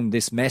 or around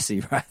this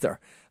Messi rather,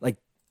 like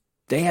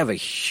they have a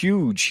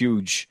huge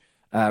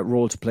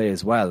role to play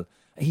as well.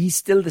 He's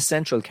still the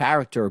central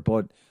character,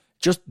 but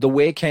just the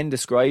way Ken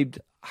described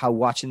how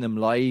watching them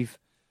live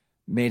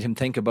made him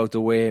think about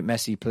the way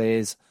Messi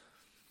plays.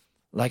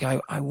 Like,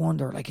 I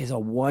wonder, like, is a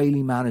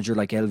wily manager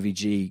like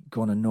LVG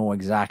going to know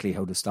exactly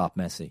how to stop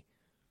Messi?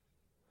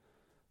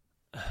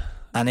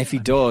 And if he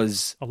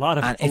does... A lot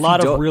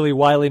of really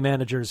wily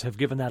managers have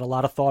given that a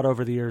lot of thought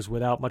over the years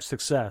without much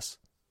success.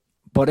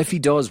 But if he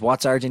does,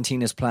 what's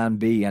Argentina's plan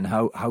B, and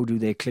how do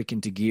they click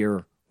into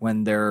gear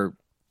when their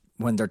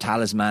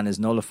talisman is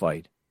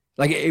nullified?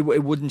 Like,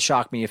 it wouldn't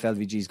shock me if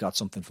LVG's got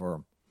something for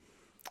him.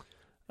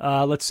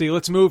 Let's see.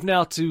 Let's move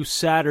now to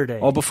Saturday.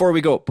 Oh, before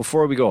we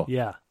go.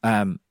 Yeah.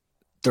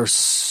 There's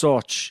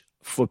such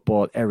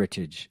football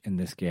heritage in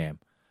this game.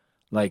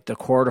 Like the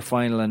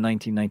quarterfinal in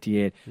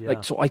 1998. Yeah.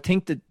 Like, so I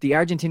think that the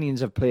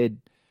Argentinians have played,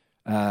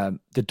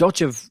 the Dutch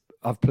have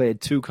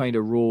played two kind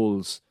of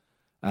roles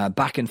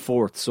back and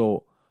forth.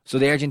 So the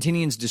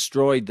Argentinians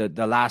destroyed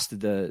the last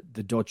of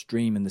the Dutch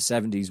dream in the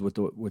 70s with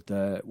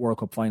the World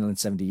Cup final in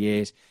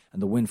 78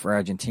 and the win for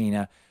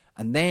Argentina.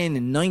 And then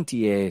in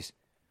 98,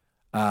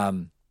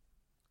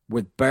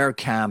 with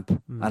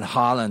Bergkamp and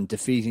Holland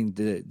defeating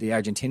the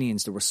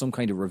Argentinians, there was some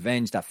kind of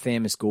revenge, that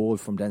famous goal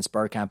from Dennis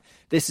Bergkamp.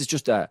 This is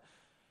just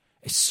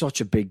it's such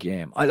a big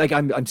game.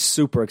 I'm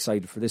super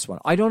excited for this one.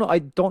 I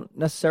don't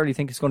necessarily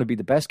think it's going to be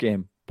the best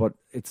game, but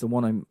it's the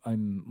one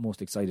I'm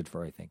most excited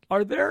for, I think.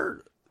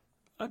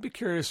 I'd be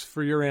curious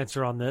for your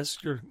answer on this.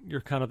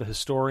 You're kind of the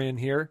historian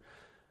here.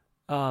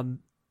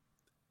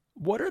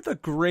 What are the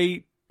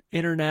great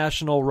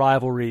international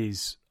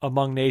rivalries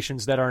among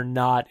nations that are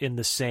not in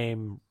the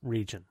same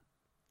region?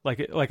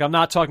 Like I'm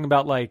not talking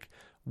about like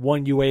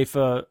one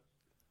UEFA,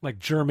 like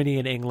Germany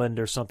and England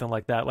or something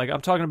like that. Like I'm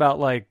talking about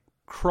like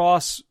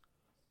cross,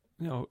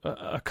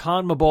 a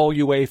CONMEBOL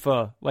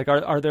UEFA. Like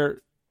are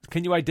there?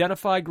 Can you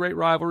identify great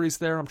rivalries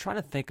there? I'm trying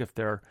to think if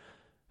there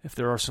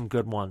are some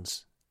good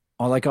ones.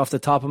 Oh, like off the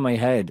top of my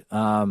head,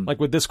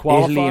 like with this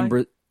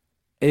qualifying,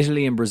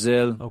 Italy and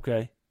Brazil.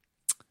 Okay,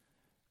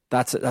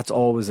 that's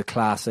always a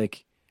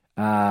classic.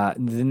 The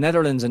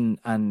Netherlands and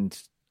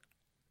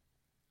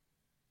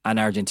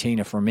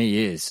Argentina for me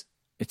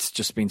it's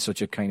just been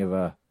such a kind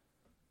of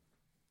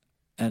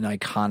an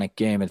iconic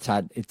game.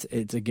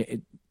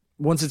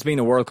 Once it's been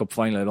a World Cup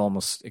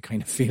final, it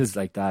kind of feels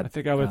like that. I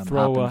think I would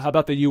throw. How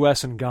about the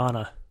U.S. and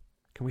Ghana?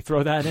 Can we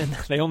throw that in?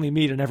 They only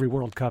meet in every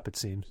World Cup, it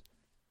seems.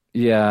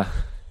 Yeah,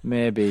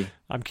 maybe.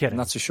 I'm kidding. I'm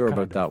not so sure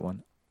about that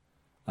one.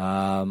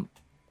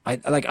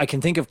 I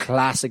can think of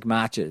classic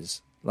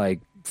matches like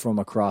from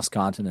across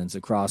continents,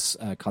 across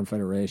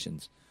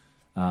confederations.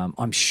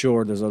 I'm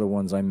sure there's other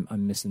ones I'm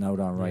missing out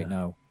on right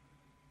now.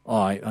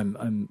 Oh,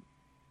 I'm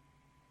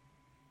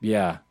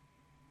yeah.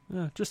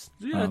 Just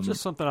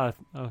something I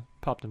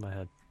popped in my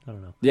head. I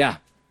don't know. Yeah,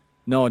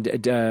 no,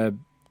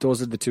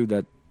 those are the two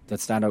that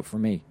stand out for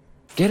me.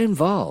 Get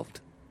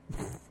involved.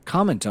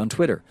 Comment on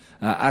Twitter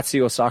at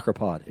CO Soccer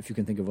Pod if you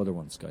can think of other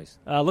ones, guys.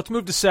 Let's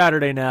move to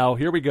Saturday now.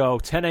 Here we go.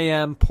 10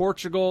 a.m.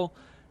 Portugal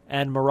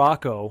and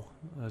Morocco.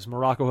 As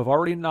Morocco have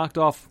already knocked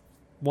off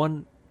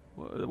one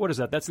What is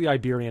that? That's the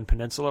Iberian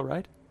Peninsula,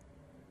 right?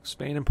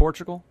 Spain and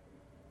Portugal?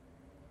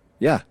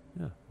 Yeah.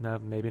 Now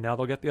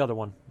they'll get the other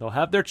one. They'll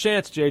have their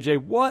chance,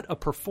 JJ. What a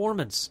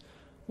performance.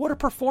 What a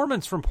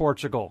performance from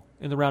Portugal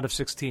in the round of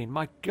 16.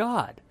 My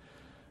God.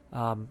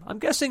 I'm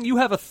guessing you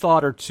have a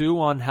thought or two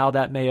on how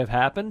that may have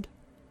happened.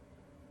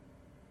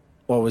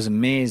 Well, it was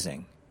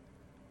amazing.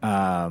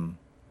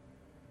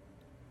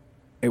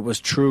 It was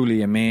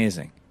truly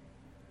amazing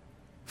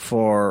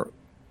for,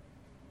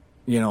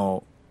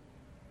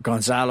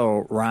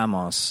 Gonzalo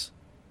Ramos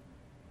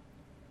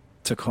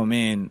to come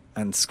in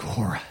and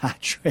score a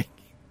hat-trick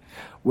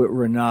with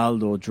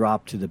Ronaldo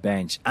dropped to the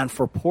bench, and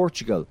for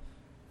Portugal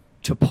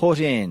to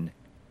put in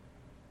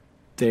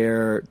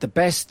the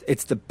best.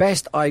 It's the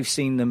best I've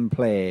seen them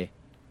play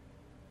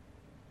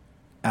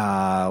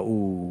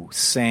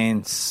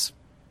since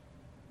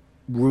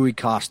Rui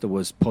Costa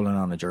was pulling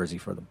on a jersey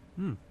for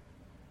them.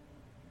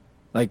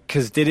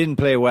 Because they didn't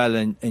play well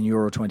in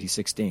Euro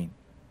 2016.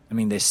 I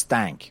mean, they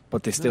stank,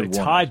 but they still won.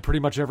 Tied pretty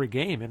much every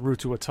game en route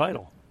to a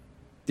title.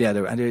 Yeah,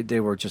 they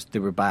were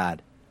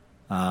bad,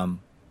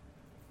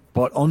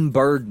 but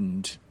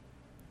unburdened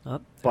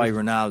by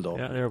Ronaldo.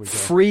 Yeah, there we go.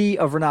 Free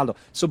of Ronaldo.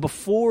 So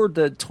before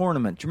the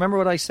tournament, do you remember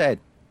what I said?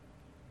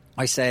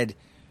 I said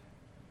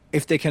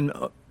if they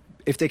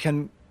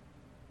can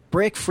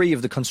break free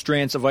of the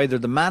constraints of either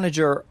the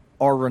manager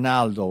or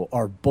Ronaldo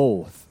or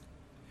both,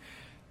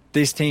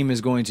 this team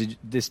has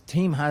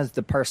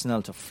the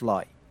personnel to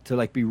fly,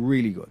 to be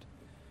really good.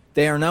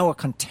 They are now a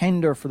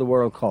contender for the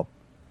World Cup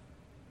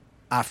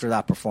after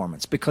that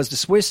performance, because the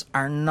Swiss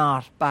are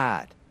not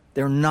bad.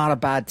 They're not a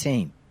bad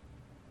team.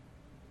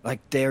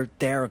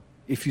 They're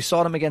if you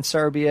saw them against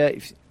Serbia,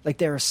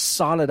 they're a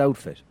solid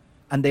outfit,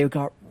 and they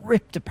got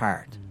ripped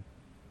apart.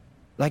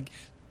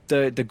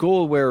 The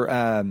goal where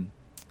I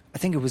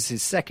think it was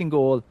his second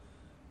goal,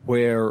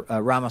 where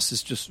Ramos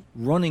is just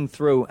running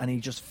through and he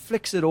just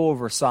flicks it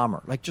over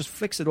Sommer, just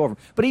flicks it over.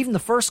 But even the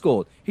first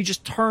goal, he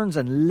just turns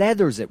and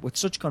leathers it with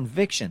such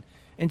conviction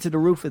into the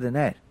roof of the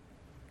net.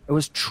 It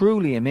was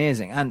truly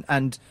amazing.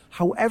 And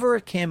however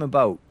it came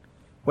about,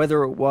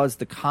 whether it was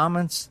the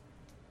comments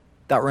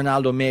that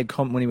Ronaldo made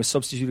when he was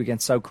substituted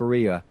against South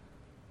Korea,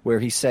 where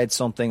he said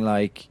something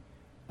like,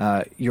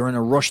 you're in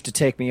a rush to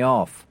take me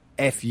off,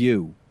 F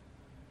you.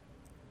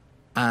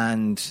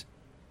 And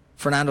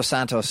Fernando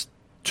Santos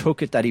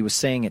took it that he was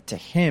saying it to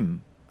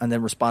him and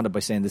then responded by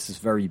saying, this is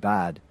very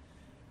bad.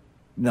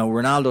 No,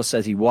 Ronaldo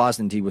says he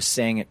wasn't. He was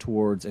saying it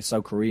towards a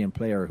South Korean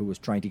player who was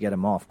trying to get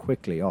him off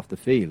quickly off the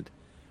field.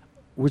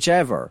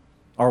 Whichever,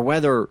 or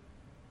whether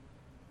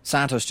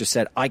Santos just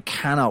said, I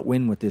cannot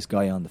win with this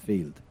guy on the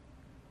field.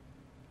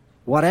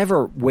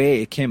 Whatever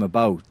way it came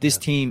about, this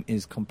team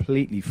is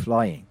completely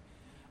flying.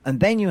 And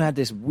then you had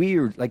this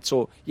weird,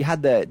 so you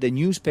had the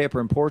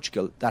newspaper in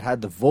Portugal that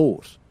had the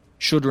vote,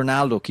 should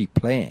Ronaldo keep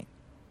playing?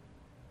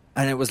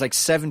 And it was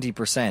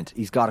 70%,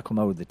 he's got to come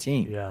out of the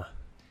team. Yeah.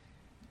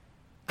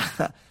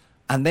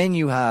 And then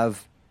you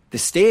have the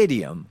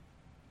stadium,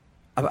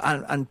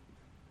 and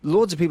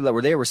loads of people that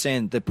were there were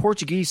saying the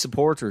Portuguese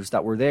supporters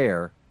that were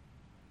there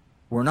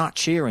were not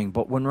cheering.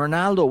 But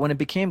when it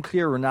became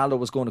clear Ronaldo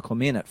was going to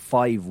come in at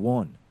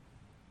 5-1,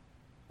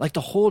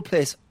 the whole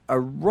place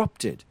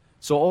erupted.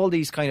 So all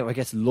these kind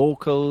of,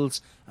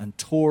 locals and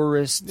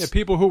tourists. Yeah,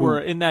 people who were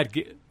in that.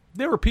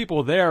 There were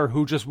people there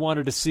who just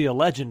wanted to see a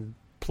legend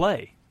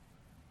play.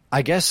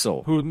 I guess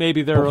so. Who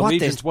maybe their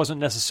allegiance wasn't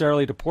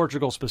necessarily to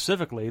Portugal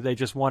specifically. They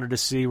just wanted to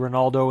see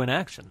Ronaldo in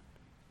action.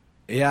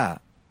 Yeah.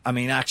 I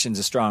mean, action's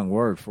a strong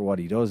word for what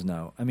he does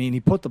now. I mean, he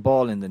put the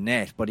ball in the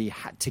net, but he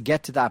had to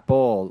get to that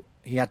ball.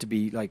 He had to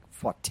be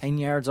 10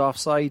 yards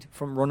offside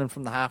from running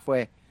from the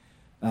halfway.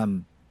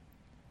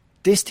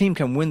 This team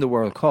can win the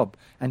World Cup,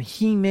 and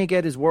he may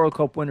get his World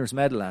Cup winner's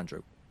medal,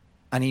 Andrew,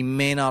 and he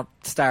may not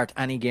start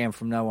any game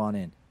from now on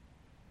in.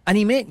 And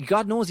he may,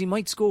 God knows, he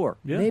might score.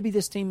 Yeah. Maybe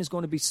this team is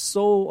going to be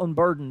so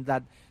unburdened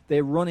that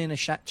they run in a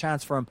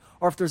chance for him.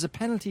 Or if there's a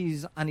penalty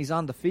and he's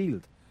on the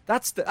field,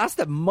 that's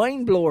the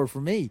mind blower for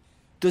me.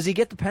 Does he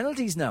get the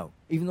penalties now,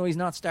 even though he's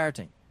not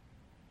starting?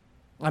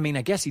 I mean,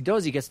 I guess he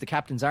does. He gets the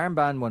captain's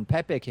armband when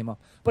Pepe came up.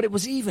 But it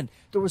was even.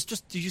 Did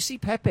you see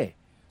Pepe?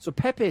 So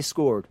Pepe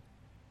scored,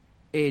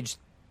 aged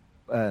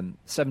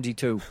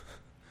 72.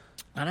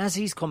 And as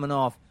he's coming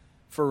off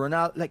for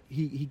Ronaldo,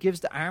 he gives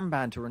the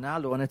armband to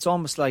Ronaldo, and it's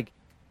almost like,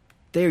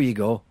 there you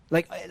go.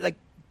 Like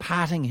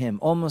patting him,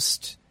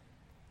 almost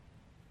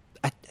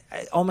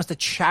a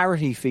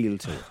charity feel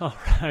to it. Oh,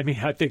 I mean,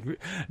 I think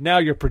now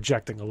you're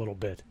projecting a little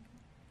bit.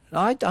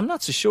 I'm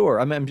not so sure.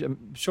 I mean,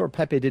 I'm sure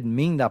Pepe didn't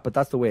mean that, but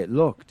that's the way it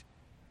looked.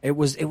 It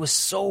was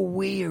so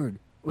weird.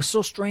 It was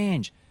so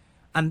strange.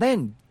 And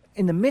then,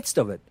 in the midst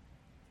of it,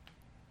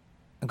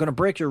 I'm going to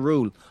break your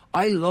rule.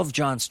 I love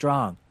John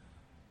Strong,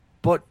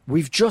 but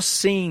we've just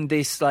seen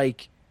this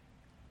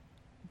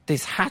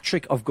this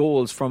hat-trick of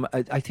goals from,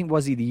 I think,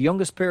 was he the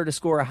youngest player to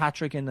score a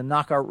hat-trick in the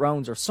knockout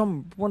rounds or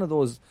one of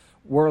those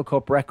World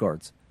Cup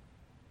records.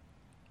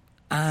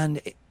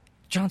 And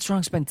John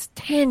Strong spent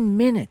 10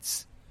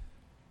 minutes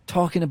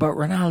talking about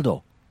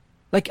Ronaldo.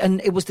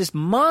 And it was this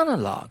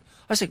monologue.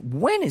 I was like,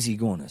 when is he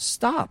going to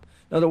stop?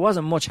 Now, there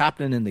wasn't much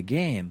happening in the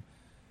game,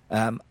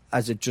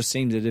 as it just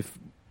seemed that if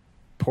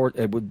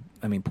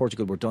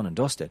Portugal were done and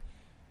dusted.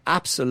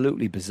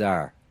 Absolutely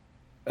bizarre.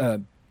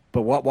 But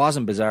what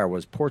wasn't bizarre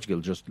was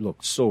Portugal just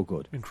looked so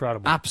good.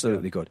 Incredible.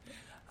 Absolutely good.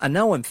 And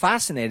now I'm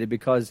fascinated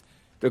because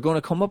they're going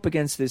to come up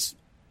against this.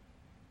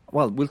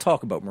 Well, we'll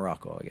talk about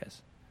Morocco, I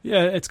guess.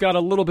 Yeah, it's got a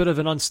little bit of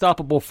an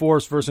unstoppable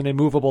force versus an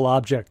immovable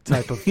object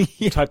type of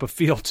type of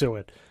feel to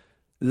it.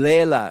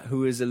 Layla,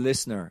 who is a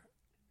listener,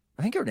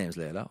 I think her name's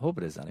Layla. I hope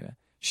it is anyway.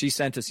 She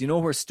sent us,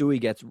 where Stewie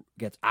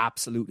gets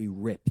absolutely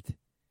ripped.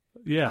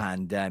 Yeah.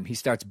 And he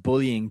starts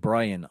bullying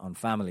Brian on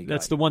Family Guy.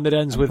 That's the one that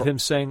ends with him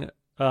saying,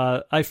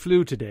 I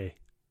flew today,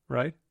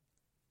 right?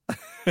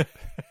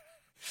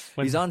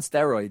 He's on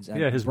steroids.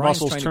 Yeah, his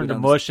Brian's muscles turn to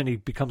mush and he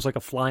becomes like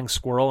a flying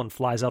squirrel and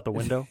flies out the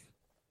window.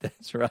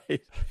 That's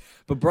right.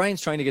 But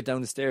Brian's trying to get down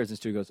the stairs and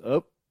Stu goes,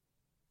 up,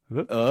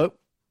 and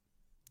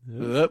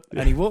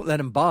he won't let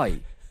him by.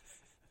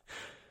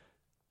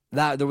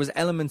 There was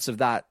elements of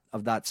that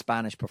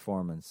Spanish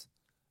performance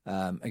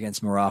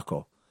against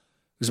Morocco.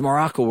 Because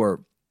Morocco were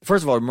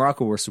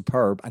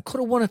superb and could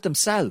have won it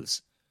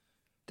themselves.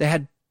 They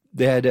had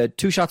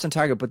 2 shots on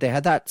target, but they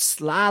had that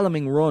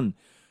slaloming run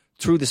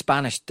through the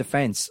Spanish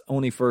defence,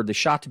 only for the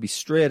shot to be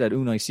straight at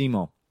Unai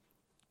Simon.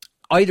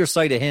 Either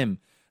side of him,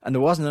 and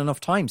there wasn't enough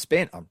time.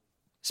 Spain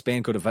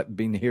could have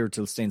been here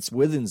till St.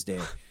 Swithin's Day,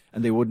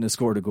 and they wouldn't have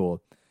scored a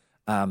goal.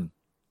 But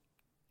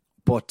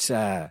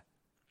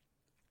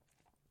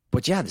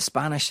yeah, the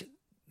Spanish,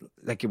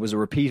 like it was a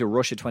repeat of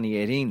Russia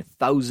 2018,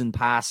 1,000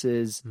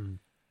 passes.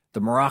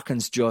 The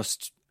Moroccans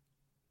just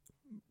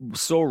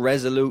so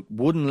resolute,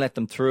 wouldn't let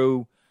them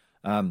through.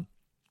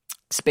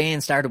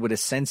 Spain started with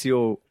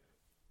Asensio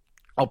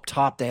up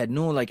top. They had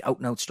no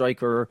out-and-out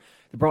striker.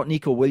 They brought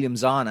Nico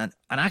Williams on, and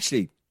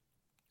actually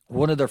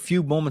one of their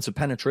few moments of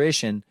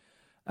penetration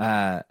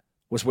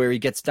was where he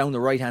gets down the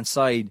right-hand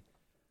side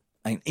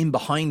and in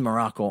behind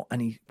Morocco,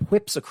 and he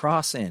whips a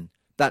cross in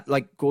that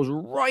goes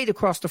right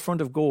across the front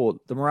of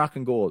goal, the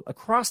Moroccan goal,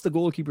 across the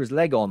goalkeeper's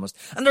leg almost.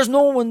 And there's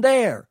no one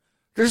there.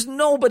 There's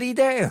nobody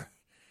there.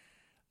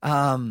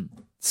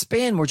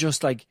 Spain were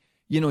just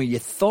you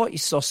thought you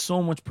saw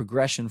so much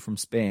progression from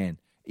Spain,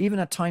 even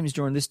at times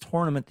during this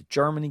tournament, the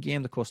Germany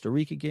game, the Costa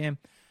Rica game,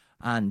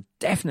 and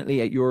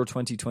definitely at Euro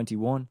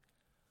 2021.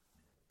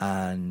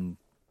 And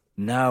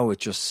now it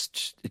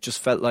just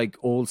felt like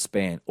old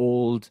Spain,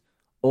 old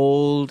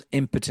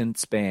impotent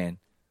Spain.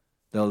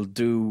 They'll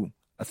do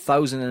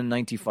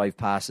 1,095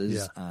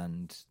 passes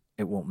and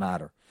it won't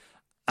matter.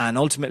 And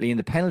ultimately in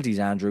the penalties,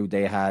 Andrew,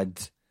 they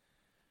had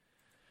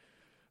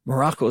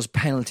Morocco's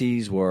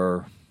penalties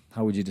were,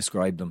 how would you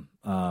describe them?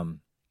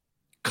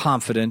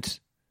 Confident,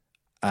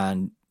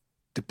 and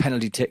the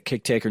penalty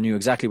kick taker knew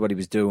exactly what he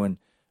was doing.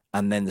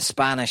 And then the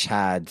Spanish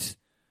had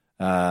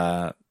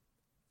Sarabia,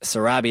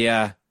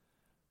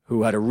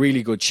 who had a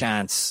really good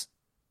chance,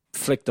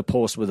 flicked the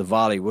post with a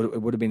volley. It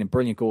would have been a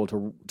brilliant goal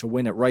to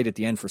win it right at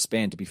the end for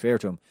Spain, to be fair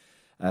to him.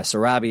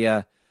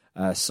 Sarabia,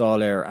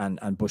 Soler, and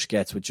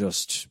Busquets with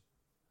just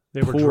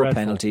poor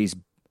penalties.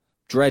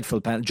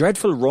 Dreadful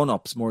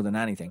run-ups more than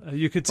anything.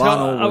 You could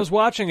tell. I was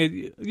watching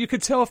it. You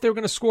could tell if they were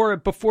going to score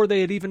it before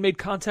they had even made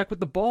contact with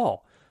the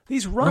ball.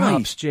 These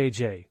run-ups,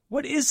 JJ.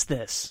 What is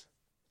this?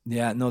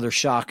 Yeah, no, they're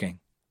shocking.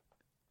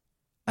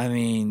 I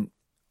mean,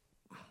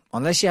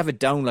 unless you have it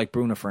down like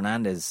Bruno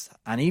Fernandes,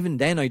 and even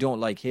then I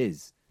don't like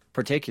his,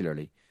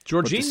 particularly.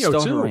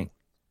 Jorginho, too.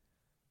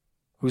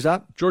 Who's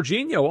that?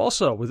 Jorginho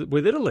also,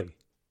 with Italy.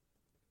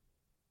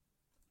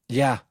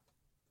 Yeah.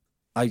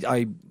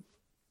 I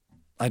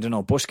don't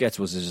know. Busquets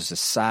was just a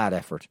sad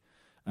effort.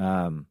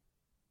 And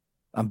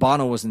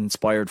Bono was an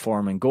inspired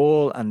form in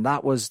goal, and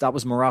that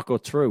was Morocco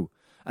through.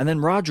 And then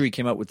Rodri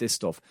came out with this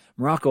stuff.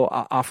 Morocco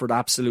offered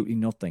absolutely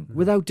nothing,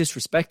 without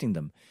disrespecting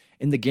them.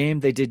 In the game,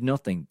 they did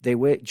nothing. They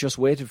just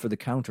waited for the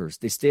counters.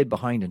 They stayed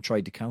behind and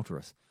tried to counter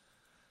us.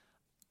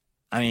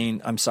 I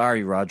mean, I'm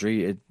sorry,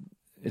 Rodri.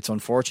 It's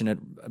unfortunate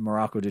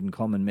Morocco didn't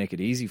come and make it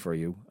easy for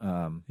you.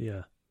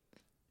 Yeah.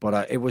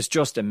 But it was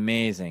just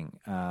amazing.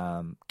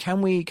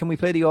 Can we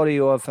play the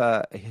audio of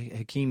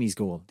Hakimi's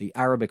goal, the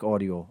Arabic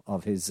audio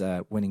of his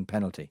winning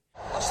penalty?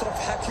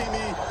 Ashraf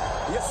Hakimi,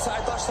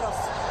 يسعد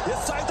أشرف,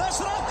 يسعد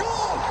أشرف,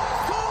 goal,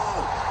 goal,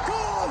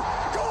 goal,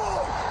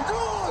 goal,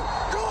 goal,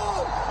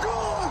 goal,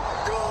 goal,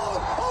 goal.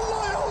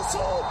 Allah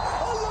yawsal,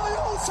 Allah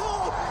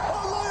yawsal,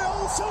 Allah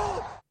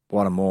yawsal.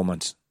 What a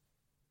moment!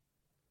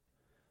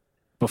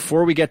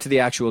 Before we get to the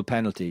actual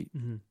penalty,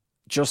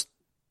 just,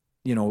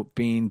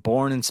 being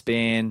born in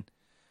Spain,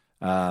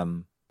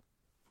 having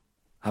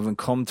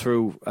come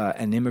through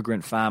an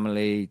immigrant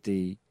family,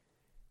 the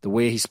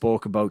way he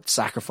spoke about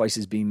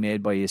sacrifices being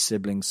made by his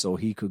siblings so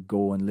he could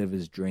go and live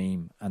his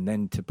dream, and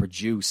then to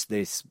produce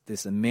this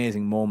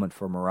amazing moment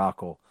for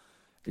Morocco.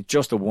 It's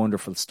just a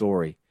wonderful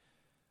story.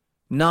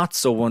 Not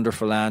so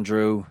wonderful,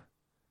 Andrew.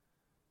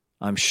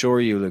 I'm sure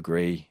you'll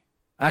agree.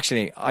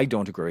 Actually, I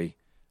don't agree.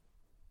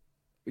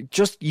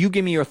 Just you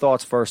give me your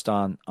thoughts first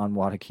on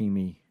what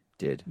Hakimi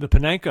did. The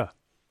Panenka.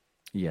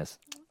 Yes.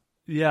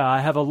 Yeah,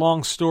 I have a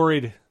long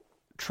storied,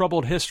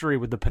 troubled history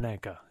with the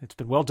Panenka. It's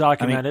been well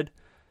documented.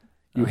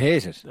 You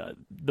hate it.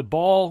 The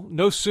ball,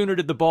 no sooner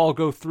did the ball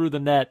go through the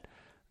net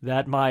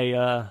that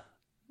my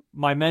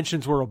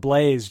mentions were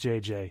ablaze,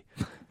 JJ.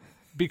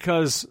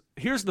 Because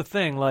here's the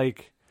thing,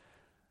 like,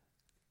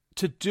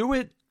 to do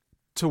it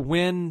to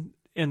win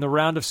in the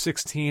round of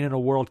 16 in a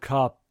World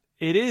Cup,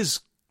 it is,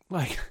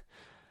 like,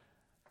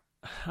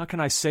 how can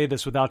I say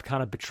this without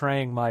kind of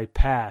betraying my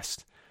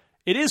past?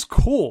 It is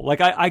cool. Like,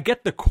 I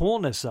get the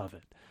coolness of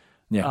it.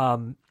 Yeah.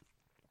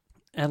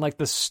 And, like,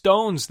 the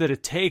stones that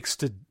it takes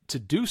to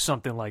do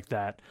something like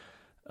that.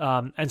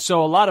 And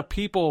so a lot of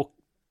people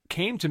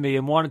came to me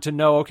and wanted to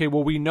know, okay,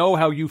 well, we know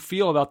how you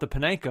feel about the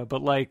Panenka,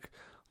 but, like,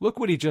 look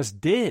what he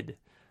just did.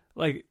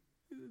 Like,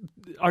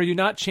 are you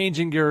not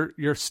changing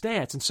your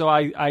stance? And so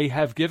I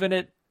have given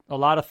it a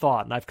lot of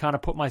thought, and I've kind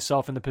of put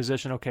myself in the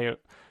position, okay,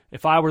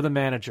 if I were the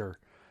manager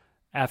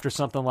after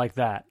something like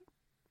that,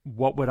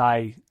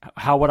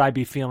 how would I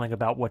be feeling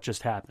about what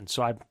just happened?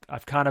 So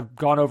I've kind of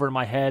gone over in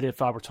my head,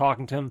 if I were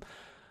talking to him,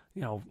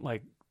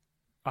 like,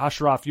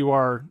 Ashraf,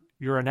 you're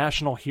a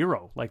national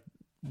hero. Like,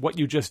 what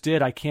you just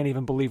did, I can't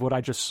even believe what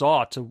I just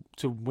saw. To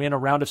win a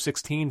round of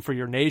 16 for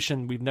your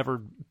nation, we've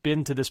never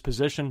been to this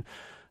position.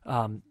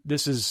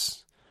 This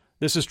is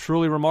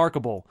truly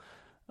remarkable.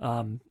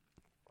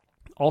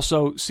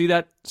 Also, see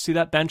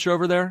that bench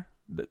over there?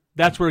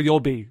 That's where you'll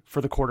be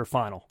for the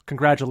quarterfinal.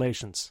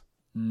 Congratulations.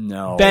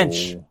 No.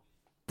 Bench.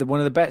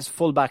 One of the best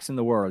fullbacks in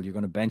the world. You're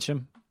going to bench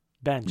him?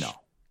 Bench. No.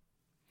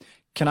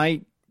 Can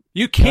I?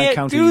 You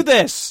can't do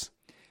this.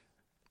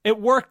 It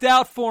worked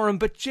out for him,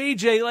 but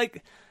JJ,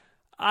 like,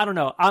 I don't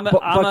know.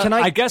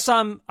 I guess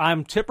I'm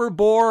Tipper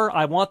Bohr.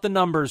 I want the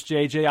numbers,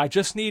 JJ. I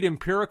just need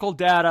empirical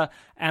data,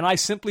 and I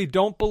simply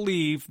don't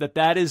believe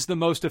that is the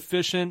most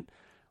efficient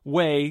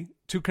way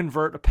to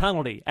convert a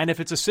penalty. And if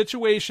it's a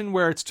situation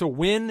where it's to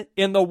win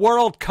in the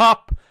World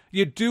Cup,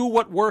 you do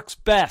what works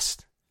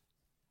best.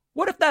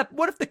 What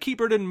if the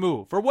keeper didn't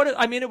move? Or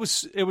it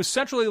was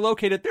centrally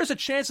located. There's a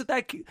chance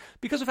that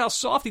because of how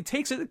soft he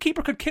takes it, the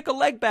keeper could kick a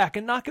leg back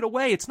and knock it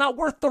away. It's not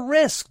worth the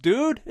risk,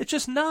 dude. It's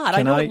just not.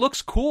 I know it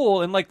looks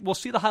cool, and, like, we'll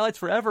see the highlights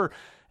forever.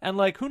 And,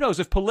 like, who knows?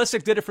 If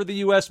Pulisic did it for the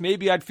U.S.,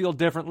 maybe I'd feel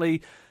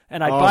differently,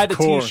 and I'd buy the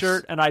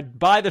T-shirt, and I'd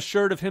buy the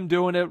shirt of him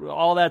doing it,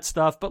 all that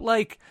stuff. But,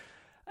 like,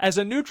 as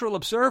a neutral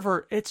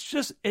observer,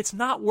 it's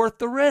not worth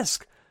the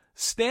risk.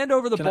 Stand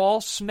over the ball,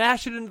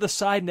 smash it into the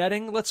side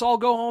netting. Let's all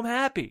go home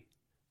happy.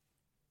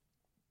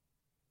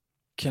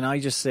 Can I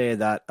just say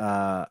that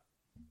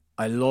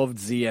I loved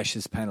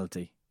Ziyech's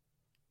penalty.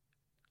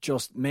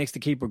 Just makes the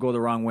keeper go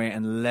the wrong way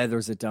and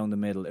leathers it down the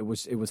middle. It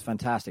was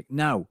fantastic.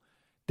 Now,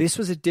 this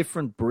was a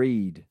different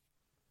breed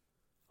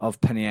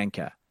of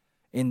Panenka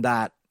in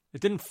that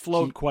it didn't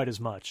float quite as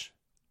much.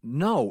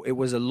 No, it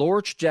was a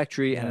lower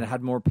trajectory and it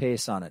had more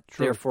pace on it.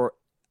 True. Therefore,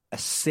 a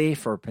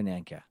safer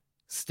Panenka.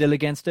 Still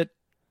against it.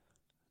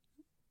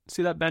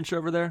 See that bench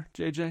over there,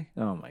 JJ?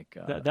 Oh my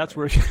God! That's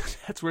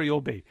where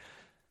you'll be.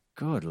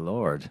 Good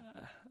Lord.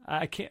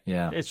 I can't.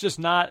 Yeah. It's just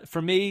not,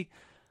 for me,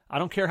 I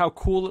don't care how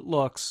cool it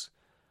looks.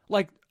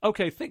 Like,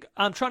 okay,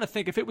 I'm trying to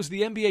think if it was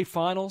the NBA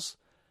Finals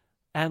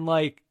and,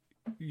 like,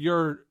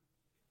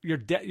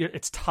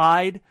 it's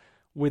tied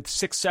with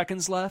 6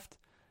 seconds left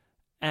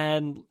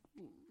and,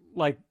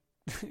 like,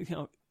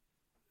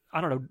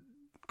 I don't know,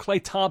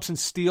 Klay Thompson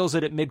steals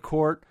it at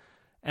midcourt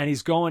and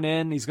he's going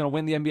to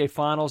win the NBA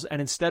Finals,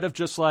 and instead of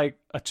just, like,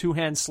 a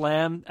two-hand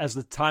slam as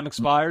the time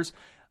expires,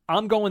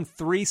 I'm going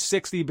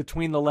 360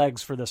 between the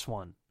legs for this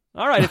one.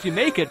 All right, if you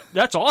make it,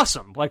 that's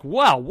awesome. Like,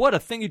 wow, what a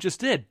thing you just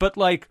did. But,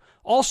 like,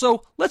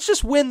 also, let's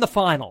just win the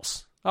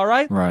finals. All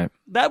right? Right.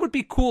 That would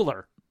be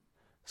cooler.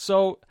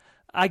 So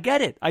I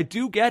get it. I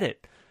do get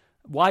it.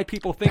 Why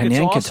people think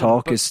Panenka it's awesome.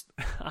 Talk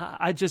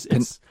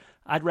is...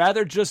 I'd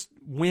rather just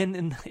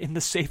win in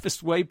the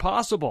safest way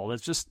possible.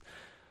 It's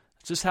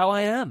just how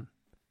I am.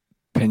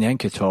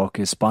 Panenka Talk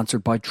is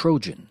sponsored by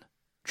Trojan.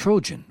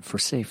 Trojan for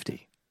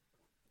safety.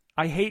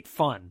 I hate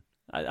fun.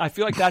 I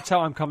feel like that's how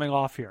I'm coming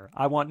off here.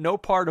 I want no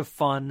part of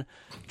fun.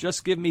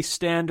 Just give me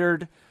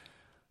standard.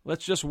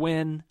 Let's just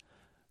win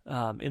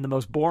in the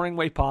most boring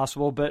way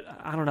possible. But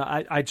I don't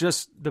know. I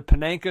just, the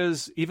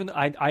Panenkas, even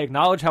I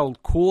acknowledge how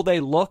cool they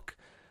look.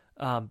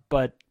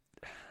 But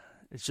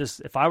it's just,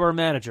 if I were a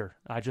manager,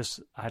 I'd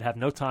have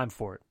no time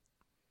for it.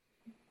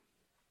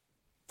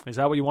 Is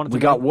that what you wanted to do?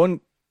 We got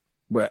one.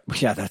 Well,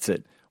 yeah, that's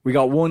it. We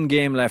got one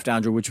game left,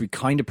 Andrew, which we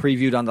kind of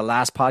previewed on the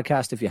last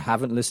podcast. If you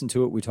haven't listened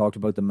to it, we talked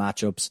about the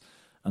matchups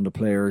and the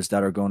players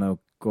that are going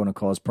to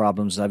cause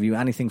problems. Have you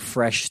anything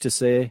fresh to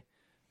say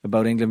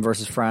about England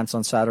versus France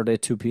on Saturday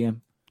at 2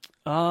 p.m.?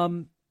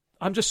 I'm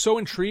just so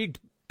intrigued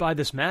by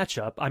this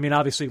matchup. I mean,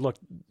 obviously, look,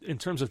 in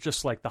terms of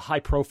just like the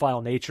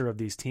high-profile nature of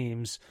these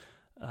teams,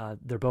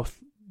 they're both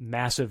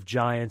massive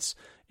giants.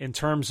 In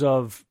terms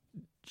of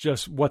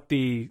just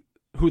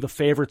who the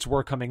favorites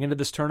were coming into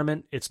this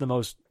tournament, it's the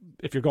most,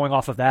 if you're going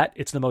off of that,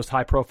 it's the most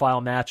high-profile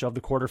match of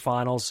the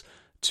quarterfinals.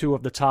 Two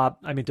of the top,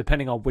 I mean,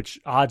 depending on which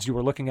odds you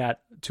were looking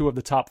at, two of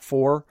the top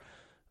four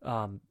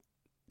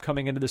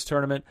coming into this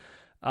tournament.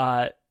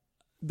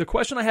 the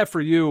question I have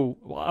for you,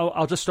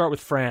 I'll just start with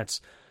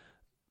France.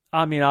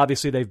 I mean,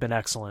 obviously they've been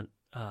excellent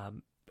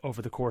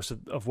over the course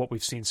of what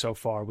we've seen so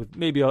far, with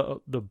maybe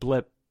the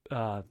blip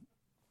at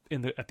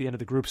the end of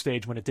the group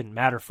stage when it didn't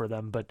matter for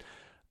them. But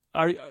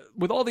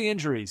with all the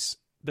injuries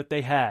that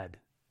they had,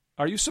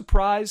 are you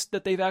surprised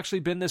that they've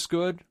actually been this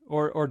good,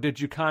 or did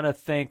you kind of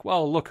think,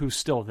 well, look who's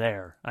still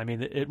there? I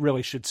mean, it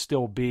really should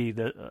still be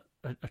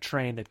a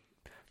train that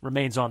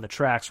remains on the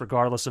tracks,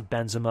 regardless of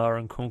Benzema or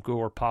Nkunku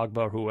or Pogba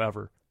or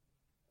whoever.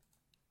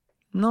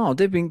 No,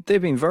 they've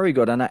been very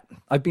good, and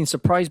I've been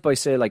surprised by,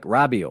 say, like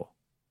Rabiot.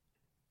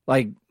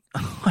 Like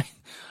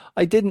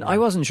I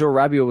wasn't sure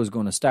Rabiot was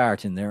going to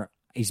start in there.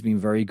 He's been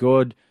very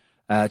good.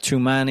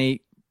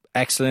 Tchouameni,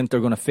 excellent. They're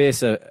going to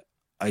face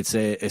I'd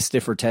say a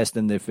stiffer test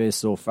than they've faced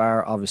so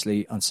far,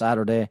 obviously on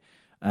Saturday.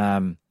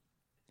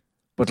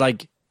 But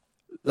like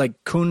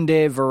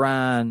Koundé,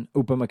 Varane,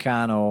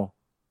 Upamecano,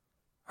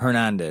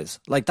 Hernandez,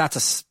 like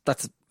that's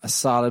a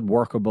solid,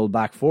 workable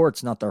back four.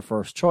 It's not their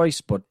first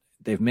choice, but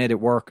they've made it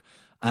work.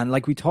 And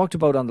like we talked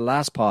about on the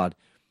last pod,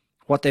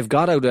 what they've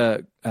got out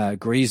of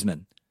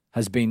Griezmann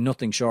has been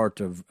nothing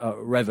short of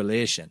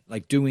revelation.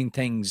 Like doing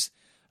things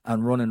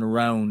and running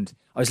around.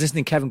 I was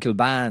listening to Kevin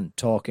Kilbane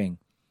talking.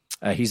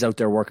 He's out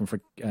there working for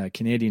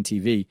Canadian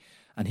TV,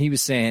 and he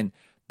was saying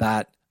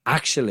that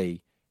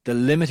actually the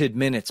limited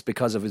minutes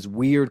because of his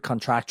weird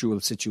contractual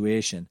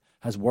situation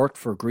has worked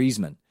for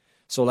Griezmann.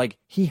 So like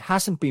he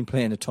hasn't been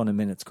playing a ton of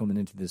minutes coming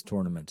into this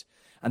tournament,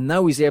 and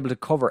now he's able to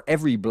cover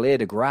every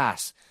blade of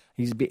grass.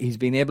 He's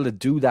been able to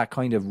do that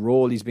kind of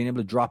role. He's been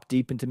able to drop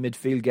deep into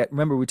midfield.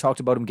 Remember we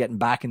talked about him getting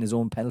back in his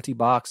own penalty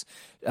box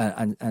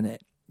and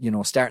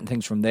starting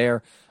things from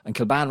there. And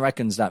Kilbane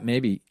reckons that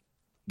maybe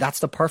that's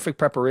the perfect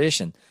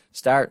preparation.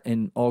 Start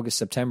in August,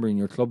 September in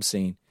your club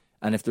scene,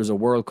 and if there's a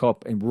World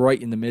Cup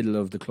right in the middle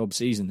of the club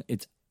season,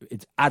 it's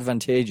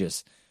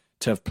advantageous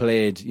to have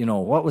played.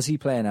 What was he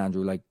playing,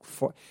 Andrew? He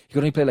could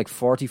only play like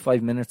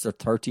 45 minutes or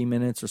 30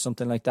 minutes or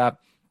something like that.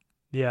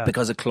 Yeah,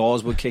 because a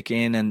clause would kick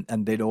in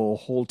and they'd owe a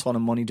whole ton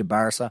of money to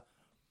Barca.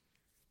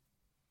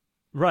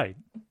 Right.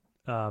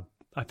 I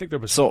think there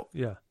was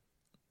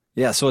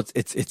Yeah, so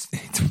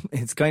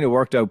it's kind of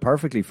worked out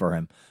perfectly for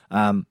him.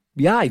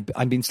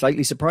 I've been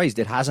slightly surprised.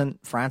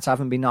 France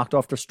haven't been knocked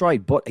off their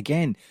stride. But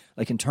again,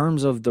 like in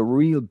terms of the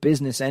real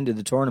business end of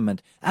the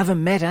tournament, I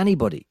haven't met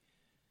anybody.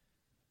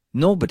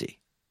 Nobody.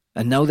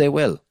 And now they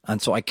will.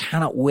 And so I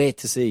cannot wait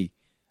to see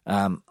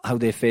how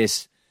they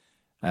face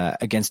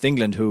against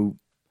England, who,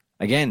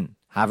 again,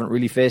 haven't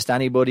really faced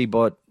anybody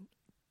but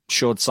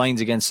showed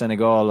signs against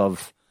Senegal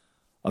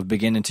of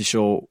beginning to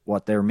show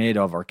what they're made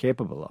of or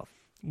capable of.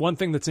 One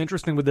thing that's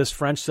interesting with this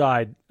French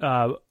side,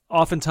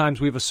 oftentimes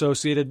we've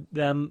associated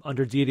them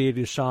under Didier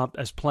Deschamps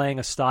as playing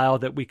a style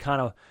that we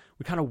kind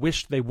of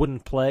wished they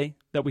wouldn't play,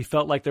 that we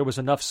felt like there was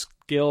enough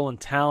skill and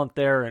talent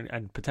there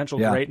and potential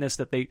greatness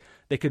that they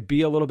could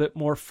be a little bit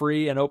more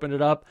free and open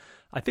it up.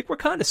 I think we're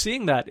kind of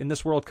seeing that in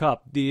this World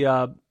Cup.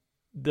 The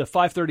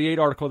 538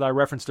 article that I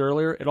referenced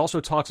earlier, it also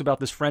talks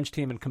about this French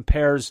team and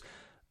compares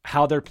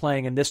how they're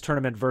playing in this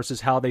tournament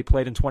versus how they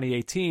played in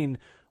 2018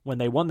 when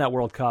they won that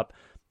World Cup.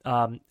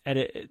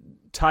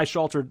 Ty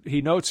Schalter,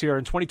 he notes here,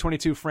 in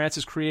 2022, France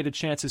has created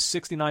chances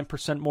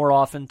 69% more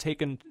often,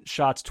 taken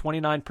shots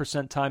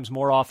 29% times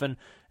more often,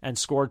 and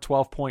scored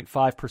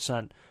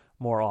 12.5%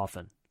 more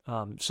often.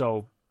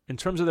 So in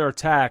terms of their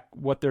attack,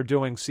 what they're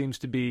doing seems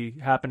to be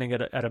happening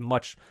at a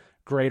much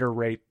greater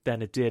rate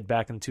than it did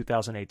back in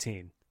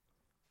 2018.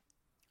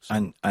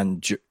 And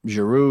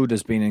Giroud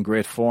has been in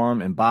great form.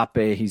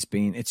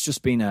 Mbappe, it's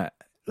just been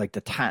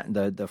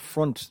the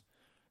front,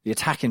 the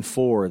attacking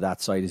four of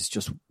that side is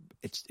just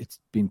it's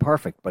been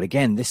perfect. But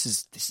again, this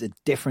is a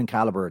different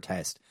caliber of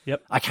test.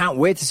 Yep. I can't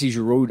wait to see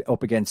Giroud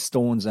up against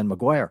Stones and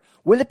Maguire.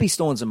 Will it be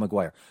Stones and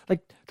Maguire? Like,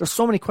 there's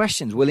so many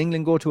questions. Will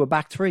England go to a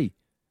back three?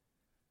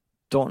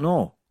 Don't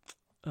know.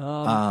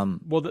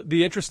 Well,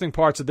 the interesting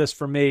parts of this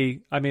for me,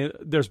 I mean,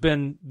 there's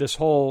been this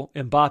whole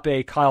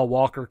Mbappe, Kyle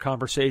Walker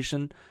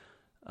conversation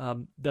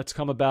that's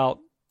come about.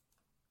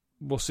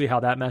 We'll see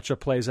how that matchup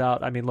plays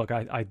out. I mean, look,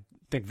 I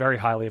think very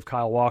highly of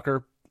Kyle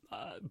Walker,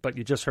 but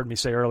you just heard me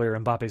say earlier,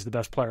 Mbappe's the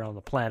best player on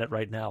the planet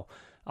right now.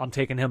 I'm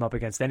taking him up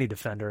against any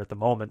defender at the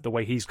moment, the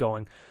way he's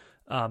going.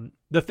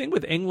 The thing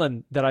with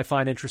England that I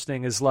find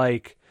interesting is,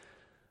 like,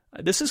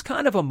 this is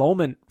kind of a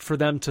moment for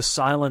them to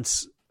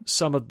silence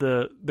some of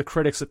the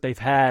critics that they've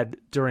had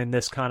during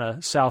this kind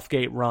of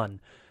Southgate run.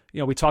 You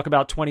know, we talk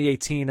about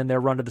 2018 and their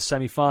run to the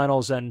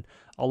semifinals, and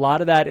a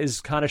lot of that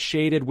is kind of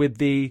shaded with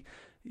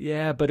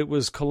but it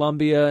was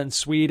Colombia and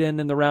Sweden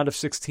in the round of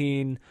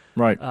 16.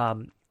 Right.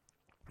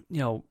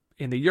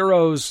 In the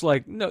Euros,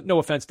 like, no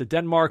offense to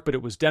Denmark, but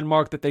it was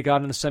Denmark that they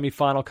got in the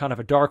semifinal, kind of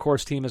a dark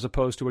horse team as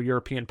opposed to a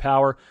European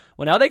power.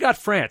 Well, now they got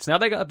France. Now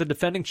they got the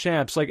defending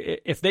champs. Like,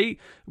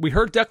 we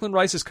heard Declan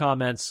Rice's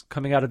comments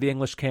coming out of the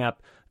English camp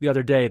the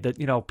other day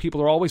that,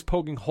 people are always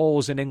poking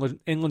holes in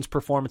England's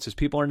performances.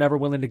 People are never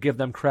willing to give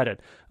them credit.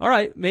 All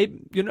right,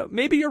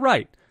 maybe you're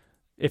right.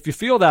 If you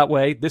feel that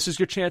way, this is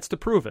your chance to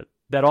prove it,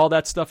 that all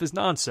that stuff is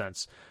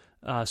nonsense.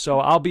 So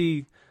I'll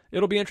be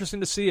it'll be interesting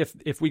to see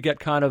if we get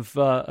kind of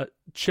a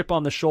chip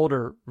on the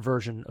shoulder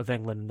version of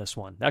England in this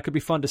one. That could be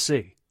fun to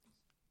see.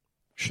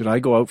 Should I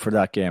go out for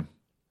that game?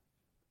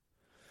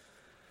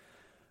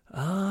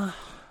 I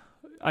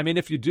mean,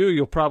 if you do,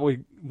 you'll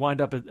probably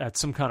wind up at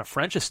some kind of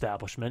French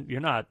establishment.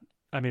 You're not.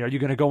 I mean, are you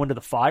going to go into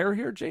the fire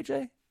here,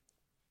 JJ?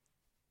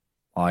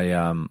 I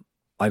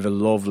have a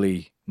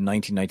lovely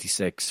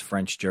 1996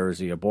 French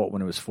jersey I bought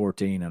when I was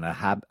 14, and I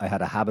had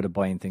a habit of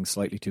buying things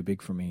slightly too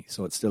big for me,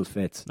 so it still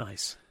fits.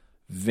 Nice,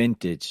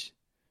 vintage,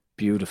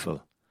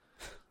 beautiful.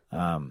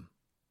 I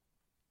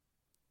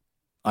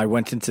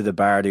went into the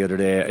bar the other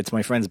day. It's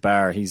my friend's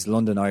bar. He's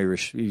London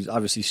Irish. He's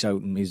obviously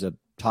shouting. He's a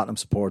Tottenham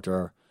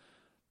supporter.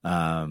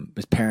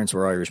 His parents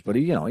were Irish, but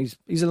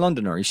he's a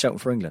Londoner. He's shouting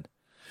for England.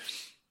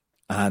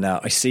 And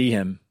I see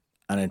him,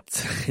 and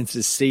it's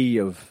a sea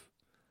of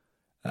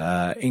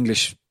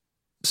English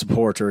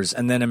supporters,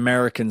 and then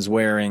Americans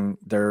wearing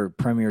their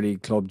Premier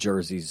League club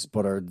jerseys,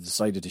 but are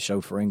decided to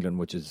shout for England,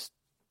 which is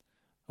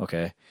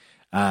okay.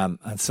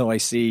 And so I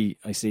see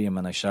him,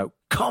 and I shout,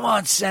 "Come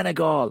on,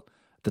 Senegal!"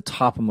 at the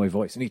top of my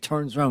voice, and he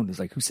turns around. He's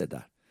like, "Who said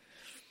that?"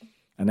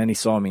 And then he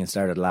saw me and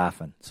started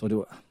laughing.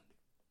 So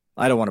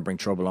I don't want to bring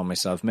trouble on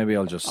myself. Maybe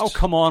I'll just... Oh,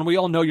 come on. We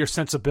all know your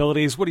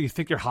sensibilities. What do you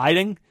think you're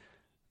hiding?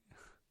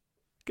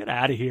 Get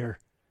out of here.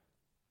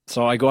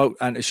 So I go out,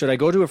 and should I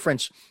go to a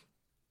French...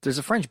 There's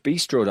a French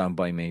bistro down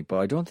by me, but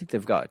I don't think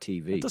they've got a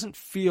TV. It doesn't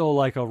feel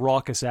like a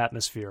raucous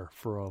atmosphere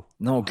for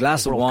a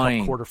glass of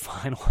wine. Cup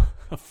quarterfinal,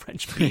 a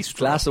French bistro.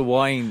 Glass of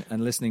wine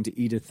and listening to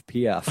Edith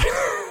Piaf.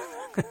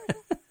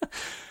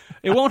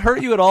 It won't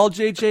hurt you at all,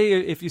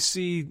 JJ, if you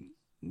see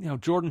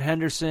Jordan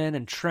Henderson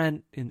and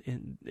Trent,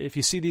 if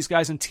you see these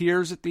guys in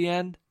tears at the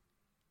end.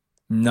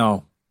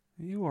 No.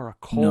 You are a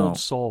cold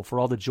soul for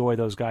all the joy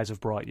those guys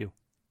have brought you.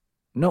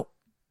 No.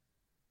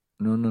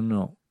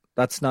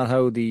 That's not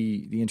how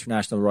the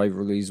international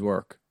rivalries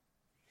work.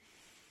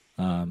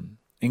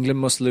 England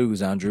must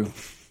lose, Andrew.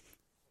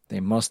 They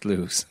must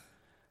lose.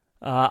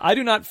 I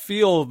do not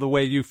feel the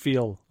way you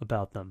feel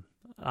about them.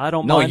 I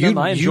don't mind them.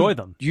 I enjoy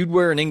them. You'd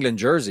wear an England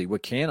jersey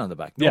with Kane on the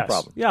back. No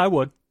problem. Yeah, I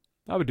would.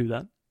 I would do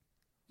that.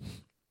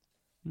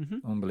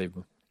 Mm-hmm.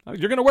 Unbelievable.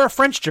 You're going to wear a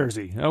French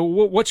jersey.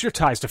 What's your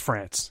ties to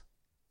France?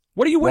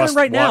 What are you wearing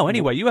right now?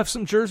 Anyway, you have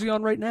some jersey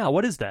on right now.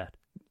 What is that?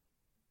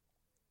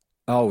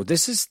 Oh,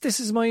 this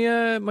is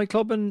my my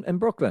club in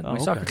Brooklyn. My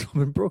soccer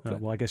club in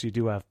Brooklyn. Well, I guess you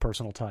do have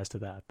personal ties to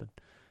that, but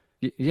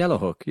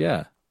Yellowhook,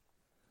 yeah.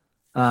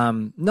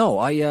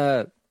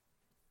 No,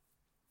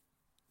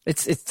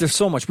 it's there's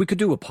so much we could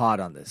do a pod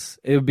on this.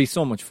 It would be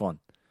so much fun.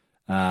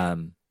 Yeah,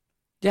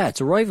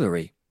 it's a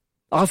rivalry.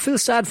 I'll feel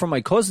sad for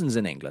my cousins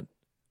in England.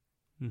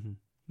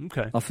 Mm-hmm.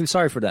 Okay, I'll feel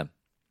sorry for them,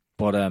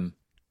 but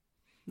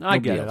I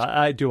get it.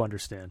 I do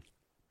understand.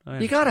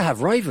 You got to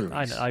have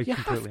rivalries. I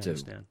completely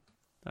understand.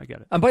 I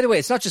get it. And by the way,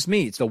 it's not just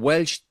me. It's the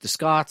Welsh, the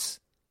Scots.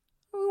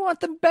 We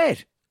want them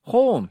bed,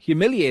 home,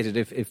 humiliated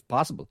if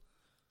possible.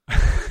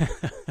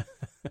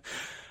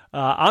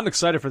 I'm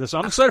excited for this.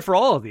 I'm excited for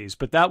all of these,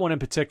 but that one in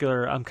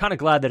particular, I'm kind of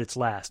glad that it's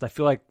last. I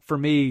feel like for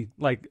me,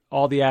 like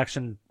all the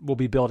action will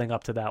be building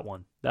up to that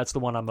one. That's the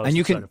one I'm most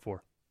excited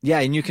for. Yeah,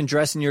 and you can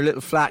dress in your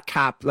little flat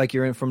cap like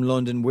you're in from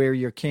London, wear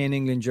your Kane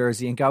England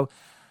jersey and go,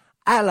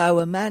 "Hello,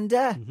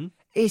 Amanda. Mm-hmm.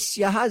 It's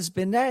your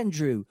husband,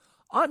 Andrew.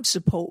 I'm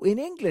supporting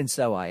England,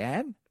 so I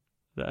am."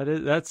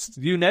 That's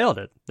you nailed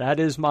it. That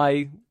is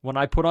when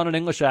I put on an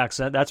English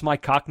accent, that's my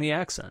Cockney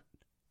accent.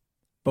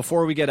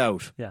 Before we get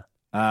out, yeah.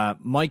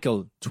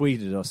 Michael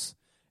tweeted us.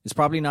 It's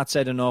probably not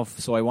said enough,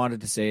 so I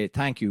wanted to say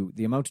thank you.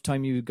 The amount of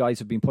time you guys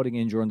have been putting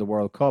in during the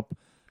World Cup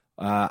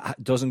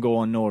doesn't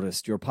go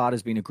unnoticed. Your pod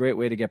has been a great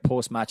way to get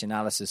post-match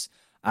analysis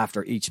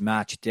after each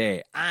match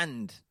day.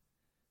 And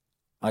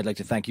I'd like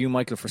to thank you,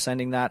 Michael, for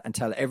sending that, and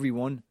tell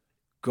everyone,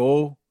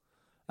 go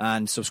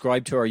and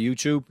subscribe to our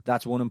YouTube.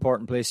 That's one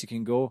important place you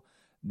can go.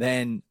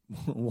 Then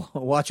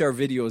watch our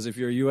videos. If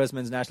you're a US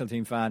men's national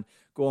team fan,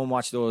 go and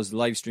watch those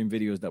live stream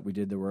videos that we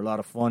did. They were a lot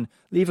of fun.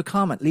 Leave a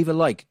comment, leave a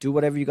like, do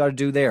whatever you got to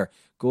do there.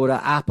 Go to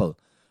Apple,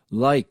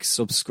 like,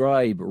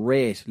 subscribe,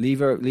 rate,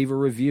 leave a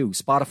review.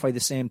 Spotify, the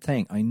same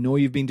thing. I know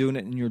you've been doing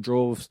it in your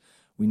droves.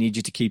 We need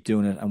you to keep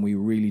doing it, and we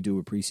really do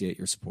appreciate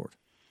your support.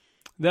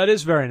 That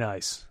is very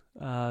nice.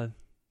 I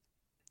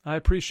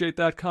appreciate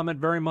that comment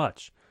very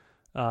much.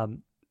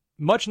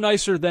 Much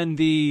nicer than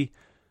the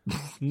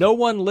no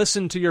one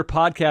listened to your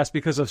podcast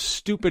because of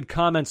stupid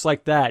comments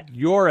like that.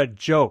 You're a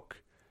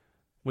joke,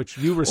 which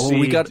you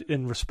received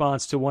in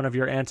response to one of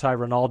your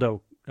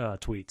anti-Ronaldo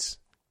tweets.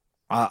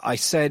 I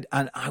said,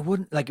 and I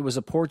wouldn't, like, it was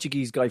a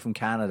Portuguese guy from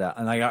Canada,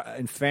 and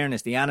in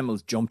fairness, the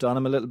animals jumped on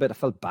him a little bit. I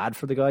felt bad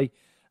for the guy,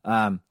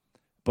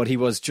 but he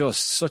was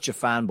just such a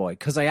fanboy,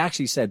 because I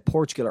actually said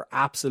Portugal are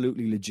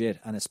absolutely legit,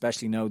 and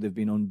especially now they've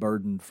been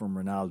unburdened from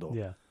Ronaldo.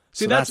 Yeah.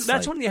 See, so that's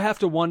like, when you have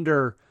to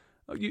wonder,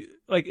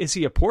 is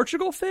he a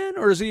Portugal fan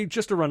or is he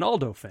just a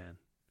Ronaldo fan?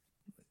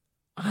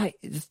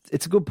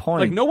 It's a good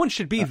point. Like, no one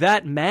should be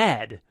that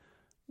mad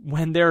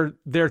when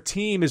their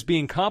team is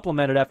being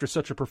complimented after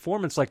such a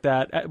performance like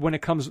that, when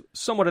it comes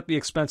somewhat at the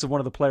expense of one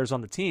of the players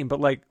on the team.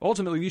 But like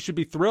ultimately, you should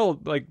be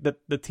thrilled like that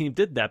the team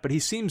did that. But he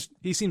seems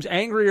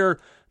angrier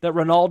that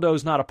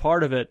Ronaldo's not a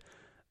part of it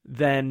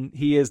than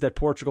he is that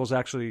Portugal's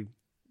actually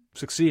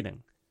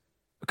succeeding.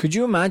 Could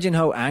you imagine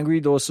how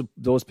angry those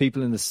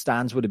people in the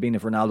stands would have been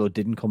if Ronaldo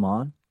didn't come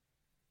on?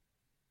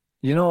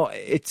 You know,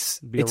 it's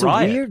a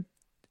weird.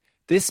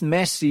 This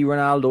Messi,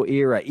 Ronaldo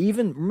era,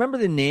 even remember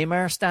the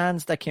Neymar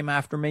stands that came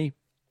after me?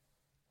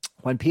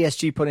 When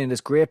PSG put in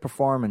this great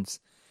performance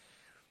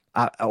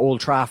at Old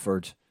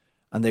Trafford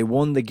and they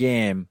won the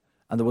game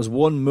and there was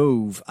one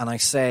move and I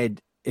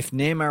said, if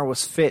Neymar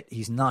was fit,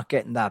 he's not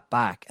getting that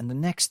back. And the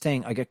next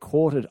thing I get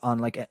quoted on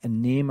like a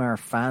Neymar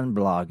fan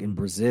blog in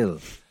Brazil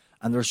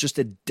and there's just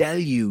a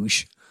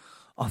deluge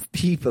of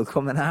people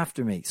coming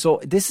after me. So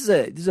this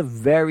is a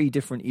very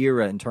different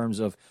era in terms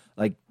of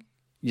like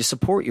you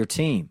support your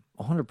team.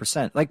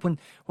 100%. Like when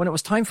it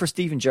was time for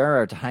Steven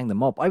Gerrard to hang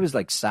them up, I was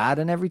like sad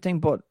and everything,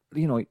 but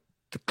you know,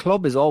 the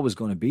club is always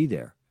going to be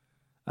there.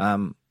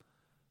 But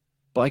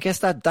I guess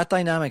that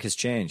dynamic has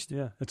changed.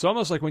 Yeah. It's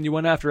almost like when you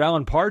went after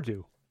Alan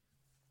Pardew.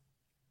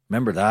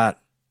 Remember that?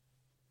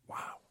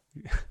 Wow.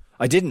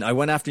 I didn't. I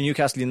went after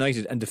Newcastle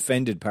United and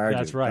defended Pardew.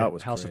 That's right. That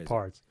was House crazy. of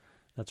Pards.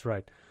 That's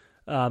right.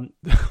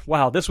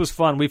 Wow, this was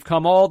fun. We've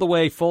come all the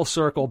way full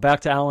circle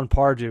back to Alan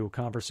Pardew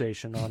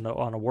conversation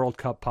on a World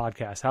Cup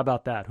podcast. How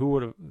about that? Who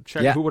would have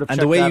checked that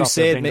off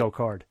their bingo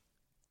card?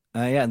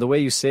 And the way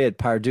you say it,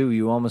 Pardew,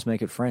 you almost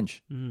make it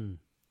French.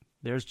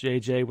 There's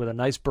JJ with a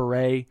nice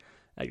beret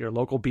at your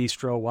local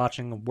bistro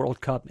watching the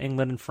World Cup,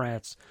 England and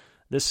France,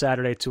 this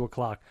Saturday at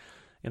 2:00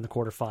 in the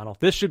quarterfinal.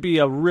 This should be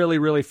a really,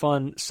 really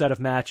fun set of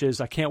matches.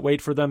 I can't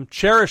wait for them.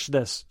 Cherish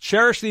this.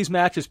 Cherish these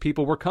matches,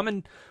 people. We're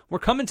coming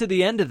to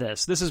the end of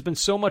this. This has been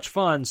so much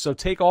fun. So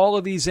take all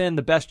of these in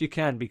the best you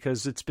can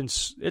because it's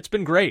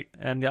been great.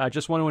 And I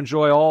just want to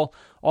enjoy all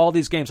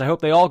these games. I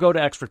hope they all go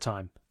to extra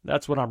time.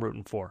 That's what I'm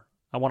rooting for.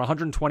 I want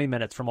 120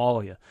 minutes from all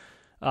of you.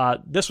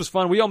 This was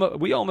fun.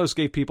 We almost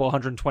gave people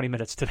 120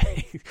 minutes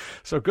today.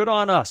 So good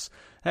on us.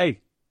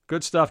 Hey,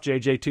 good stuff,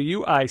 JJ. To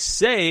you, I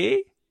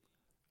say...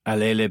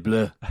 Allez les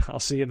Bleus. I'll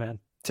see you, man.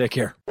 Take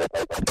care.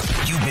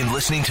 You've been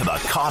listening to the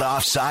Caught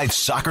Offside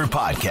Soccer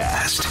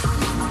Podcast.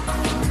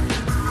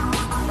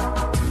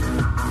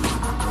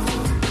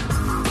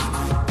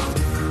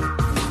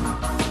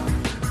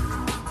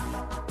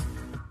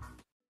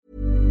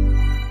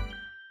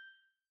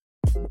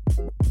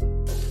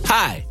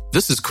 Hi,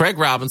 this is Craig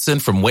Robinson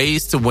from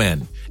Ways to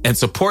Win, and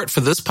support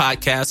for this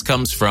podcast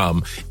comes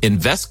from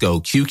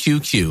Invesco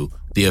QQQ,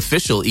 the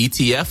official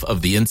ETF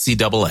of the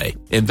NCAA.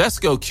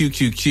 Invesco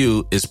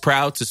QQQ is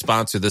proud to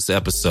sponsor this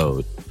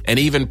episode and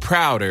even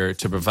prouder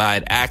to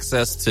provide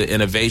access to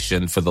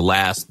innovation for the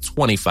last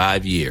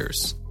 25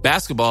 years.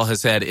 Basketball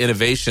has had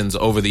innovations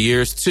over the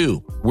years,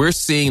 too. We're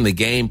seeing the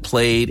game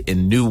played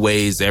in new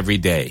ways every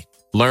day.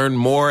 Learn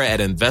more at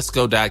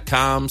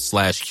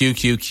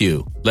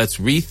Invesco.com/QQQ. Let's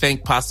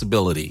rethink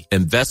possibility.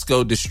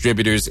 Invesco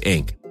Distributors,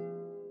 Inc.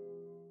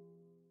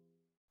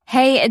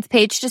 Hey, it's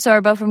Paige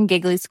DeSorbo from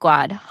Giggly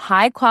Squad.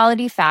 High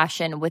quality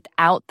fashion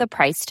without the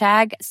price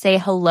tag. Say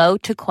hello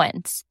to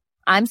Quince.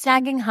 I'm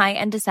snagging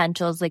high-end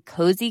essentials like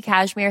cozy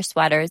cashmere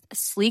sweaters,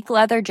 sleek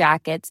leather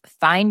jackets,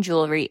 fine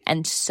jewelry,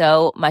 and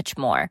so much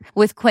more.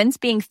 With Quince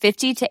being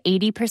 50 to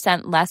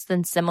 80% less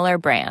than similar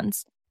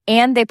brands.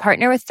 And they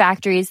partner with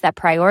factories that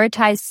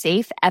prioritize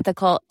safe,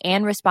 ethical,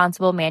 and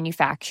responsible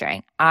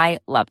manufacturing. I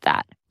love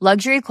that.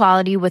 Luxury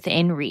quality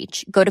within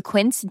reach. Go to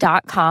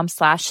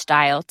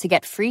quince.com/style to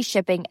get free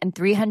shipping and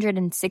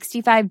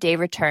 365-day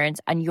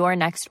returns on your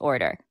next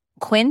order.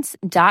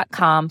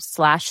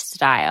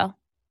 Quince.com/style.